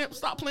 Go on there.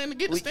 Stop playing to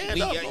get the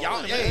stand up.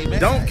 Y'all, hey, man.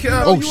 Don't care.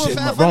 Oh, You shit, a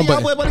fat wrong funny,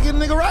 y'all button. boy, better get a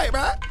nigga right,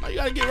 bro. No, you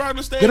gotta get right on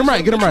the stage. Get him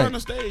right, get him right. On the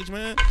stage,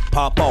 man.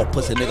 Pop off,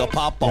 pussy nigga,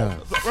 pop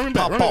off. Running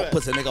back. Pop Running off, back.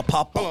 pussy nigga,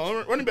 pop off. Hold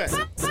on, running back.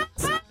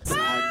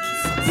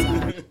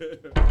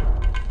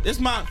 This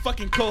my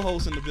fucking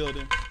co-host in the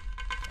building.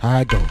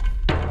 I go.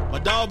 My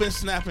dog been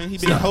snapping. He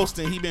been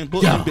hosting. He been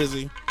booking Yeah.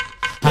 busy.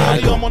 I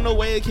KLD, go. I'm on the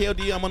way.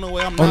 KLD, I'm on the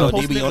way. I'm Oh, not no,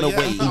 hosting. DB on the but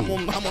way. yeah, I'm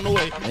on the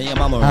way. And your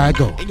mama. I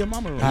go. In your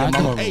mama room. I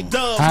go. Hey,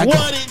 Dubs, I go.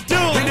 what it do?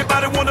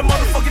 Anybody want a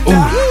motherfucking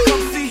die?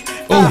 Come see.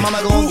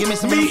 Mama gon' give me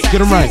some of them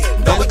Get him right.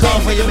 Don't be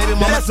calling for your baby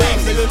mama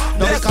tax, nigga.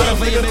 Don't be calling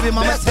for your baby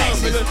mama tax,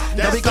 nigga.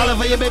 Don't be calling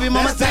for your baby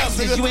mama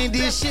taxes. You ain't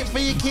did shit for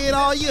your kid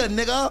all year,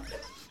 nigga.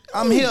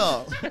 I'm here.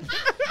 Y'all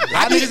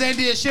niggas ain't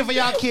did shit for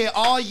y'all kid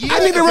all year. I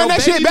need to If run your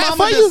that shit baby back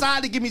mama for you.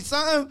 decide to give me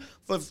something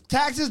for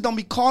taxes, don't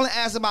be calling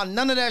ass about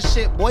none of that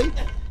shit, boy.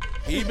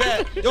 He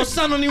back. Your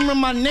son don't even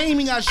remember my name.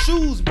 He got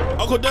shoes, bro.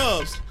 Uncle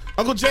Dubs,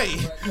 Uncle Jay,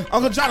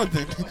 Uncle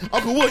Jonathan,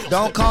 Uncle William.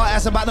 Don't call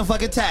ask about the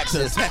fucking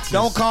taxes.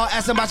 Don't call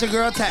ask about your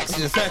girl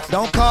taxes.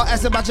 Don't call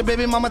ask about your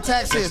baby mama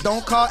taxes.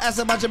 Don't call ask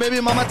about your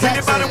baby mama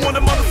taxes. Anybody want a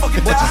motherfucking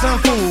What your die? son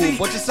Come food? see.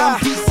 What your son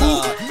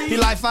pizza? He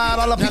like $5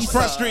 That's pizza.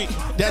 Front Street.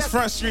 That's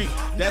Front Street.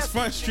 That's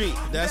Front Street.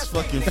 That's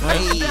fucking Front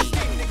Street.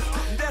 Hey,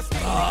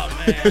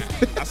 Oh man,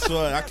 I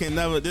swear I can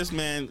never. This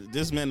man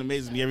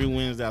amazes me every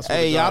Wednesday. I swear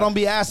hey, to y'all God. don't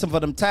be asking for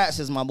them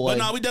taxes, my boy. But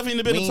no, we definitely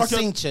We been ain't talking.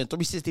 cinching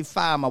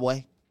 365, my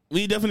boy.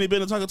 We definitely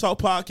been to Talk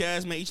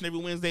podcast, man. Each and every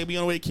Wednesday, we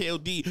on the way to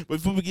KOD. But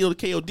before we get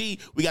to KOD,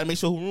 we gotta make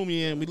sure who room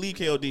we in. We leave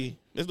KOD.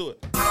 Let's do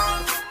it.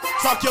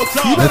 Talk your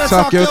talk. You better Let's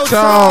talk your your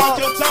talk.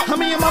 Your talk.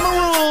 Come in your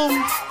mama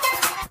room.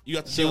 You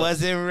got to She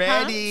wasn't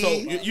ready. So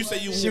you say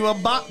you. She was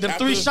about the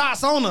after- 3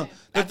 shots on her.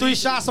 The 3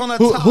 shots on her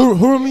Who top.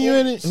 room you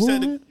in it? She Who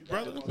said room? the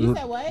brother. You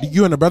said what?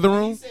 You in the brother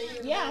room?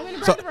 Yeah, I'm in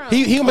the So brother room.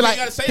 he gonna be you like,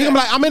 gotta say he gonna be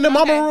that. like, I'm in the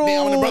mama room.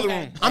 Yeah, I'm in the brother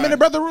room. I'm in the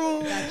brother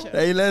room.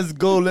 Hey, let's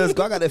go. I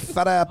got that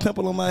fat ass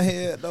pimple on my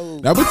head, though.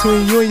 That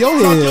between you and your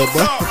head,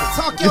 bro.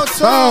 Talk your Talk.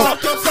 talk.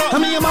 Talk your talk.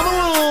 Come in your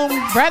mama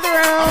room. brother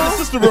room.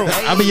 Sister room.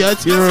 I'm in your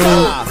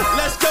room.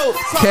 Let's go.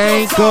 Talk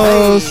your talk.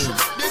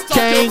 Cankles, This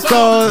talk your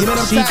talk. Give me them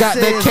cankles. She got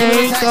the taxes. Give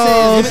me them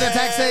taxes. Give me cankles. them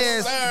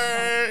taxes.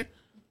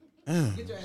 Sir.